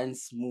with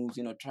dance moves,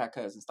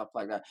 trackers and stuff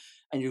like that.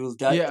 And you will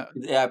Yeah,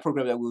 a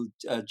program that will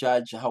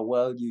judge how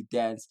well you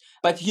dance.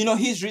 But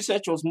his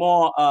research was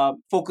more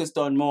focused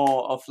on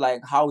more of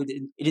like how it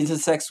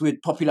intersects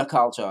with popular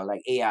culture,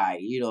 like AI,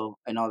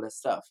 and all that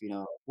stuff.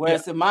 yeah,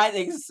 Whereas in my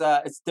thing is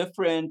it's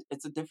different.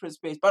 It's a different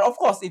space. But of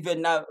course,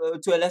 even now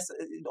to a less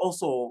it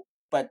also.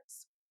 But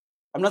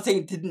I'm not saying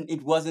it didn't.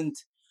 It wasn't.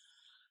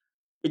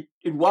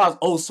 It was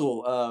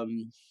also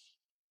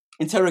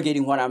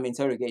interrogating what I'm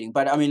interrogating.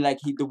 But I mean, like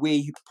the way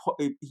he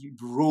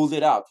rolled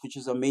it out, which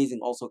is amazing,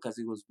 also because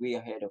he was way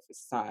ahead of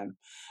his time.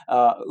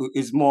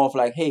 Is more of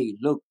like, hey,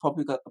 look,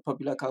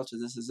 popular culture.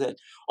 This is it.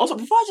 Also,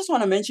 before I just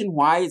want to mention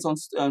why it's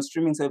on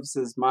streaming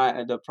services.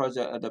 The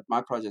project,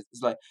 my project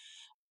is like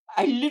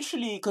I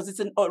literally because it's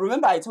an.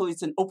 Remember, I told you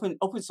it's an open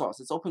source.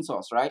 It's open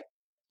source, right?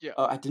 yeah.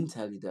 Oh, I didn't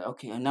tell you that.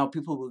 Okay, and now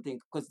people will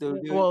think because they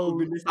will be Well,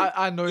 listening.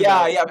 I know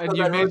Yeah, that, yeah, and because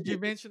I wrote you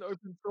it. mentioned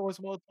open source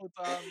multiple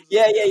times,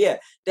 Yeah, and yeah, yeah, yeah.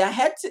 They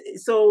had to.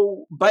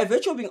 So by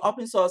virtue of being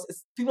open source,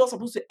 people are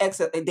supposed to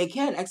access. And they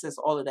can access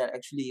all of that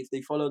actually if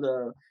they follow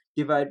the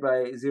Divide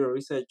by Zero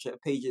research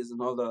pages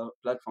and all the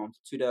platforms,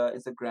 Twitter,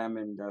 Instagram,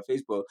 and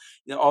Facebook.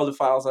 All the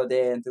files are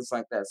there and things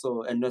like that.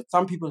 So and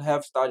some people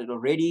have started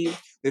already.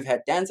 We've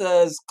had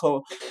dancers,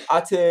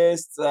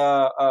 artists,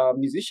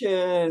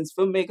 musicians,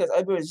 filmmakers.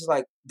 Everybody's just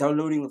like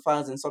downloading the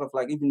files and sort of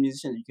like even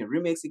musicians, you can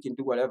remix, you can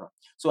do whatever.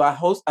 So I've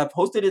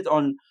hosted it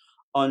on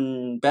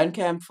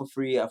Bandcamp for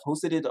free. I've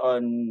hosted it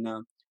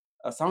on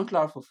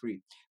SoundCloud for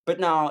free.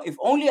 But now, if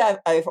only I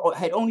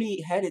had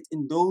only had it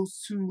in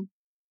those two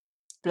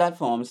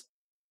platforms,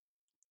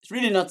 it's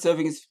really not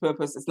serving its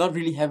purpose. It's not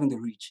really having the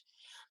reach.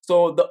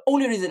 So the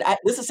only reason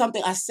this is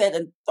something I said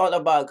and thought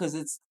about because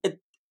it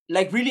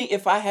like really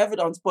if I have it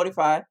on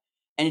Spotify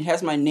and it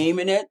has my name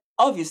in it,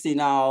 obviously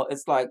now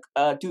it's like,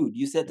 dude,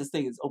 you said this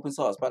thing is open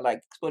source, but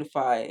like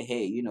Spotify,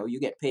 hey, you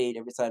get paid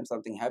every time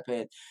something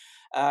happens.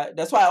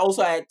 That's why I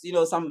also had,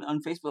 some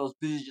on Facebook, I was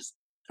busy just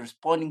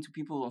responding to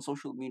people on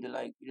social media,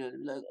 like,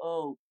 like,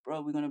 oh,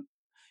 bro, we're gonna,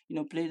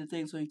 play the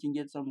thing so you can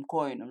get some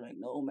coin. I'm like,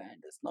 no, man,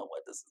 that's not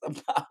what this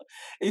is about.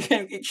 You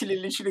can actually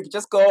literally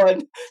just go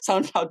on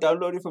SoundCloud,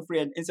 download it for free,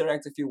 and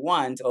interact if you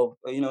want, or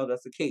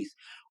that's the case.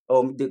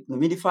 The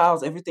MIDI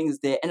files, everything is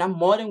there, and I'm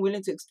more than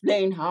willing to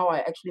explain how I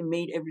actually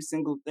made every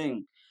single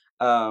thing.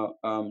 Uh,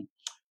 um,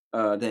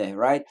 there,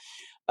 right?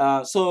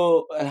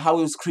 So how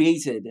it was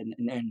created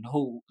and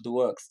how the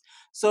works.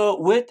 So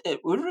with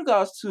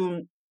regards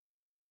to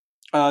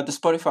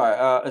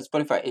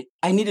Spotify,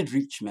 I needed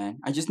reach, man.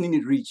 I just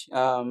needed reach.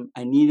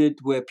 I needed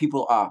where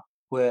people are,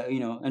 where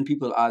and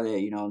people are there,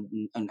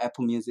 on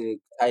Apple Music,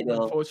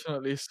 Tidal.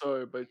 unfortunately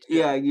so, but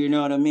yeah. Yeah, you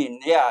know what I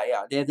mean. Yeah,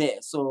 yeah, they're there.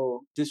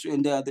 So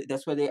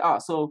that's where they are.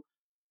 So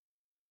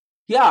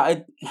yeah,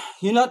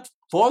 you're not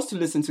forced to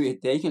listen to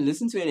it there. You can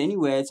listen to it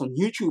anywhere. It's on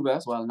YouTube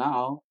as well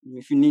now.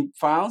 If you need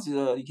files,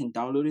 you can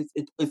download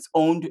it. It's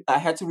owned. I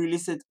had to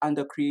release it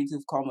under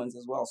Creative Commons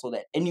as well, so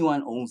that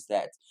anyone owns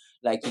that.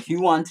 Like, if you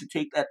want to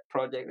take that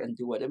project and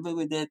do whatever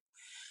with it,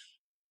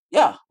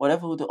 yeah,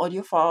 whatever with the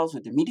audio files,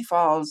 with the MIDI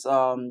files,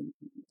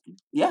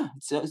 yeah,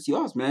 it's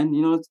yours, man.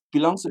 It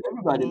belongs to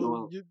everybody in the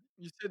Well, world.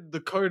 you said the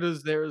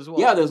coder's there as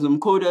Yeah, well. there's some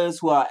coders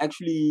who are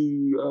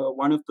actually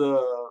one of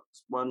the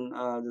one.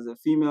 There's a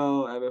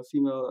female. I have a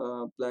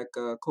female black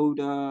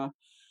coder,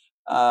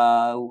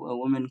 a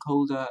woman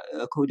coder,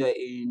 coder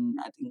in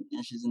I think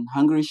she's in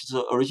Hungary. She's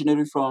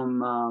originally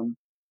from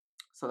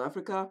South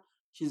Africa.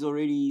 She's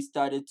already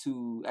started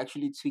to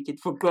actually tweak it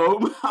for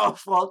Chrome of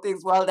all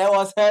things. Well, that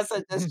was her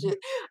suggestion.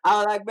 I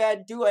was like,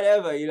 man, do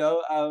whatever,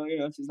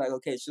 She's like,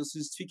 okay,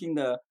 she's tweaking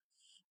the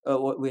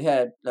what we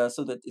had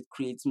so that it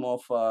creates more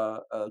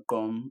of a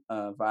Chrome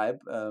vibe.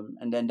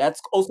 And then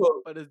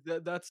But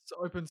that's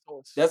open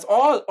source. that's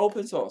all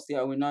open source.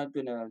 Yeah, we're not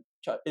gonna.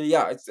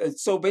 Yeah,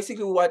 it's so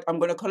basically what I'm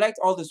gonna collect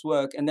all this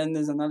work, and then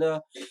there's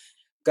another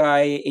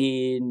guy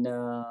in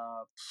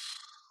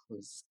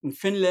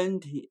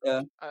Finland.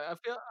 I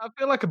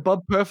feel like a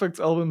Bob Perfect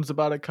album's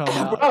about to come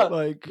out, bro,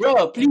 like, bro,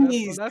 and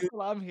please, that's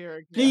what I'm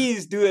hearing. Yeah,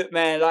 please do it,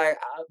 man. Like,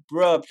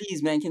 bro,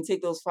 please, man, can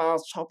take those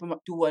files, chop them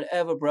up, do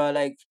whatever, bro.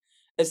 Like,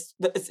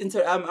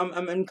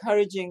 I'm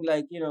encouraging,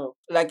 like,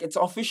 like it's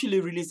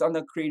officially released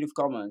under Creative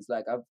Commons.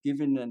 Like, I've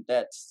given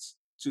that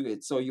to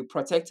it, so you're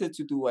protected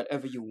to do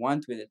whatever you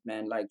want with it,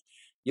 man. Like,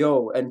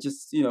 yo, and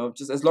just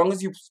just as long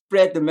as you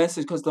spread the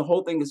message, because the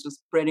whole thing is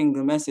just spreading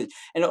the message.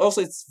 And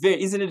also,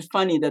 isn't it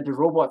funny that the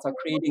robots are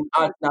creating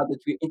art now that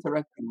we're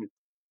interacting with,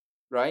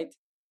 right?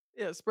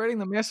 yeah, spreading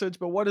the message.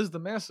 But what is the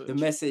The message?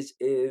 message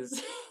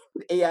is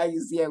AI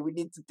is here. We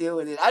need to deal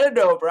with it. I don't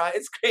know, bro.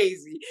 It's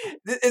crazy.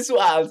 It's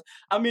wild.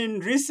 I mean,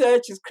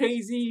 research is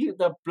crazy.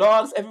 The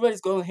blogs,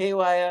 everybody's going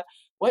haywire.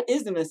 What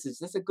is the message?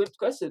 That's a good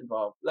question,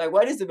 Bob. Like,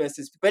 what is the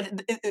message? But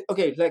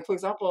okay, like for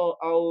example,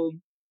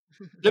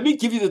 let me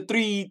give you the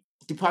three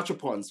departure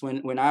points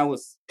when I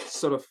was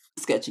sort of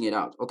sketching it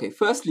out. Okay,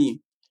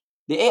 firstly,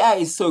 the AI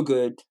is so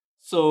good,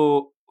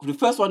 So the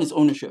first one is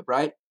ownership,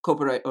 right?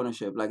 Copyright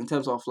ownership, like in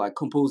terms of like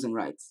composing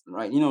rights,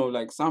 right?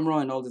 Like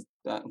Samra and all these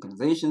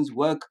organizations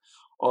work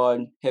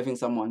on having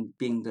someone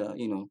being the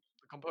The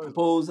composer.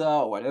 composer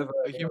or whatever,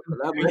 A human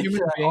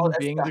collaborator, all being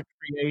that being stuff. the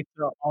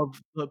creator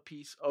of the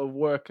piece of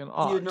work and You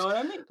know art. what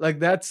I mean? Like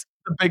that's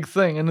the big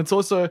thing, and it's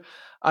also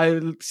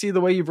see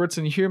the way you've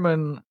written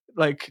human,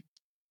 like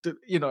Mm.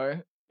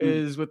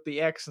 is with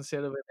the X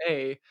instead of an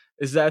A.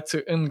 Is that to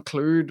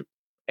include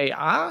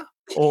AI,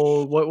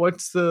 or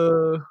what's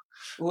the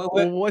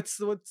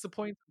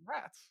point of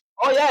that?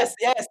 Oh yes,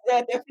 yes,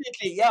 yeah,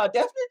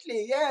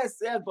 definitely, yes,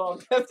 yeah,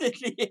 Bob,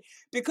 definitely,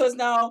 because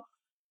now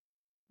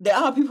there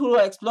are people who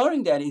are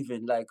exploring that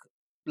even like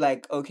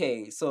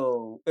okay,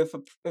 so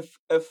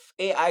if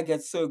AI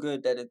gets so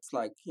good that it's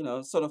like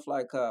sort of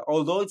like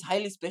although it's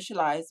highly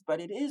specialized, but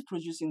it is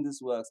producing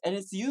these works and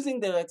it's using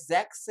the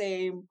exact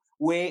same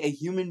way a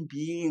human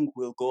being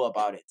will go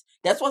about it.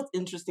 That's what's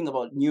interesting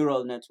about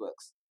neural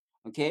networks.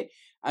 Okay,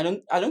 I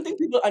don't think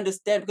people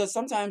understand because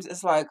sometimes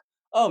it's like,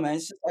 oh man,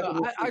 it's just like No, a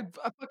machine.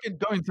 I fucking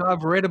don't.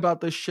 I've read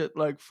about this shit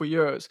like for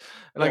years,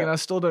 like, Yeah. and I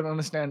still don't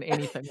understand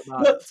anything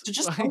about No, it. so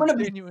just Like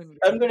genuinely.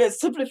 I'm gonna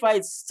simplify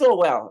it so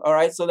well, all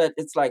right, so that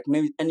it's like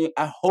maybe, and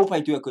I hope I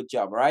do a good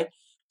job, all right.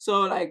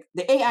 So like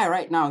the AI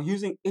right now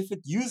using if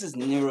it uses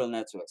neural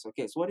networks,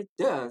 okay, so what it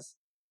does,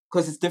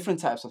 because it's different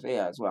types of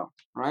AI as well,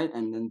 right,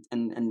 and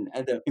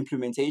other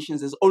implementations.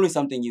 There's always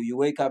something new. You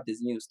wake up,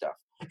 there's new stuff,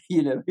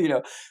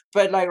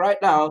 But like right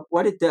now,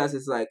 what it does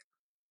is like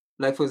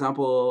for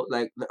example,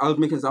 like I'll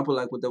make an example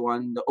like with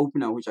the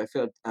opener which I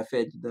fed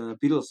the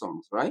Beatles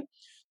songs, right?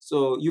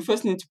 So you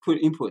first need to put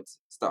input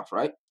stuff,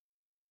 right?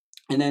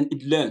 And then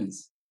it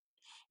learns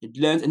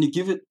and you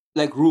give it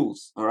like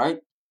rules, all right?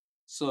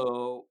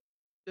 So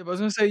Yeah, but I was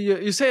gonna say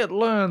you say it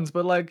learns,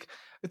 but like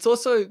it's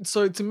also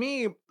so to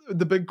me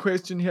the big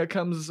question here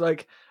comes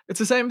like it's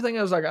the same thing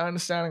as like our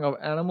understanding of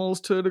animals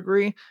to a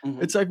degree.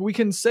 mhm, It's like we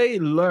can say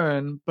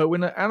learn, but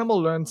when an animal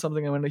learns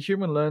something and when a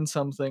human learns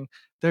something,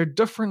 they're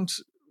different.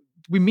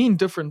 We mean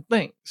different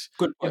things,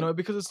 good point.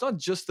 because it's not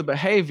just the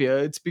behavior.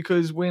 It's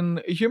because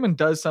when a human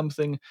does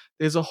something,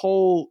 there's a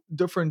whole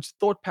different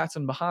thought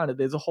pattern behind it.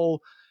 There's a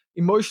whole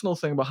emotional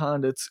thing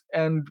behind it,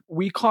 and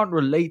we can't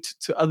relate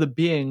to other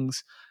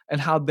beings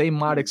and how they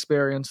might Mm,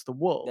 experience the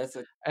world. that's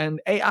a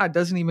And AI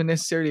doesn't even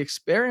necessarily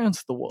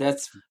experience the world.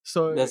 That's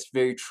So that's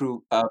very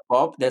true,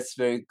 Bob. That's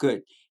very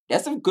good.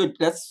 That's a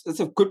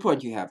good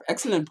point you have.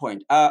 Excellent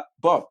point,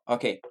 Bob.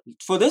 Okay,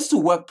 for this to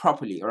work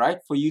properly, all right,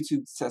 for you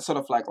to sort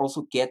of like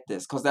also get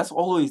this, because that's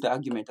always the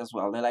argument as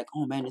well. They're like,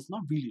 oh man, it's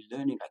not really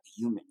learning like a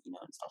human, and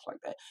stuff like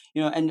that.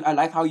 And I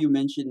like how you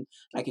mentioned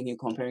like in you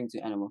comparing to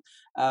animal.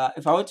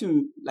 If I were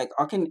to like,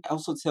 I can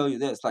also tell you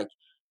this, like,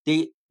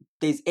 they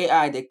there's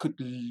AI that could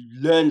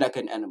learn like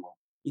an animal.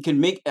 You can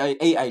make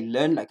AI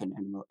learn like an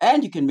animal,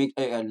 and you can make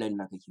AI learn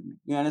like a human.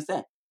 You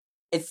understand?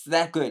 It's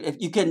that good. If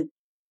you can,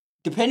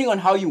 depending on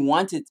how you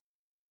want it.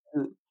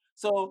 To.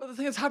 So, but the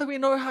thing is, how do we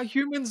know how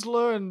humans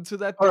learn to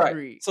that all right.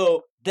 degree?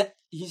 So that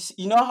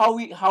you know how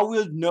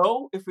we'll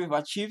know if we've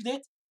achieved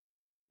it,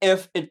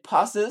 if it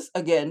passes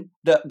again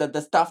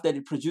the stuff that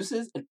it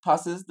produces, it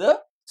passes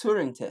the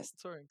Turing test.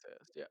 Turing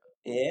test, yeah.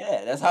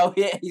 Yeah, that's how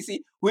you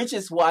see, which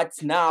is what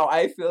now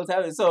I feel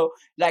telling. So,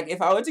 like,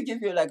 if I were to give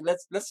you like,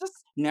 let's just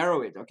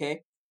narrow it,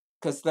 okay?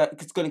 Because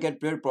it's gonna get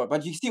very broad.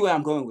 But you see where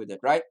I'm going with it,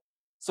 right?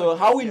 So, Okay,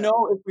 how we yeah.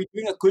 know if we're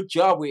doing a good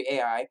job with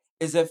AI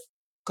is if,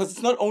 because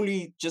it's not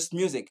only just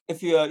music.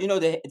 If you're,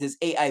 there's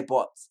AI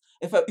bots.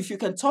 If you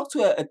can talk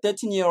to a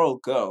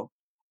 13-year-old girl,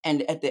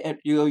 and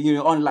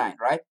you're online,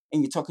 right,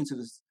 and you're talking to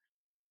this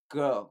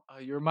girl,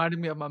 You reminded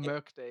me of my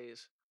Merc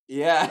days.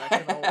 yeah,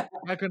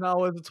 Back when I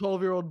was a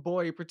 12-year-old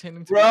boy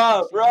pretending to be a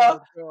bro,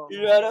 16-year-old girl.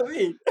 you know what I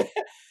mean?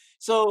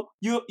 So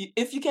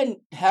if you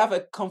can have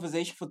a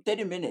conversation for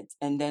 30 minutes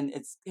and then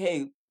it's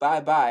hey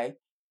bye bye,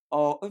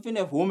 or even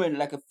a woman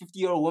like a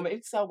 50-year-old woman,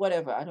 it's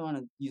whatever. I don't want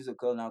to use a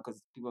girl now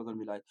because people are gonna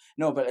be like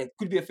no, but it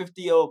could be a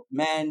 50-year-old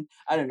man.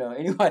 I don't know.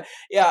 Anyway,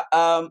 yeah.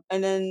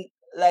 And then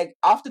like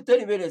after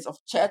 30 minutes of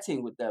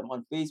chatting with them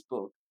on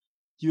Facebook,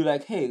 you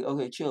like hey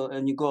okay chill,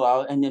 and you go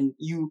out and then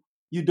you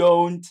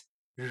don't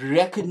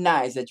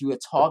recognize that you were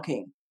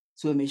talking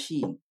to a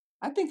machine.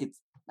 I think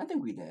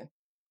we're there.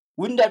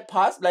 Wouldn't that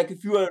pass? Like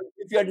if you're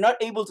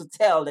not able to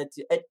tell that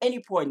at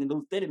any point in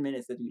those 30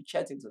 minutes that you're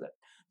chatting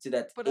to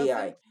that But I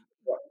AI. think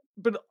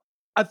but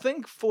I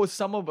think for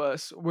some of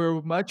us,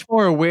 we're much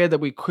more aware that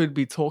we could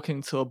be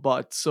talking to a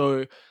bot.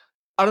 So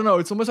I don't know,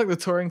 it's almost like the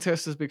Turing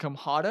test has become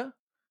harder.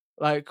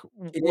 Like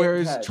It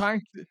whereas has.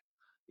 trying to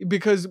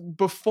because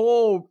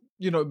before,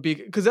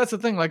 because that's the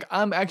thing, like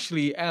I'm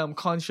actually am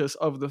conscious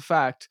of the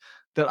fact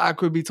that I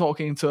could be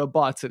talking to a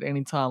bot at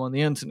any time on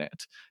the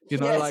internet.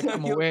 Yes, Like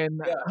I'm you aware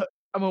yeah.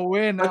 I'm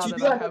aware But now you that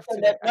do I have understand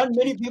to that not actually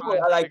many people try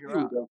and are like figure you,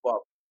 out. though,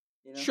 Bob.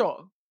 You know?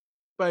 Sure,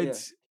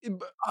 but Yeah.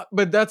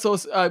 but that's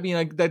also, I mean,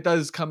 like that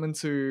does come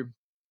into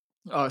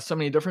so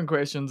many different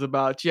questions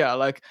about, yeah,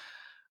 like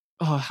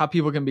how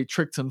people can be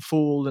tricked and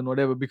fooled and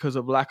whatever because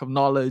of lack of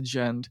knowledge,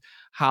 and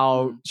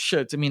how Mm.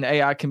 shit. I mean,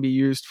 AI can be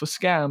used for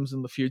scams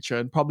in the future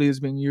and probably is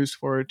being used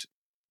for it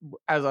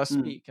as I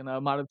Mm. speak, and I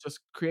might have just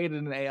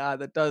created an AI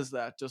that does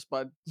that just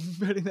by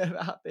putting that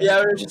out there Yeah,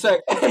 in we're the just world.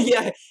 like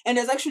yeah, and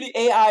there's actually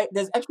AI.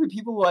 There's actually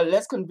people who are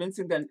less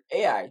convincing than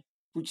AI,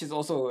 which is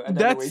also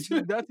another way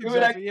to. That's You were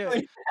like, exactly it.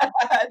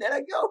 they're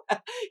like,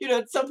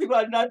 yo, some people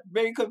are not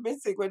very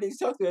convincing when they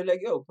talk to you.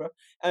 Like, yo, bro,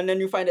 and then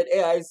you find that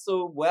AI is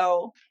so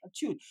well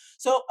tuned.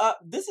 So,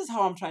 this is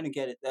how I'm trying to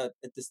get it at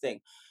this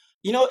thing.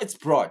 It's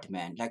broad,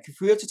 man. Like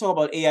if we were to talk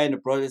about AI in the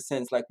broadest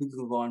sense, like we could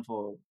go on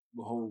for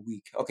the whole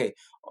week. Okay,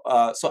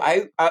 so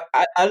I'd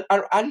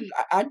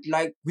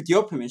like, with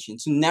your permission,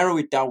 to narrow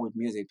it down with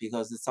music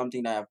because it's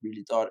something that I've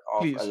really thought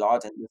of a Please.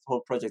 lot, and this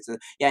whole project,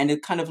 yeah, and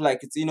it kind of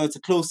like it's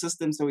a closed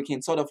system, so we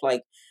can sort of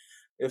like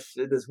if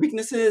there's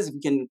weaknesses, we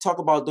can talk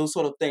about those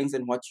sort of things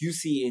and what you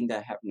see in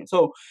that happening.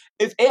 So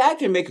if AI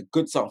can make a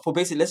good song, for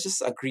basically, let's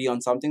just agree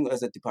on something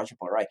as a departure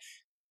point, right?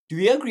 Do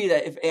you agree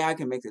that if AI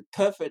can make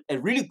a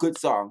really good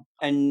song,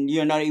 and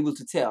you're not able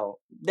to tell,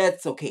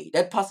 that's okay?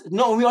 That passes.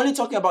 No, we're only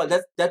talking about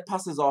that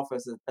passes off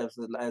as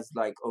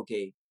like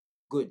okay,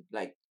 good,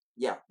 like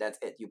yeah, that's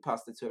it. You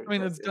passed the I turing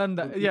mean, test. it's done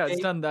Would that. you Yeah, it's say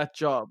done that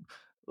job.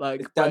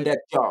 Like, it's done but that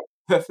job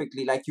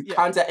perfectly? Like you yeah,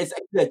 can't. It's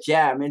actually a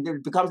jam, and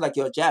it becomes like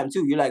your jam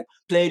too. You like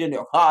play it in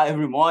your car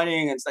every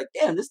morning, and it's like,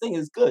 damn, this thing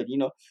is good,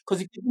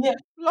 because you can hear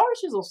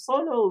flourishes of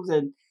solos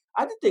and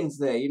other things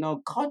there,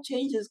 chord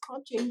changes,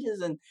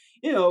 and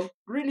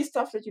really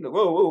stuff that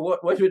whoa, whoa,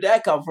 where did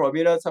that come from,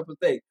 type of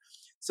thing.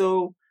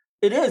 So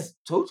it is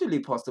totally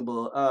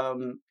possible.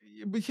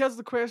 but here's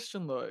the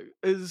question though: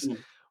 is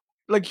Mm,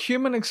 like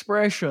human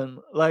expression,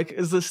 like,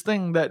 is this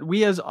thing that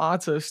we as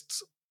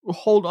artists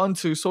hold on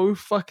to so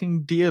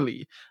fucking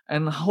dearly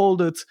and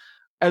hold it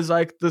as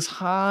like this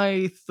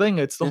high thing.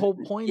 It's the whole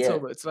point yeah,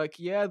 of it. It's like,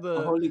 yeah,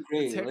 a the holy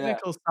the grail, yeah.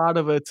 technical side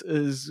of it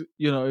is,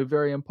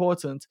 very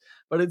important,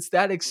 but it's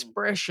that Mm,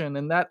 expression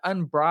and that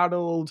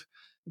unbridled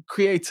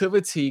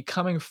creativity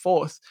coming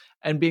forth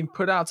and being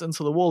put out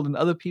into the world and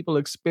other people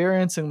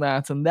experiencing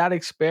that, and that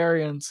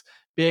experience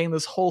being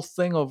this whole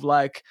thing of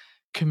like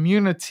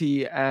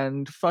community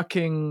and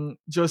fucking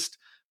just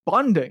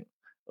bonding.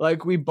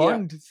 Like we yeah,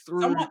 bond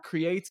through somewhat,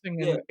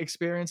 creating yeah, and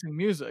experiencing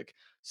music.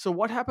 So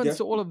what happens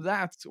to all definitely. of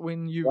that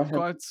when What you've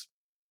got happened?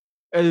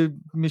 a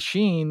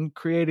machine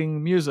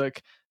creating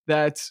music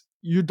that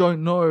you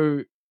don't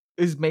know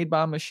is made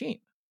by a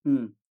machine?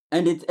 Mm.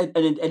 And it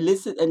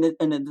elicits, and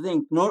the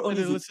thing, not It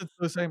only is it, elicits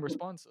the same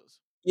responses.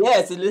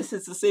 yes, it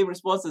elicits the same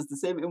responses, the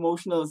same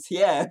emotionals,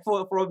 yeah,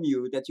 from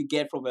you that you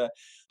get from a.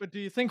 But do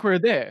you think we're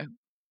there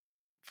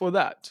for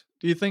that?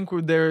 Do you think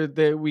we're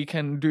there we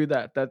can do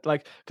that? That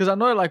like, because I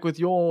know like with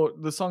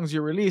the songs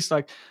you release,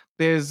 like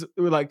there's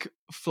like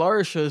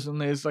flourishes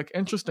and there's like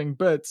interesting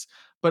bits,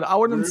 but I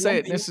wouldn't say Remember,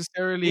 it you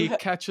necessarily have.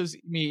 catches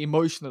me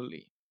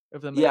emotionally,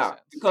 if that makes Yeah,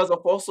 sense. because of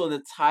also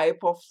the type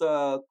of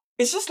the.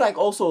 It's just like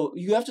also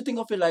you have to think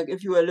of it like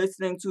if you were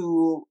listening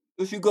to,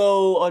 if you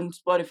go on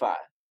Spotify,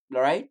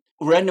 all right,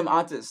 random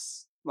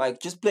artists,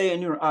 like just play a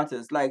new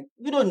artist, like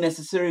you don't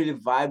necessarily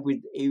vibe with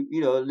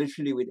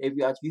literally with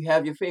every artist. You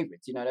have your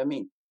favorites, you know what I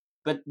mean?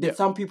 But Yeah,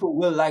 some people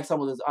will like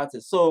some of those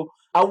artists, so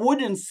I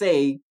wouldn't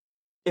say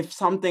if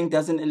something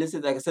doesn't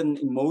elicit like a certain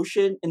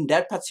emotion in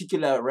that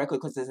particular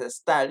record, because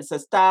it's a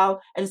style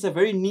and it's a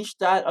very niche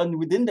style, and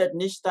within that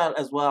niche style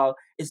as well,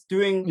 it's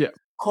doing yeah,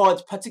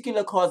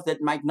 particular chords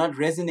that might not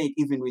resonate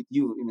even with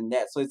you, even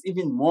that, so it's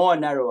even more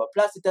narrower,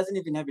 plus it doesn't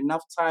even have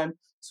enough time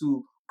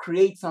to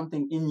create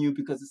something in you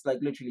because it's like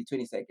literally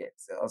 20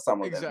 seconds or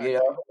some of them,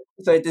 exactly.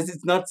 so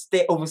it's not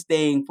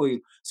overstaying for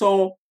you.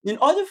 So in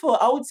order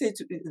for, I would say,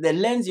 the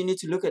lens you need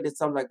to look at it,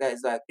 something like that,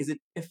 is like, is it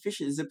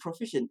efficient? Is it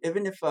proficient?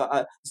 Even if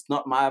it's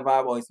not my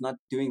vibe or it's not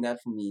doing that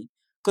for me.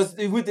 Because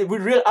with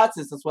real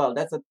artists as well,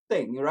 that's a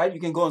thing, right? You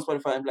can go on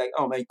Spotify and be like,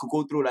 oh man, you could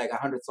go through like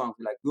 100 songs,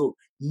 be like, yo,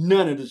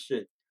 none of this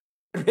shit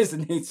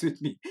resonates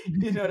with me.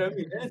 You know what I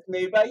mean? And it's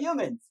made by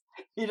humans.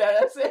 You know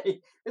what I'm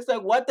saying? It's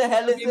like, what the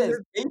hell I is mean, this?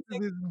 Basic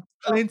there's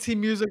stuff. plenty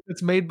music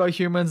that's made by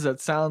humans that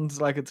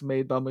sounds like it's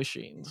made by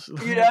machines.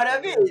 You know Like, what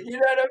I mean? yeah. You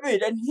know what I mean?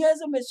 And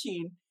here's a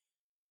machine,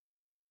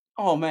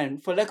 oh man,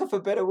 for lack of a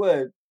better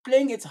word,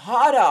 playing its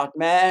heart out,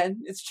 man.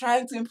 It's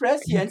trying to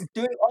impress you and it's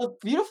doing all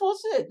beautiful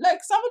shit. Like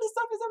some of the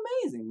stuff is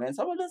amazing, man.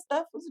 Some of the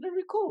stuff was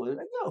really cool.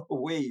 Like, yo,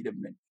 wait a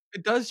minute.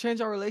 It does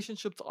change our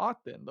relationship to art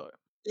then, though.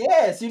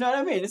 Yes, you know what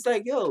I mean. It's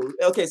like, yo,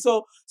 okay,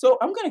 so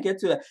I'm gonna get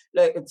to that,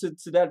 like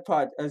to that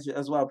part as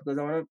well, because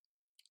I want to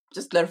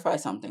just clarify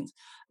some things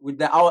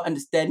with our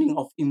understanding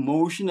of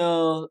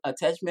emotional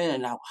attachment,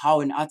 and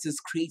how an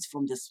artist creates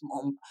from this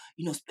small,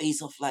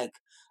 space of like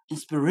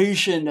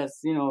inspiration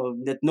that's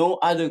that no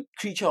other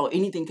creature or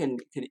anything can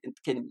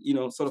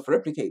sort of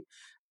replicate.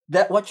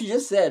 That what you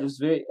just said was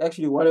very,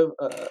 actually, one of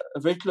a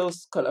very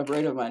close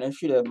collaborator of mine.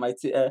 Actually,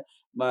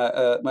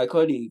 my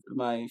colleague,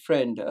 my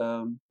friend,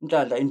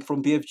 Mthanda,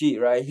 from BFG,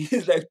 right?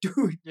 He's like,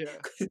 dude,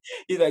 Yeah.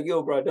 he's like,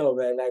 yo, bro, no,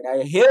 man. Like,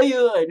 I hear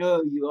you. I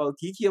know you all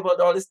geeky about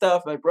all this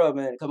stuff, but bro,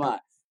 man, come on.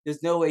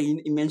 There's no way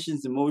he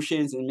mentions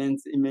emotions, and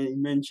he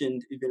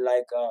mentioned even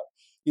like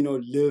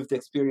lived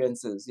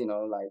experiences.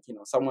 Like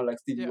someone like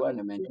Stevie Yeah.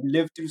 Wonder, man, he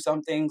lived through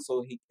something,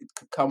 so it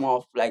could come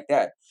off like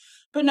that.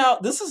 But now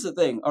this is the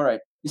thing. All right,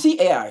 you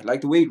see AI,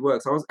 like the way it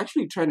works. I was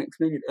actually trying to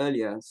explain it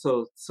earlier.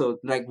 So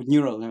like with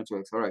neural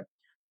networks. All right,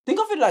 think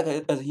of it like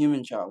as a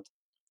human child.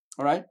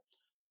 All right,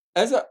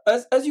 as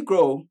you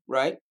grow,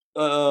 right?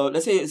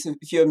 Let's say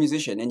if you're a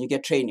musician and you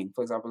get training,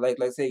 for example, like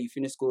let's say you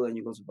finish school and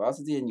you go to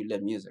varsity and you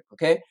learn music,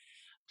 okay,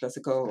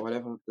 classical or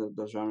whatever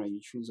the genre you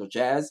choose, or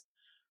jazz.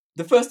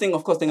 The first thing,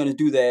 of course, they're going to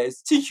do there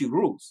is teach you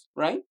rules,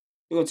 right?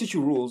 They're going to teach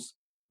you rules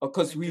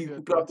because And give we you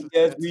a throughout the data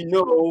years set. we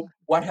know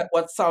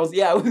what sounds.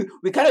 Yeah,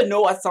 we kind of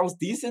know what sounds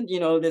decent,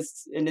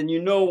 this, and then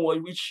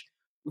which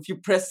if you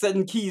press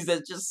certain keys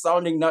that's just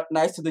sounding not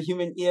nice to the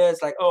human ear,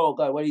 it's like, oh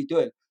god, what are you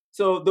doing?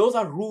 So those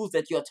are rules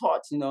that you're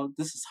taught.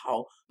 This is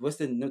how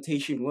Western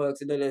notation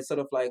works, and then it's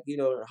sort of like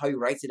how you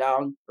write it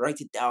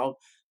down.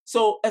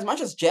 So as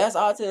much as jazz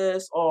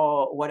artists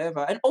or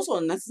whatever, and also,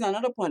 and this is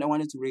another point I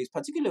wanted to raise,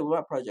 particularly with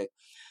our project.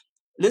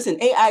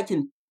 Listen, AI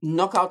can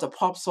knock out a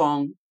pop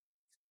song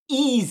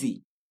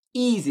easy,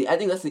 easy. I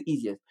think that's the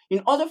easiest.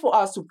 In order for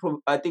us to,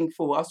 I think,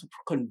 for us to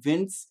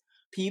convince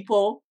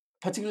people,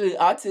 particularly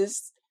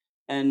artists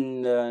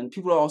and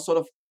people who are sort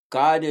of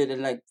guarded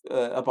and like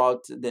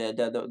about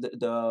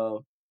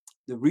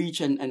the reach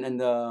and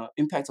the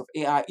impact of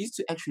AI is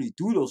to actually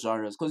do those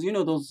genres, because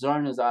those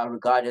genres are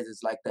regarded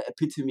as like the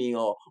epitome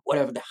or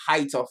whatever, the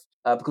height of,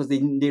 because they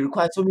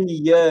require so many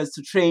years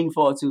to train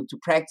for, to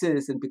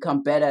practice and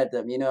become better at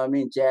them. You know what I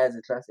mean? Jazz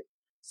and classic.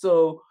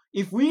 So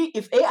if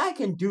AI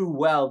can do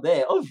well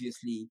there,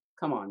 obviously,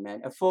 come on,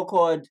 man, a four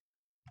chord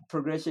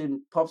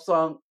progression pop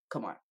song,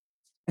 come on,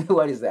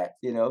 what is that?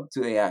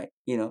 To AI,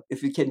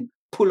 if we can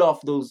pull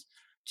off those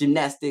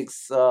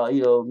gymnastics,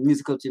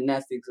 musical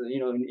gymnastics,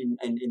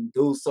 in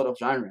those sort of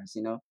genres,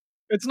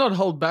 It's not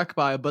held back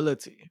by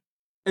ability.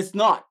 it's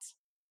not.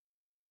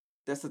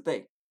 That's the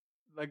thing,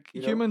 Like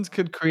you know. humans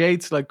could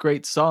create like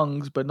great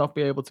songs, but not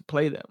be able to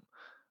play them.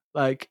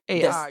 Like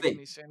That's AI the can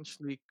thing,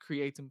 essentially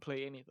create and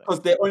play anything.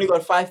 because they only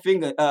got five,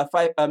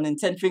 I mean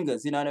 10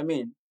 fingers. You know what I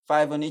mean?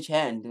 Five on each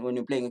hand when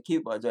you're playing a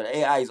keyboard. So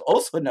AI is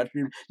also not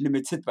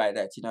limited by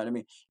that. You know what I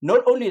mean?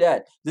 Not only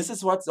that, this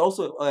is what's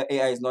also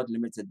AI is not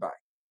limited by,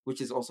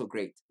 which is also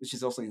great, which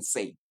is also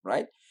insane,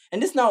 right?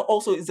 And this now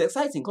also is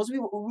exciting because we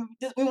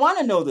want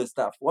to know this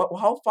stuff.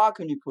 How far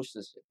can you push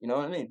this shit? You know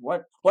what I mean?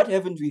 What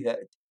haven't we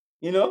heard?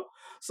 You know,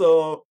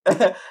 so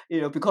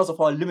because of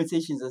our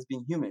limitations as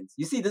being humans.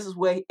 You see, this is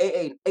where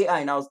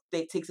AI now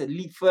takes a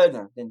leap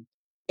further than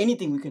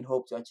anything we can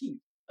hope to achieve.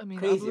 I mean,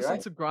 I've Crazy, listened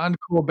right? to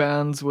grindcore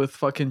bands with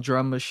fucking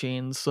drum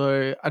machines,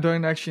 so I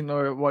don't actually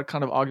know what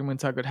kind of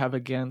arguments I could have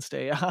against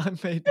AI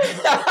made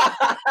music.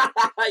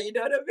 You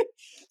know what I mean?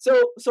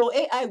 So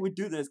AI would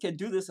do this, can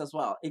do this as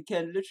well. It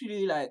can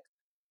literally like,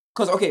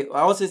 because okay,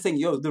 I was just saying,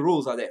 the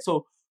rules are there.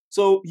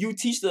 So you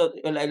teach like,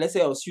 let's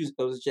say I was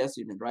a jazz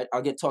student, right?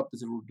 I'll get taught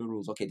the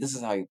rules. Okay, this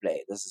is how you play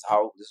it. This is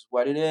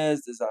what it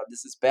is.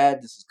 This is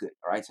bad. This is good.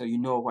 All right, so you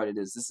know what it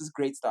is. This is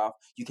great stuff.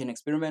 You can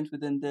experiment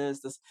within this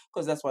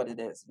because that's what it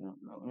is.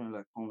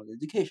 Like formal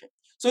education.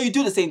 So you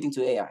do the same thing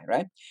to AI,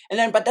 right? And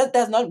then, but that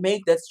does not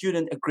make that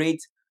student a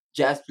great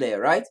jazz player,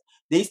 right?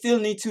 They still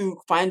need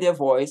to find their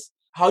voice.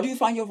 How do you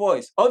find your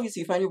voice?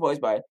 Obviously, you find your voice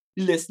by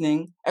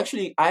listening.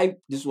 Actually,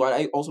 this is what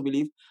I also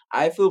believe.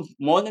 I feel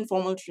more than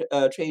formal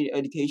training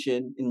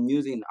education in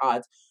music and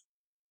art,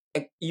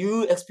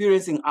 you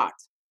experiencing art.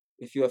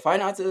 If you're a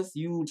fine artist,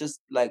 you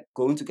just like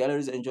going to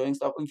galleries and enjoying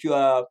stuff. If you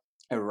are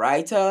a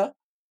writer,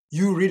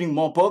 you reading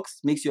more books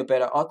makes you a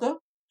better author.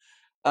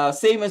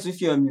 Same as if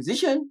you're a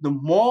musician, the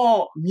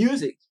more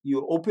music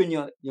you open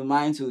your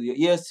mind to, your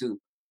ears to,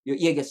 your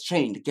ear gets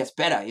trained, it gets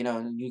better. You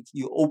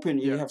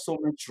Yeah. have so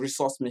much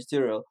resource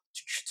material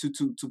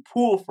to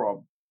pull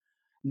from.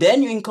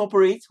 Then you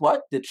incorporate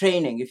what? The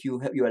training. If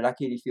you are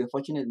lucky, if you're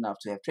fortunate enough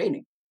to have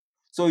training.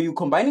 So you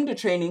combining the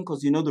training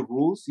because you know the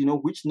rules, you know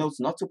which notes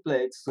not to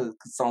play. So it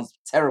sounds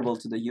terrible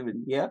to the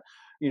human ear.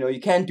 You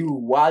can't do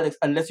wild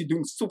unless you're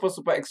doing super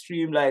super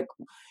extreme, like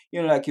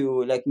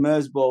like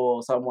Merzbow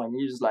or someone.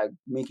 You're just like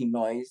making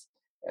noise,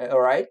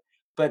 all right.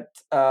 But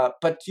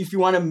if you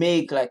want to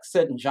make like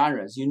certain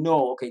genres,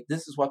 okay,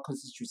 this is what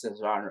constitutes a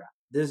genre.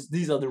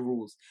 These are the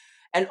rules.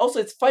 And also,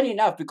 it's funny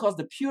enough because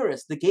the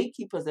purists, the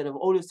gatekeepers that have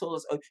always told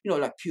us,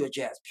 like pure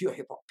jazz, pure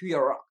hip hop,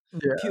 pure rock,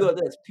 Yeah. pure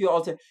this, pure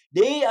alter,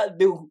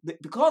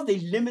 because they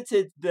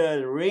limited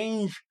the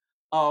range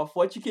of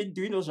what you can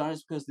do in those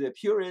genres because they're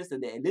purists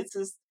and they're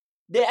elitists.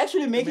 They're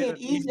actually They making made it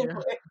it easier easier.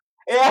 for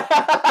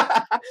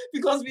yeah,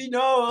 because we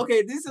know,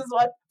 okay, this is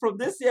what from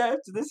this year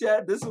to this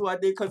year, this is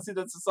what they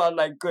consider to sound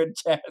like good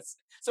jazz.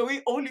 So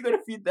we only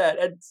gonna feed that,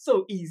 and it's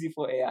so easy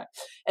for AI.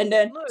 And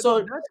then No,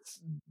 so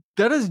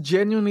that is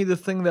genuinely the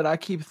thing that I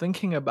keep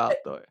thinking about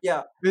though,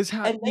 yeah, is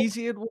how and then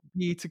easy it will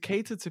be to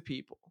cater to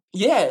people.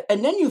 yeah,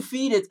 and then you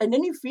feed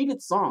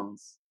it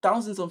songs,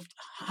 thousands of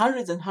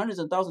hundreds and hundreds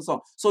of thousands of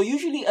songs. So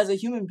usually, as a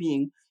human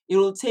being, it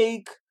will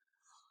take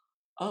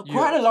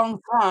Quite a Years. long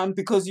time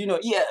because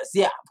yes,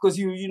 yeah, because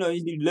you're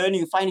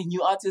learning, finding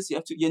new artists, you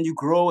have to, and you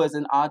grow as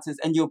an artist,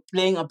 and your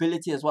playing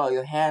ability as well.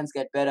 Your hands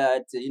get better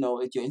at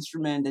at your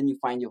instrument, then you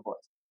find your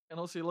voice. And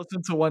also, you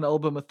listen to one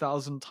album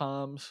 1,000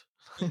 times.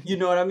 You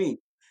know what I mean?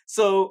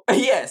 So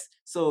yes,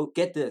 so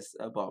get this,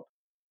 Bob.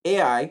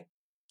 AI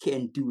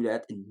can do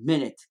that in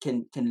minutes.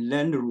 Can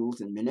learn the rules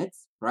in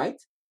minutes,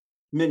 right?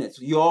 Minutes.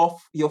 Your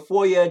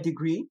 4 year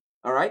degree,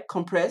 all right,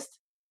 compressed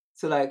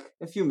to like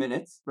a few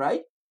minutes,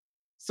 right?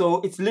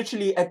 So it's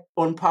literally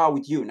on par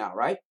with you now,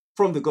 right?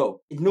 From the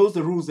go. It knows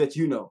the rules that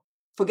you know.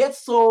 Forget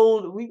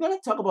soul. We're going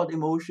to talk about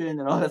emotion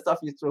and all that stuff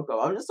you spoke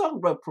about. I'm just talking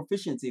about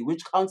proficiency,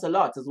 which counts a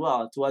lot as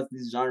well towards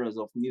these genres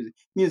of music.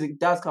 Music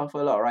does count for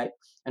a lot, right?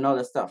 And all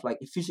that stuff, like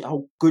efficient,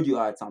 how good you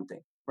are at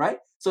something, right?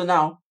 So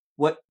now,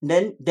 what?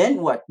 Then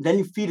what? Then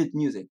you feed it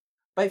music.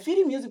 By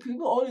feeding music,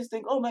 people always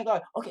think, "Oh my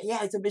god, okay,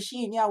 yeah, it's a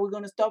machine. Yeah, we're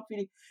gonna stop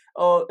feeding."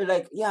 Or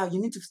like, "Yeah, you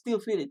need to still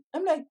feed it."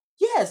 I'm like,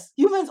 yes,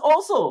 humans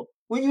also.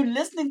 When you're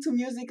listening to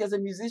music as a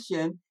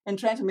musician and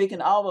trying to make an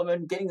album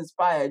and getting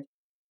inspired,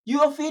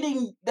 you are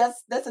feeding.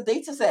 That's a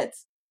data set.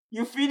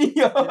 You're feeding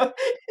your. Yeah,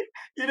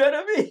 You know what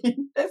I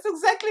mean? That's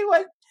exactly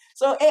what.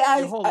 So AI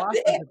your is. whole life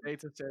is a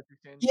data set,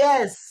 essentially.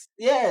 Yes,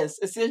 yes,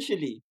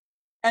 essentially.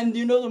 And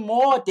the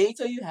more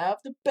data you have,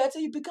 the better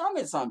you become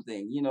at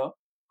something. Oh,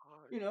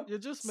 You know. you're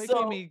just making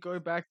So me go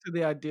back to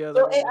the idea that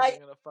so we're AI,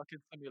 living in a fucking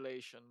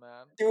simulation,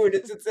 man. dude,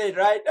 it's insane,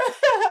 right?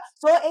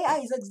 So AI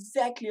is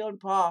exactly on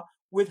par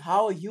with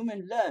how a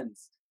human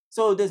learns.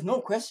 So there's no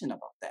question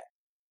about that.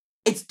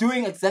 It's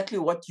doing exactly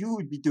what you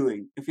would be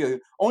doing if your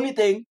only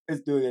thing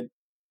is doing it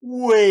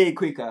way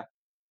quicker.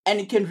 And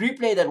it can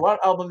replay that one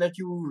album that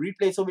you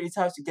replay so many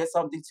times to get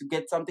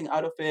something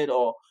out of it,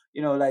 or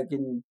like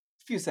in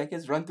a few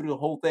seconds, run through the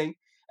whole thing,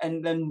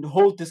 and then the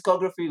whole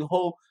discography, the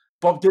whole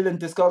Bob Dylan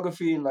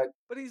discography, like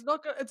But he's not.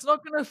 It's not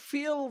gonna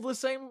feel the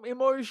same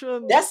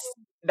emotions. that's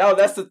now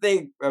that's the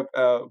thing.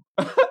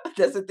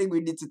 That's the thing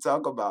we need to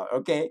talk about.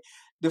 Okay,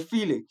 the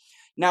feeling.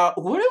 Now,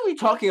 what are we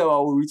talking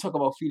about when we talk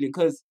about feeling?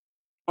 Because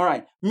all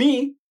right,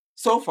 me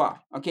so far,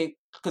 okay,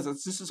 because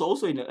this is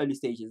also in the early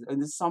stages,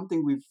 and this is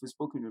something we've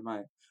spoken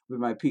with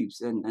my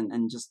peeps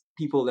and just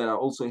people that are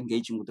also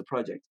engaging with the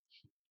project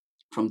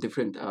from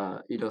different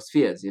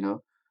spheres,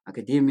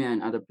 academia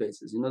and other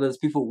places. There's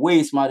people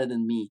way smarter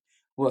than me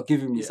who are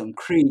giving me Yeah. some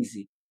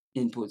crazy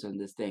inputs on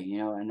this thing,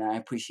 and I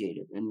appreciate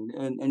it.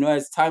 And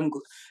as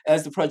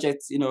as the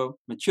project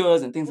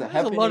matures and things Well, are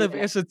there's a lot happening, of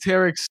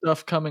esoteric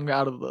stuff coming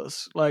out of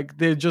this. Like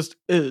there just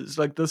is.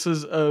 Like this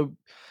is a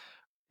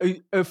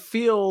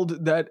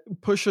field that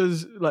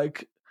pushes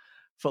like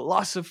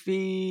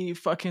philosophy,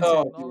 fucking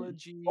oh dude,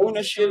 technology, so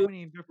ownership,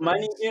 many different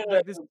money,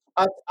 like this.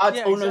 art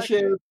Yeah, ownership,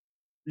 exactly.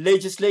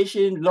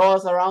 legislation,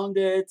 laws around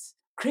it,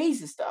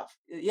 crazy stuff.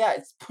 Yeah,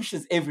 it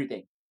pushes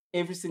everything,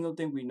 every single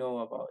thing we know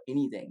about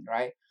anything,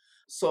 right?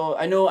 So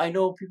I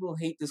know people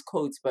hate this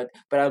quotes, but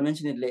I'll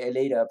mention it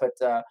later.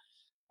 But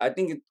I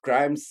think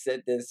Grimes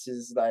said this.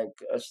 She's like,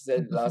 she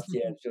said it last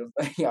year, and she was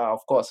like, yeah, of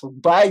course.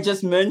 By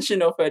just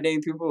mention of her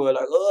name, people were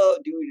like, oh,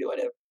 dude,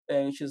 whatever.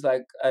 And she's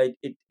like,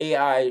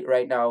 AI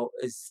right now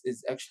is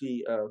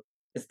actually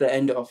it's the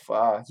end of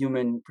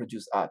human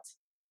produced art.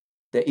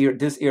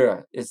 This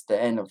era is the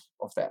end of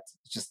that.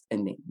 It's just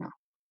ending now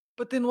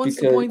But then what's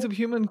the because point of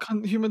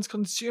humans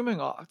consuming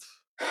art?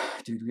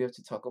 dude, we have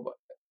to talk about.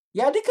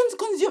 Yeah, they can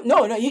consume.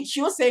 No, no.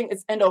 She was saying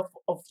it's end of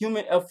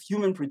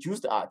human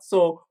produced art.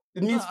 So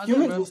it No, means I know, but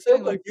humans I'm will still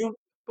saying like, consume.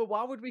 but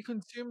why would we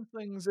consume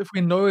things if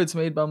we know it's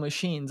made by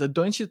machines?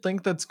 Don't you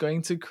think that's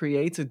going to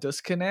create a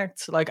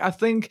disconnect? Like, I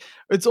think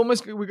it's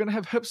almost we're gonna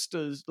have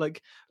hipsters.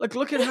 Like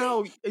look at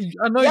how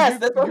I know Yes,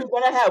 that's what you we're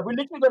gonna have. We're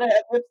literally gonna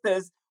have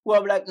hipsters who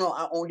are like, no,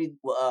 I only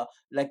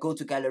like go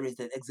to galleries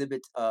that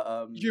exhibit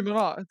human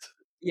art.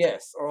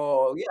 yes,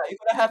 or yeah, you're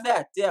gonna have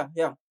that. Yeah,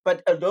 yeah.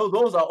 But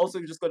those are also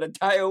just gonna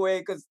die away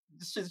because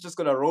this shit's just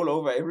gonna roll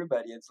over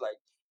everybody. It's like,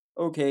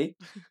 okay.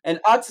 And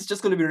arts is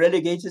just gonna be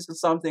relegated to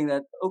something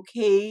that,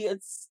 okay,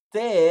 it's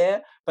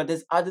there, but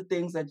there's other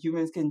things that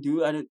humans can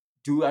do. I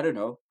don't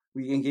know.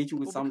 We engage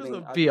with Well, because something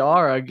of other than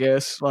VR, I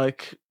guess,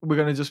 like we're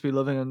gonna just be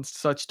living in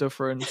such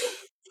different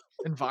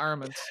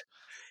environments.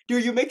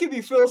 dude, you're making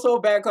me feel so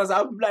bad because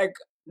I'm like,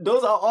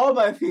 those are all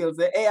my fields.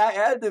 The AI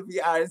and the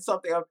VR is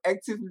something I'm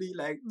actively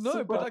like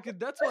No, but super. like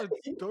that's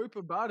what's dope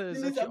about it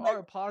is that you I'm like, are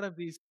a part of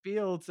these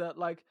fields that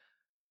like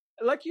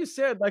you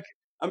said, like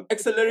I'm it's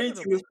accelerating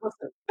this inevitable.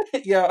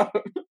 process. Yeah.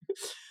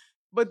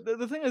 But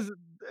the thing is,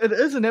 it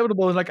is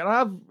inevitable. And like,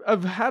 and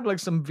I've had like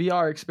some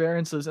VR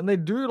experiences, and they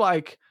do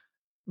like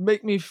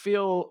make me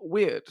feel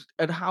weird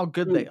at how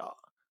good Mm. they are.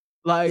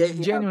 Yeah, Like yeah.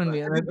 But genuinely,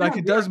 have and you been like on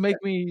it VR does make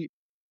chat? me.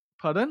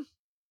 Pardon?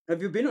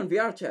 Have you been on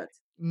VR chat?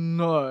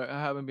 No, I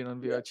haven't been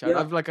on Yeah, VR chat. yeah.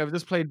 I've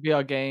just played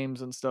VR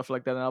games and stuff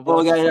like that, and I've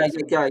Oh yeah, watched yeah, like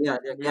yeah, yeah,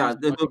 yeah, yeah. some Yeah.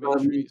 videos and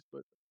documentaries.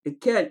 It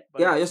can't.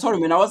 But Yeah, yeah. Sorry,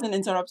 man. I wasn't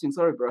interrupting.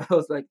 Sorry, bro. I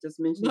was like just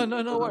no, mentioning no,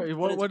 it no because I worries.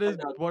 wanted to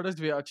find out. What is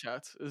VR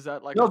chat? Is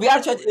that like a No, VR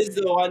format chat where is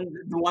they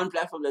the one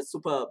platform that's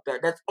super.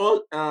 That's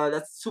all.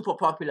 That's super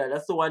popular.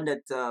 That's the one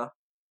that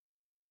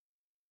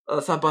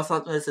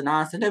Sabah has an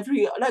ass, and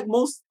every like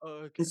most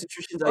Oh, okay.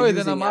 institutions are Oh, then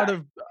using.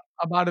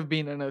 I might have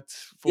been in it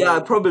Yeah, for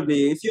whatever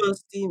probably. If you're on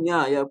reason. Steam,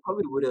 yeah,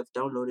 probably would have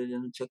downloaded it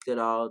and checked it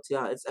out.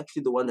 Yeah, it's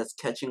actually the one that's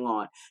catching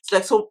on. It's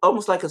like so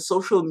almost like a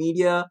social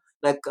media,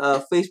 like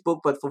Facebook,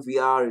 but for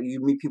VR.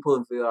 You meet people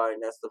in VR,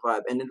 and that's the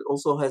vibe. And it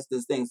also has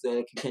these things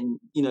that you can,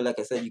 like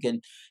I said, you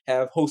can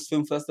have host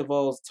film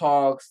festivals,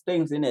 talks,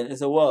 things in it.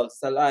 It's a world.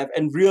 It's alive,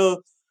 and real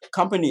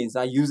companies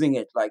are using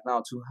it like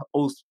now to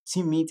host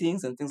team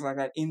meetings and things like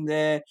that in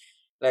there.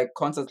 Like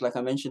concerts, like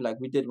I mentioned, like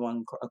we did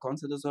a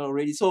concert as well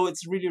already. So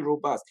it's really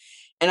robust,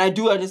 and I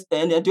do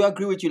understand. I do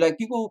agree with you. Like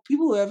people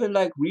who haven't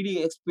like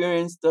really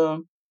experienced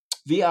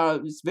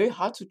VR, it's very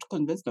hard to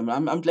convince them.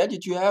 I'm glad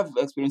that you have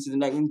experiences in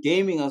like in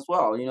gaming as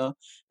well.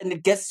 And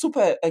it gets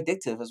super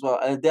addictive as well.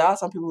 There are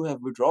some people who have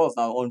withdrawals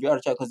now on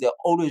VR chat because they're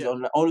always Yeah,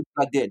 on, always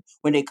plugged in.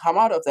 When they come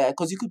out of that,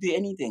 because you could be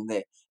anything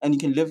there, and you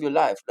can live your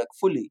life like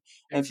fully.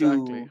 And if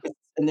exactly.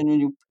 and then when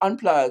you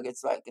unplug,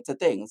 it's like it's a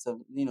thing.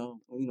 So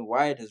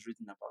Wired has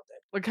written about that.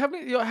 Like,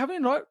 have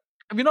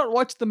you not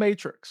watched The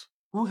Matrix?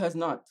 Who has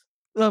not?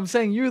 No, I'm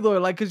saying you though,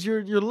 like, cause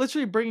you're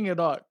literally bringing it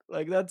on.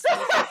 Like that's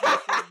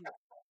crazy.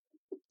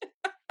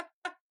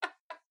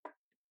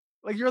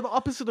 Like you're the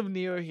opposite of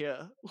Neo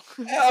here.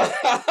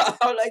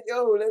 I'm like,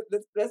 yo,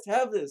 let's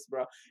have this,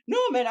 bro. No,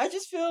 man, I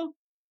just feel.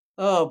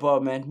 Oh,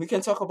 but man, we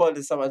can talk about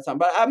this some other time.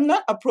 But I'm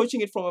not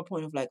approaching it from a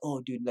point of like,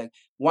 oh, dude, like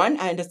one,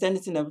 I understand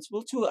it's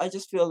inevitable. Two, I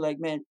just feel like,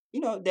 man,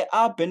 there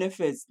are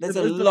benefits. There's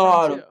It a is the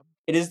lot of. frontier.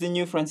 It is the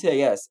new frontier,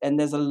 yes, and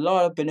there's a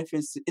lot of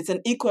benefits. It's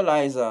an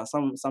equalizer.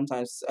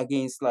 Sometimes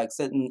against like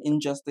certain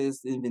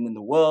injustice even in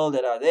the world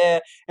that are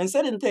there, and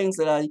certain things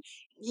that are,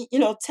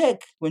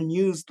 tech when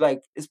used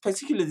like, it's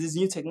particularly these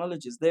new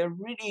technologies.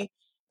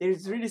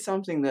 There's really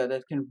something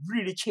that can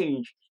really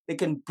change. They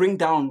can bring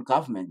down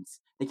governments.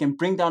 They can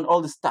bring down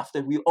all the stuff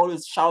that we're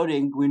always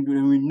shouting when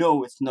we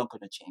know it's not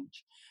going to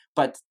change.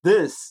 But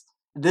these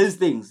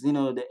things,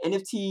 the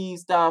NFT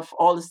stuff,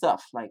 all the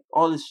stuff, like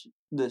all the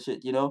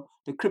shit,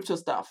 the crypto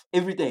stuff,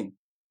 everything,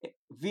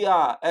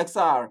 VR,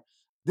 XR,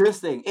 this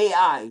thing,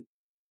 AI,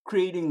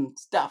 creating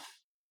stuff.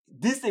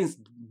 These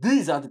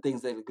are the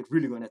things that are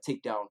really going to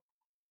take down.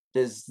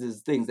 There's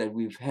things that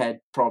we've had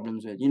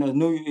problems with,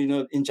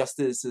 no,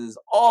 injustices,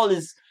 all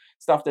this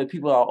stuff that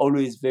people are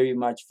always very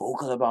much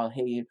vocal about.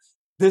 Hey,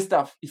 this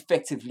stuff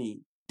effectively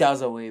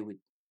does away with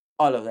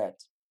all of that.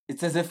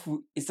 It's as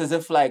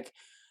if like,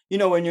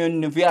 when you're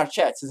in the VR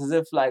chats, it's as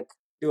if like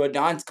there were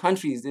dance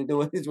countries. It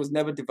was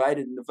never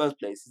divided in the first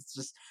place. It's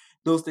just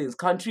those things,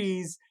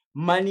 countries,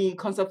 money,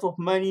 concept of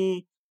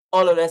money,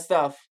 all of that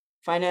stuff,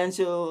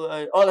 financial,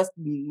 all that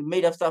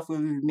made up stuff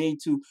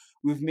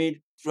we've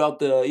made throughout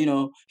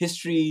the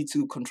history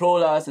to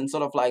control us and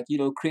sort of like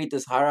create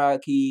this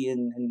hierarchy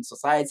in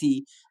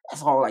society.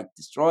 That's all like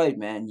destroyed,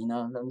 man.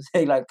 What I'm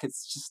saying, like,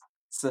 it's just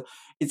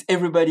it's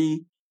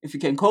everybody. If you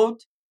can code,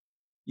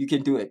 you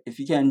can do it. If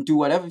you can do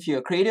whatever, if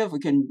you're creative, we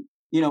can,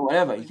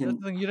 whatever you Like that's can.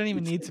 the thing. You don't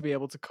even need to be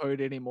able to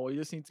code anymore. You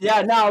just need to be Yeah,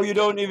 able to now you create.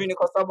 don't even,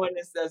 because someone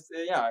is says,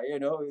 yeah,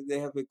 they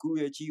have a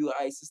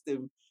GUI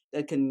system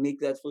that can make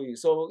that for you.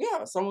 So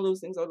yeah, some of those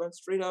things are like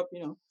straight up.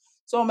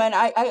 So man,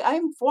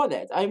 I'm for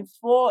that. I'm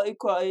for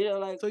equal.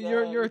 Like So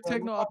you're a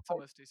techno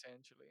optimist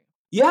essentially.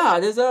 yeah.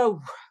 There's a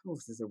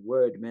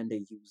word, man,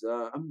 they use.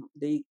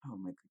 They, oh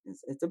my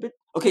goodness, it's a bit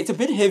okay. It's a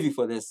bit heavy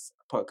for this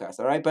podcast,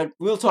 all right. But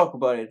we'll talk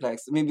about it, like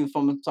maybe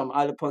from some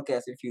other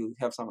podcast if you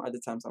have some other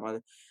time, some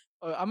other.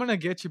 I'm gonna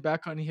get you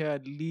back on here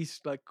at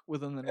least like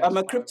within the I'm next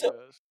a 5 crypto.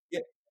 years.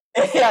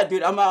 Yeah, yeah,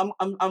 dude.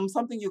 I'm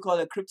something you call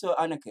a crypto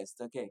anarchist.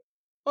 Okay.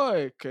 Oh,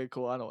 okay,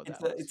 cool. I know what It's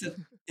that a is. it's a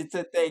it's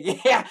a thing.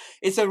 Yeah,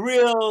 it's a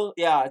real,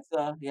 yeah.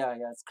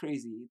 It's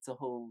crazy. It's a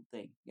whole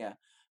thing. Yeah,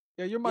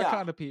 Yeah, you're my yeah.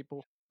 kind of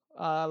people.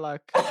 I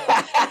like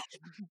that.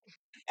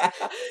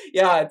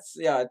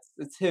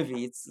 It's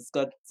heavy. It's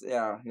got,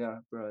 yeah,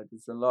 bro.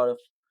 There's a lot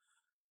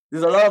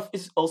of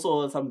it's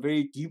also some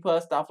very deeper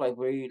stuff, like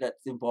very that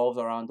involves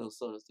around those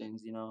sort of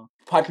things.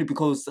 Partly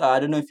because I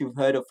don't know if you've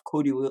heard of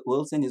Cody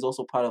Wilson. He's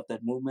also part of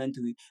that movement.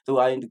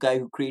 The guy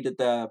who created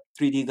the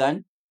 3D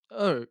gun.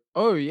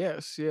 Oh,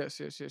 yes, yes,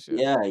 yes, yes,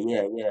 yes.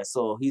 Yeah.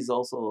 So he's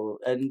also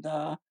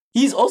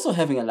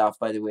having a laugh,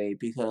 by the way,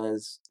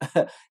 because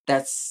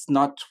that's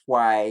not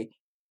why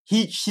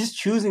he's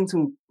choosing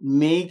to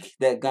make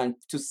that gun.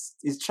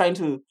 He's trying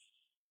to.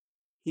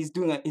 He's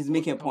Cause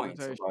making a point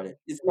about conversation.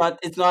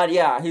 it. It's not.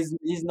 Yeah,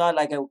 he's not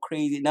like a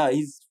crazy. No,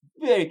 he's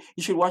very.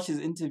 You should watch his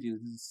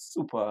interviews. He's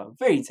super,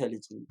 very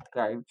intelligent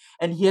guy,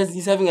 and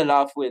he's having a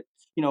laugh with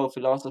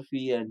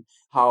philosophy and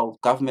how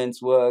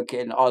governments work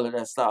and all of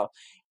that stuff.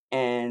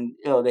 And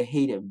they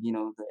hate him.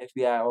 The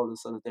FBI, all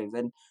those sort of things.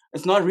 And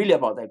it's not really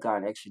about that guy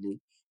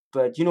actually.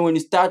 But when you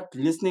start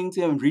listening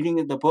to him, reading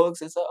the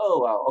books, it's like, oh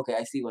wow, okay,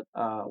 I see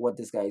what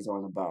this guy is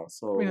all about.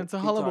 I mean, So it's a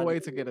hell crypto. of a way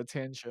to get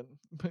attention,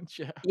 but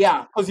yeah.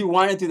 Yeah, because you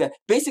want to do that.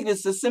 Basically,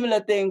 it's a similar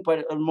thing,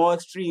 but a more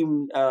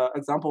extreme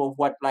example of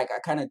what like I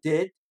kind of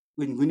did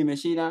with Guni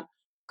Machina.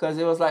 because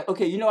it was like,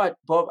 okay, you know what,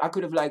 Bob, I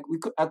could have like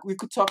we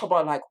could talk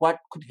about like what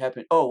could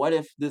happen. Oh, what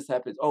if this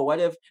happens? Oh, what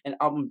if an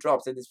album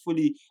drops and it's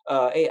fully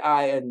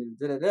AI and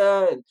da da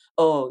da? And,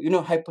 oh,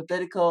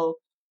 hypothetical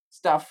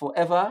stuff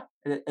forever,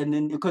 and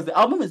then because the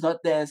album is not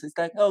there, so it's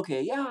like,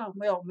 okay, yeah,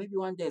 well, maybe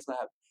one day it's gonna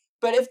happen.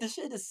 But if the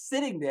shit is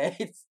sitting there,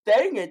 it's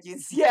staring at you.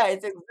 Yeah,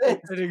 it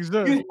exists. It exists.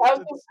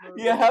 It's so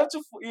You good. have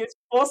to. It's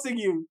forcing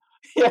you.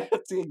 You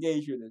have to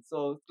engage with it.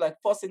 So it's like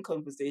forcing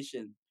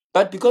conversation.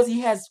 But because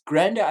he has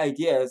grander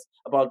ideas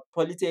about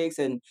politics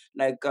and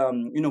like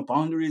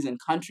boundaries and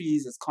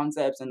countries as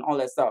concepts and all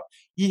that stuff,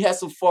 he has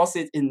to force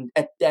it in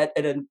at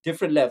a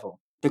different level.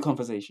 The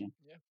conversation.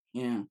 Yeah.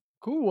 Yeah.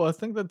 Cool. Well, I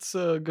think that's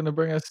gonna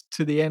bring us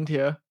to the end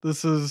here.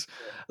 This is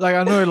like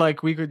I know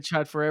like we could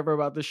chat forever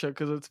about this shit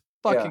because it's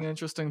fucking Yeah.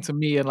 interesting to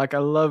me and like I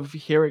love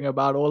hearing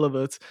about all of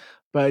it.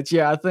 But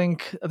yeah, I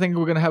think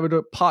we're gonna have it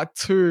at part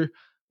two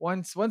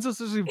once this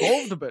has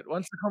evolved a bit,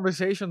 once the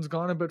conversation's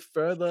gone a bit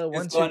further, It's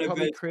once you've gone a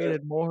probably bit.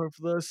 created more of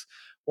this,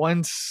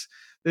 once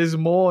there's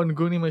more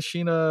Nguni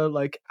Machina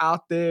like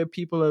out there,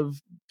 people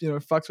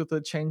have fucked with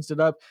it, changed it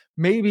up.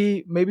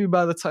 Maybe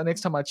by the time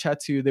next time I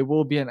chat to you, there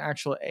will be an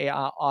actual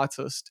AI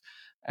artist,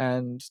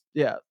 and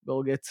yeah, There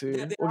we'll get are to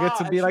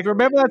be like, actually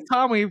remember that already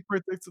time we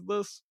predicted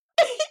this?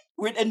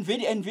 with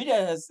Nvidia.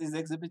 Nvidia is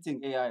exhibiting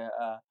AI.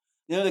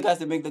 The guys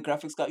that make the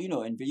graphics card.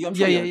 Nvidia. I'm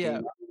sure Yeah, you're yeah, a yeah.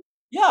 gamer.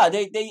 Yeah,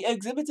 they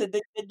exhibited.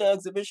 They did the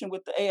exhibition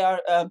with the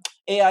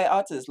AI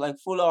artists, like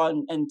full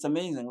on, and it's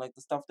amazing. Like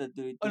the stuff that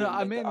they're Oh no, doing,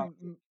 like the art.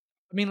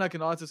 I mean like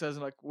an artist as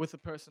in like with a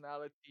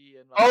personality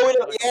and like Oh, like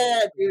a whole yeah,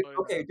 dude.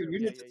 persona. Okay, dude, we Yeah,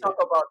 need to yeah, yeah, talk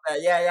about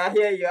that. Yeah, yeah, I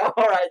hear you.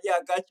 All right, yeah,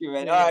 I got you,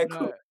 man. yeah, All yeah. right, cool.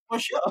 No, For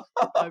sure.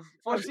 For I've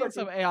sure, seen dude.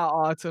 some AI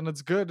art and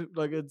it's good.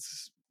 Like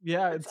It's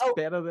it's oh,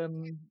 better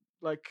than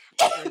like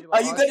regular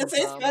are you art gonna say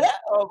it's sometimes. better?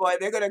 Oh boy,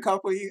 they're gonna come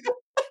for you.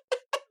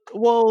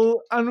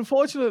 Well,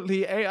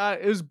 unfortunately, AI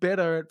is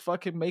better at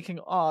fucking making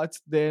art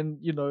than,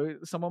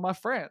 some of my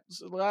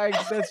friends. Like,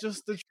 that's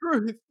just the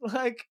truth.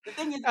 Like, The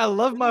thing is, I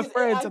love the thing my is,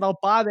 friends and I'll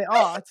buy their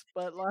art,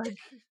 but like,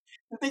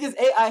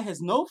 AI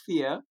has no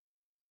fear,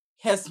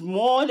 has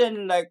more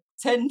than like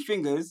 10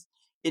 fingers.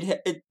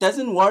 It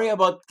doesn't worry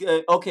about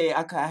okay,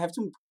 I have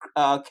to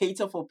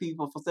cater for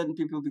certain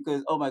people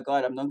because oh my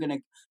god, I'm not gonna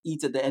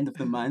eat at the end of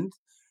the month.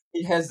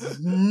 It has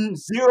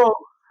zero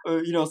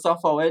self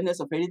awareness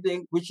of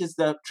anything, which is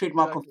the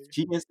trademark of exactly.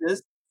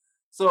 geniuses.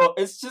 So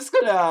it's just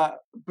gonna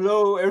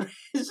blow.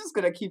 It's just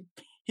gonna keep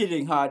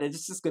hitting hard.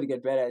 It's just gonna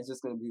get better. It's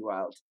just gonna be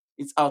wild.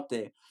 It's out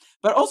there.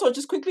 But also,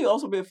 just quickly,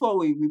 also before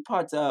we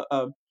part,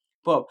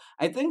 Bob,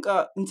 I think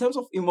in terms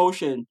of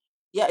emotion,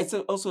 yeah, it's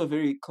also a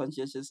very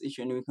conscientious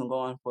issue, and we can go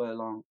on for a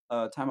long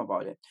time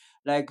about it.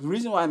 Like the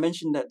reason why I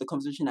mentioned that the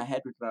conversation I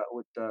had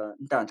with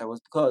Danta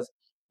was because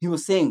he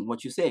was saying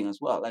what you're saying as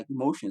well, like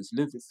emotions,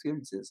 lived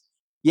experiences.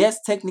 Yes,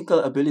 technical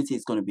ability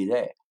is going to be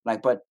there,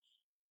 like, but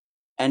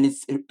and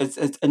it's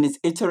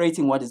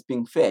iterating what is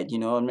being fed. You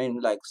know what I mean?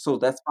 Like, so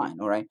that's fine.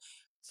 All right.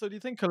 So, do you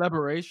think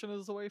collaboration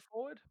is the way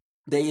forward?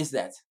 There is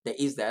that,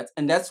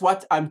 and that's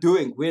what I'm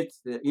doing with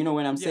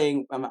when I'm Yeah.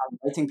 saying I'm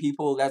writing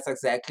people. That's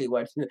exactly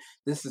what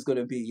this is going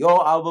to be.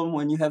 Your album,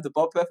 when you have the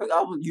Bob Perfect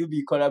album, you'll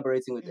be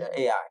collaborating with the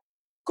AI.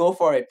 Go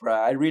for it, bro.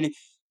 I really,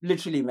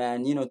 literally,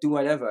 man. Do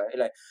whatever.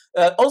 Like,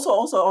 also,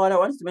 what I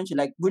wanted to mention,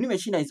 like, Guni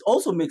Machina is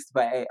also mixed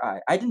by AI.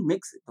 I didn't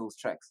mix it, those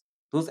tracks.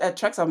 Those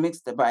tracks are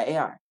mixed by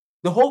AI.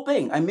 The whole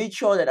thing. I made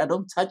sure that I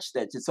don't touch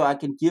that, just so I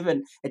can give a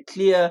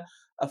clear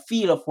a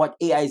feel of what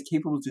AI is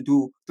capable to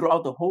do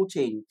throughout the whole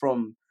chain,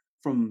 from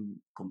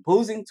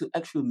composing to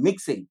actual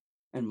mixing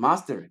and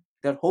mastering.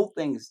 That whole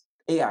thing is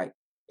AI.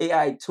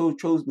 AI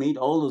chose made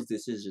all those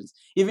decisions.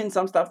 Even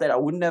some stuff that I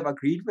wouldn't have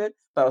agreed with,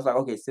 but I was like,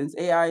 okay, since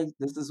AI,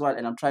 this is what,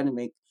 and I'm trying to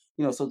make,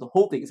 so the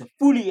whole thing is a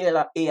fully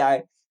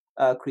AI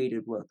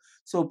created work.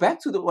 So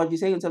back to what you're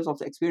saying in terms of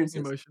the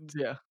experiences. Emotions,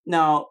 yeah.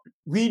 Now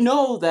we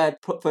know that,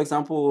 for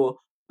example,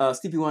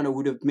 Stevie Wonder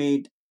would have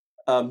made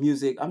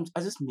music. I'm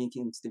just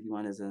making Stevie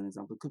Wonder as an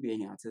example. It could be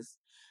any artist.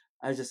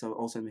 I just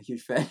also am a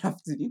huge fan of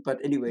Stevie, but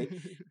anyway,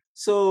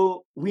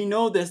 so we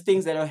know there's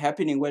things that are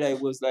happening, whether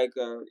it was like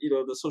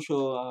the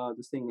social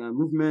this thing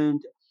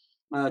movement,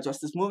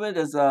 justice movement.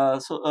 There's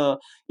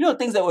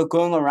things that were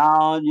going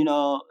around.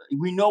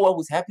 We know what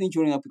was happening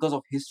during it because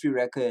of history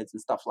records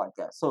and stuff like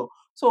that. So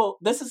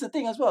this is the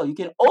thing as well. You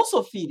can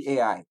also feed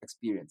AI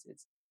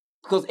experiences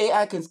because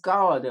AI can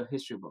scour the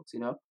history books.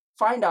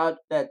 Find out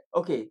that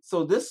okay,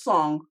 so this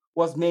song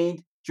was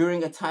made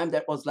during a time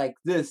that was like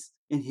this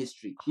in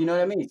history. You know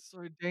what I mean? That's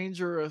so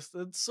dangerous.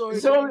 That's so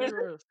So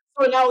dangerous.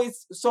 so now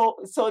it's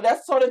so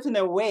that's sort of in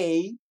a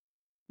way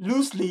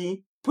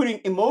loosely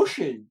putting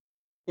emotion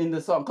in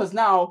the song because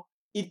now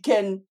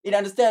it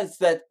understands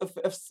that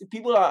if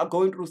people are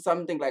going through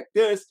something like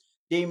this,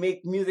 they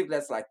make music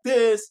that's like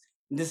this.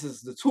 This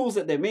is the tools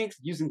that they make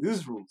using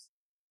these rules.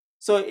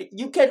 So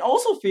you can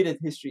also feed it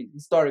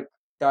historic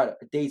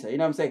data. You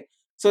know what I'm saying?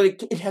 So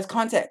it has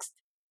context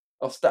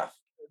of stuff.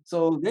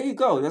 So there you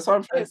go. That's what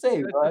I'm trying That to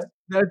say, that bro. just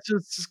that's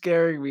just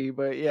scaring me,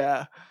 but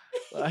yeah,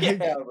 Yeah, like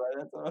bro.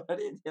 That's all it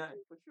is. Yeah,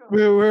 for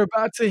sure. we're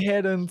about to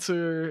head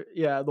into,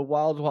 yeah, the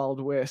wild, wild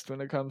west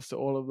when it comes to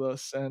all of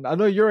this, and I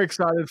know you're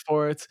excited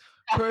for it.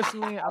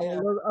 Personally,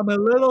 Yeah. I'm a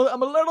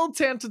little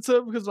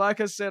tentative because, like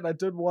I said, I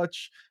did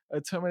watch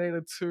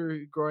Terminator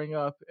 2 growing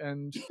up,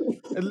 and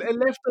it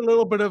left a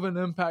little bit of an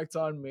impact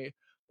on me.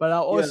 But I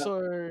Yeah.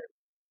 also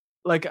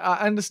like, I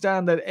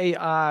understand that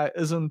AI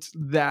isn't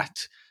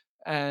that,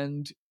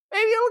 and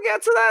maybe we'll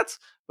get to that,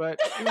 but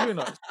who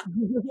knows?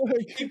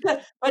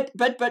 Like,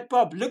 But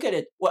Bob, look at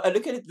it. Well,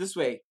 look at it this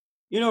way.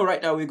 You know,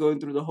 right now we're going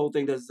through the whole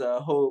thing. There's a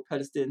whole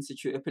Palestine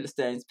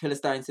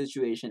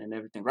situation and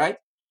everything, right?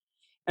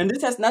 And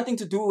this has nothing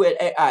to do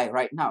with AI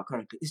right now.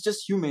 Currently, it's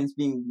just humans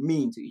being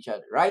mean to each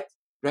other, right?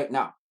 Right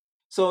now.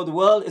 So the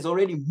world is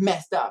already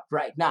messed up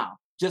right now.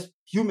 Just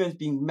humans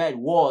being mad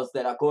wars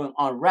that are going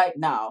on right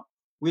now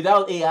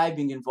without AI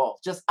being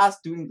involved. Just us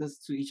doing this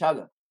to each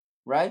other,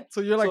 right?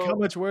 so you're like, how So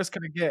much worse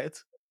can it get?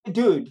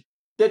 dude,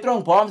 they're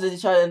throwing bombs at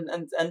each other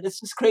and it's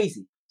just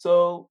crazy.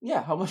 So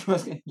yeah, how much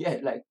was gonna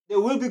get? Like there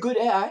will be good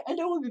AI and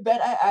there will be bad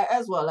AI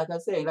as well. Like I'm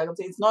saying,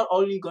 it's not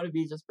only gonna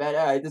be just bad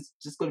AI. It's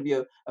just gonna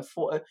be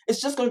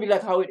it's just gonna be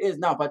like how it is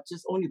now, but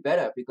just only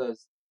better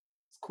because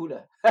it's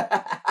cooler.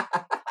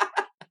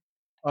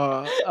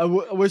 I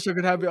wish I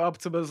could have your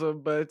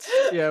optimism, but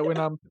yeah,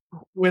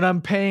 when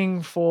I'm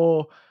paying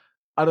for,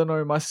 I don't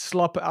know, my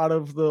slop out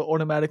of the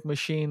automatic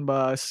machine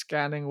by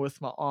scanning with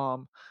my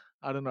arm,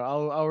 I don't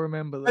know. I'll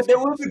remember But this there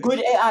will be good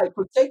conversation. AI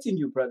protecting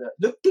you, brother.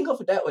 Look, think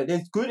of it that way.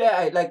 There's good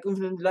AI, like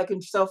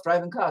in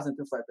self-driving cars and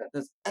things like that.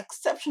 There's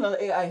exceptional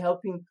AI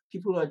helping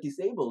people who are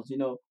disabled.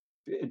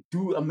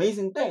 Do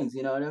amazing things.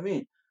 You know what I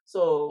mean?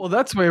 Well, So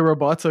that's where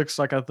robotics,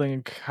 like, I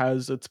think,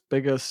 has its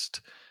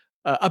biggest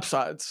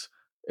upsides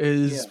yeah,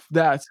 is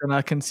that, and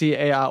I can see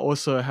AI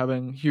also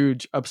having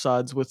huge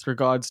upsides with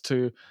regards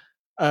to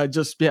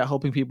just, yeah,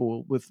 helping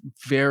people with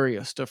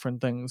various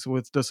different things,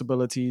 with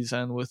disabilities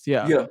and with,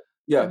 yeah, yeah,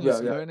 yeah, even yeah,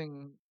 just yeah.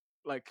 learning,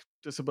 like,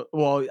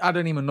 well, I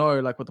don't even know,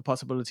 like, what the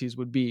possibilities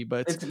would be,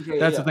 but It's yeah,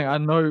 that's the yeah,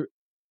 thing.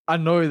 I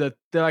know that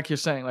they're like you're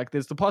saying, like,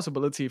 there's the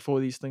possibility for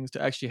these things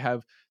to actually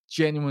have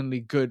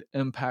genuinely good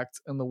impact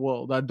in the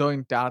world. I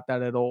don't doubt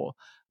that at all.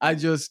 I yeah.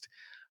 just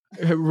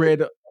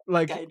read,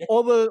 like, Kinda.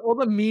 all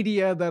the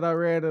media that I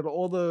read and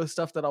all the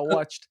stuff that I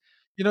watched,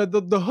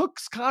 the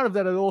hooks kind of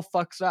that it all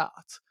fucks out.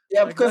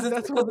 Yeah, Like, that's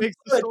because what it's makes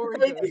the so story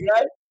good. entertaining,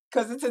 right?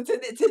 Because it's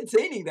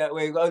entertaining that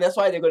way. Well, that's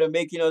why they're gonna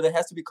make there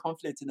has to be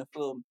conflict in the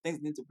film. Things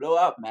need to blow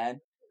up, man.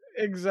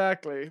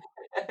 Exactly.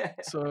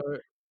 So,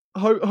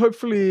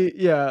 hopefully,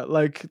 yeah,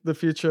 like, the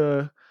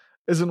future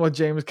isn't what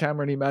James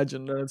Cameron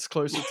imagined, and it's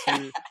closer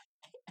to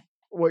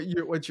what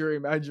you're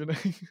imagining.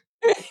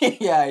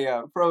 Yeah,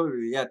 yeah,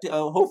 probably. Yeah,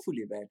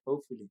 hopefully, man.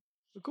 Hopefully.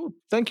 Cool.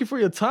 Thank you for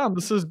your time.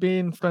 This has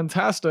been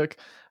fantastic,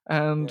 Yeah.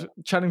 and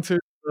chatting to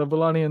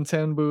Vulane and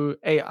Mthembu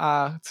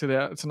AI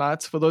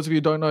tonight. For those of you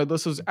who don't know,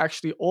 this is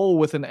actually all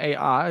with an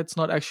AI. It's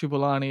not actually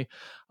Vulane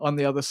on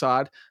the other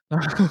side.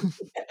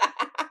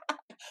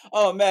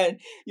 Oh man,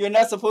 you're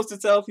not supposed to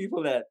tell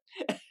people that.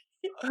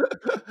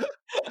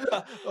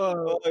 Uh,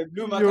 Oh, it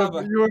blew my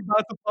cover. you were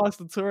about to pass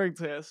the Turing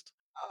test.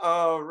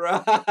 Oh,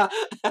 right.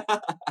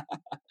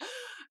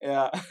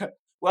 Yeah.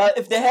 Well,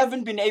 if they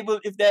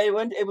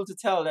weren't able to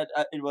tell that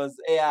it was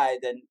AI,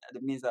 then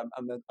that means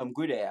I'm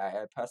good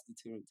AI. I passed the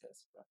Turing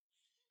test.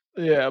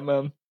 Yeah,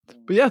 man.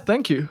 Mm. But yeah,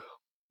 thank you.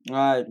 All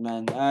right,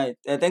 man. All right.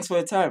 Thanks for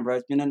your time, bro.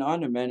 It's been an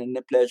honor, man, and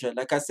a pleasure.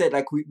 Like I said,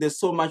 there's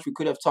so much we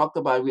could have talked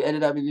about. We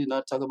ended up even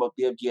not talking about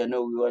BFG. I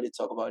know we already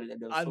talked about it,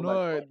 and there was I so much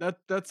know more.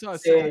 that's what I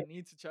say. I Say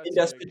need to chat to you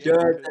industry again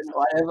dirt because and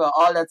whatever,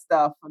 all that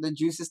stuff, the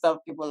juicy stuff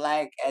people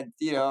like, and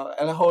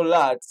and a whole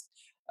lot.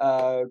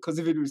 Because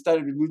if we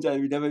started with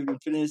Moonshine, we never even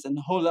finished, and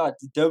a whole lot.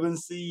 The Durban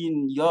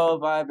scene, your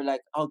vibe, and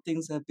like how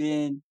things have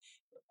been.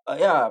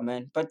 Yeah,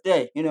 man. But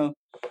hey,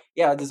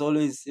 yeah, there's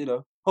always,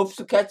 hope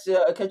to catch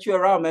you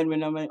around, man.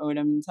 When I'm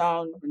in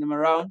town, when I'm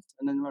around,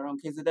 and then I'm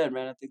around KZN,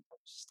 man. I think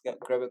just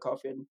grab a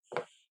coffee and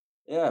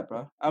yeah,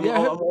 bro. I'm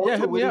yeah, also hit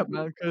me willing up, to.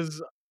 man,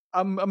 because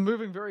I'm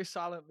moving very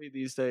silently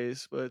these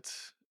days. But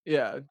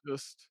yeah,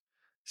 just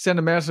send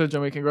a message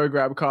and we can go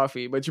grab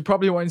coffee. But you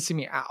probably won't see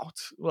me out.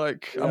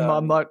 Like, Yeah,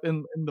 I'm not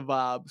in the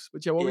vibes.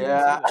 But yeah, what were you gonna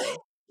say yeah,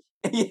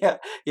 there, man? yeah,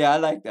 yeah. I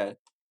like that.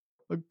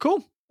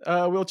 Cool.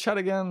 We'll chat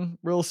again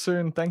real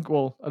soon.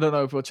 Well, I don't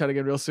know if we'll chat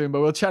again real soon, but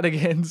we'll chat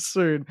again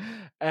soon. Yeah,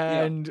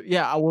 And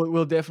yeah,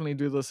 we'll definitely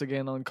do this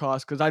again on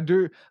cast because I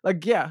do,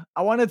 like, yeah,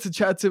 I wanted to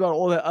chat to you about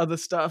all that other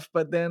stuff,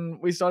 but then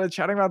we started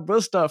chatting about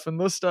this stuff, and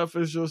this stuff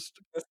is just,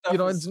 this stuff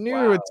it's is new,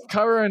 wow it's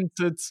current,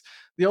 it's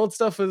the old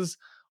stuff is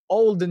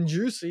old and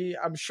juicy,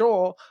 I'm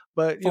sure,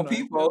 but for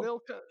people.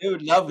 they'll, They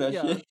would love that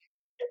yeah, shit.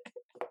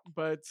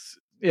 but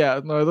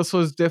yeah, no, this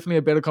was definitely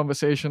a better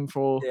conversation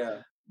for Yeah,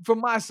 from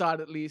my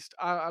side at least,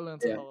 I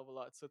learned a Yeah, hell of a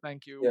lot. So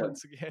thank you yeah.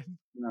 once again.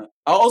 No.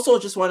 I also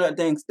just want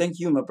to thank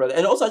you, my brother,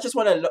 and also I just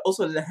want to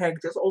also heck,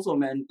 just also,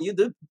 man,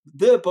 did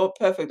both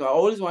perfect. I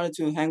always wanted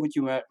to hang with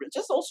you, man.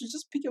 Just also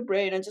just pick your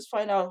brain and just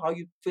find out how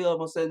you feel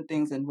about certain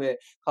things and where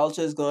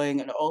culture is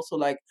going, and also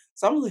like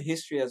some of the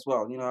history as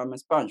well. You know, I'm a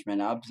sponge,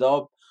 man. I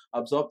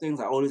absorb things.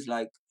 I always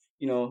like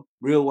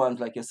real ones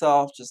like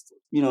yourself. Just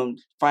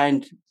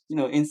find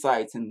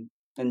insights and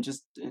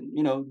just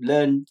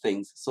learn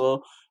things.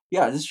 So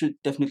yeah, this should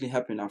definitely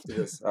happen after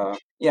this.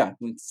 Yeah,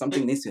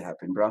 something needs to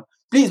happen, bro.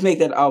 Please make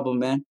that album,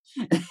 man.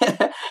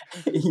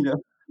 you know,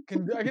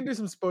 I can do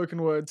some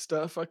spoken word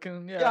stuff. I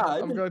can, yeah. yeah,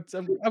 even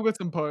I've got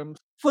some poems.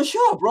 for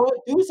sure, bro.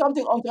 Do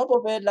something on top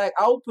of it. Like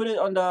I'll put it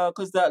on the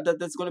because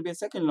that's gonna be a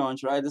second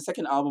launch, right? The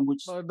second album,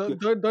 which No,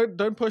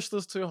 don't push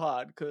this too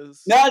hard,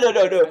 because no, no,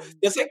 no, no.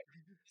 I'm.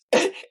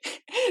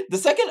 The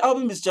second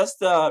album is just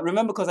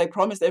remember because I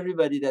promised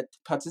everybody that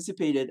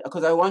participated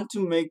because I want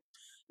to make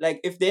like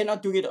if they're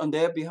not doing it on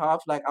their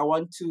behalf, like I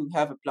want to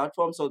have a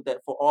platform so that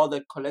for all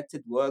the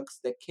collected works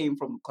that came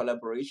from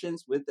collaborations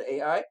with the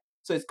AI.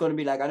 So it's going to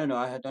be like I don't know,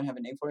 I don't have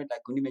a name for it, like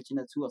Gundi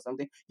Machina 2 or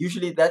something.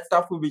 Usually that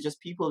stuff will be just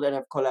people that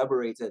have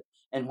collaborated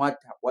and what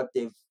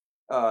they've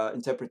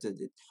interpreted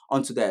it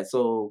onto that.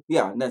 So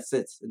yeah, that's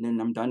it. And then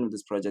I'm done with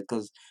this project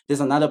because there's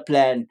another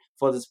plan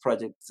for this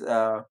project.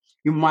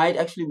 You might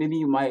actually maybe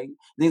you might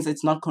things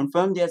it's not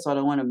confirmed yet, so I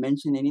don't want to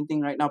mention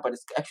anything right now, but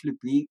it's actually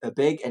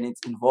big and it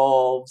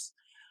involves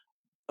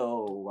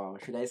oh wow,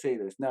 should I say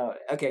this? No,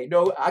 okay,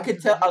 no, I can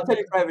tell. I'll tell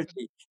you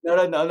privately. No,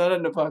 no, no, not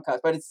on the podcast.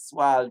 But it's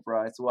wild,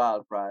 bro. It's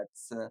wild, bro.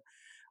 It's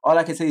all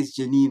I can say is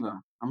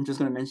Geneva. I'm just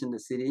gonna mention the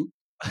city,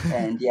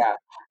 and yeah,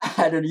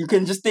 I don't. You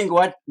can just think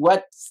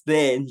what's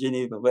there in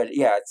Geneva, but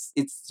yeah,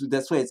 it's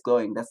that's where it's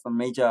going. That's the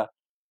major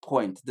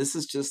point. This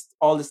is just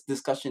all this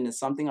discussion is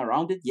something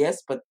around it,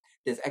 yes, but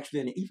there's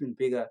actually an even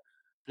bigger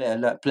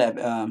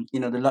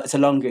it's a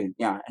long game,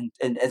 yeah,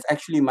 and it's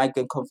actually might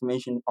get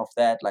confirmation of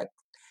that like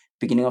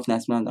beginning of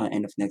next month or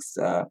end of next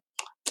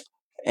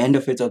end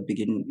of it or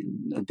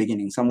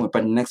beginning somewhere,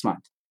 but next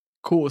month.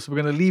 Cool. So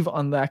we're gonna leave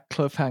on that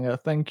cliffhanger.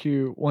 Thank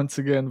you once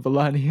again,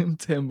 Vulane and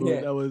Mthembu.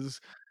 Yeah. That was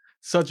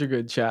such a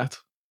good chat.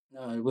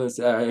 No, it was.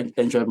 I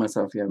enjoyed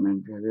myself. Yeah,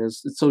 man.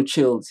 It's so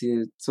chilled.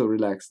 It's so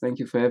relaxed. Thank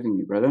you for having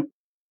me, brother.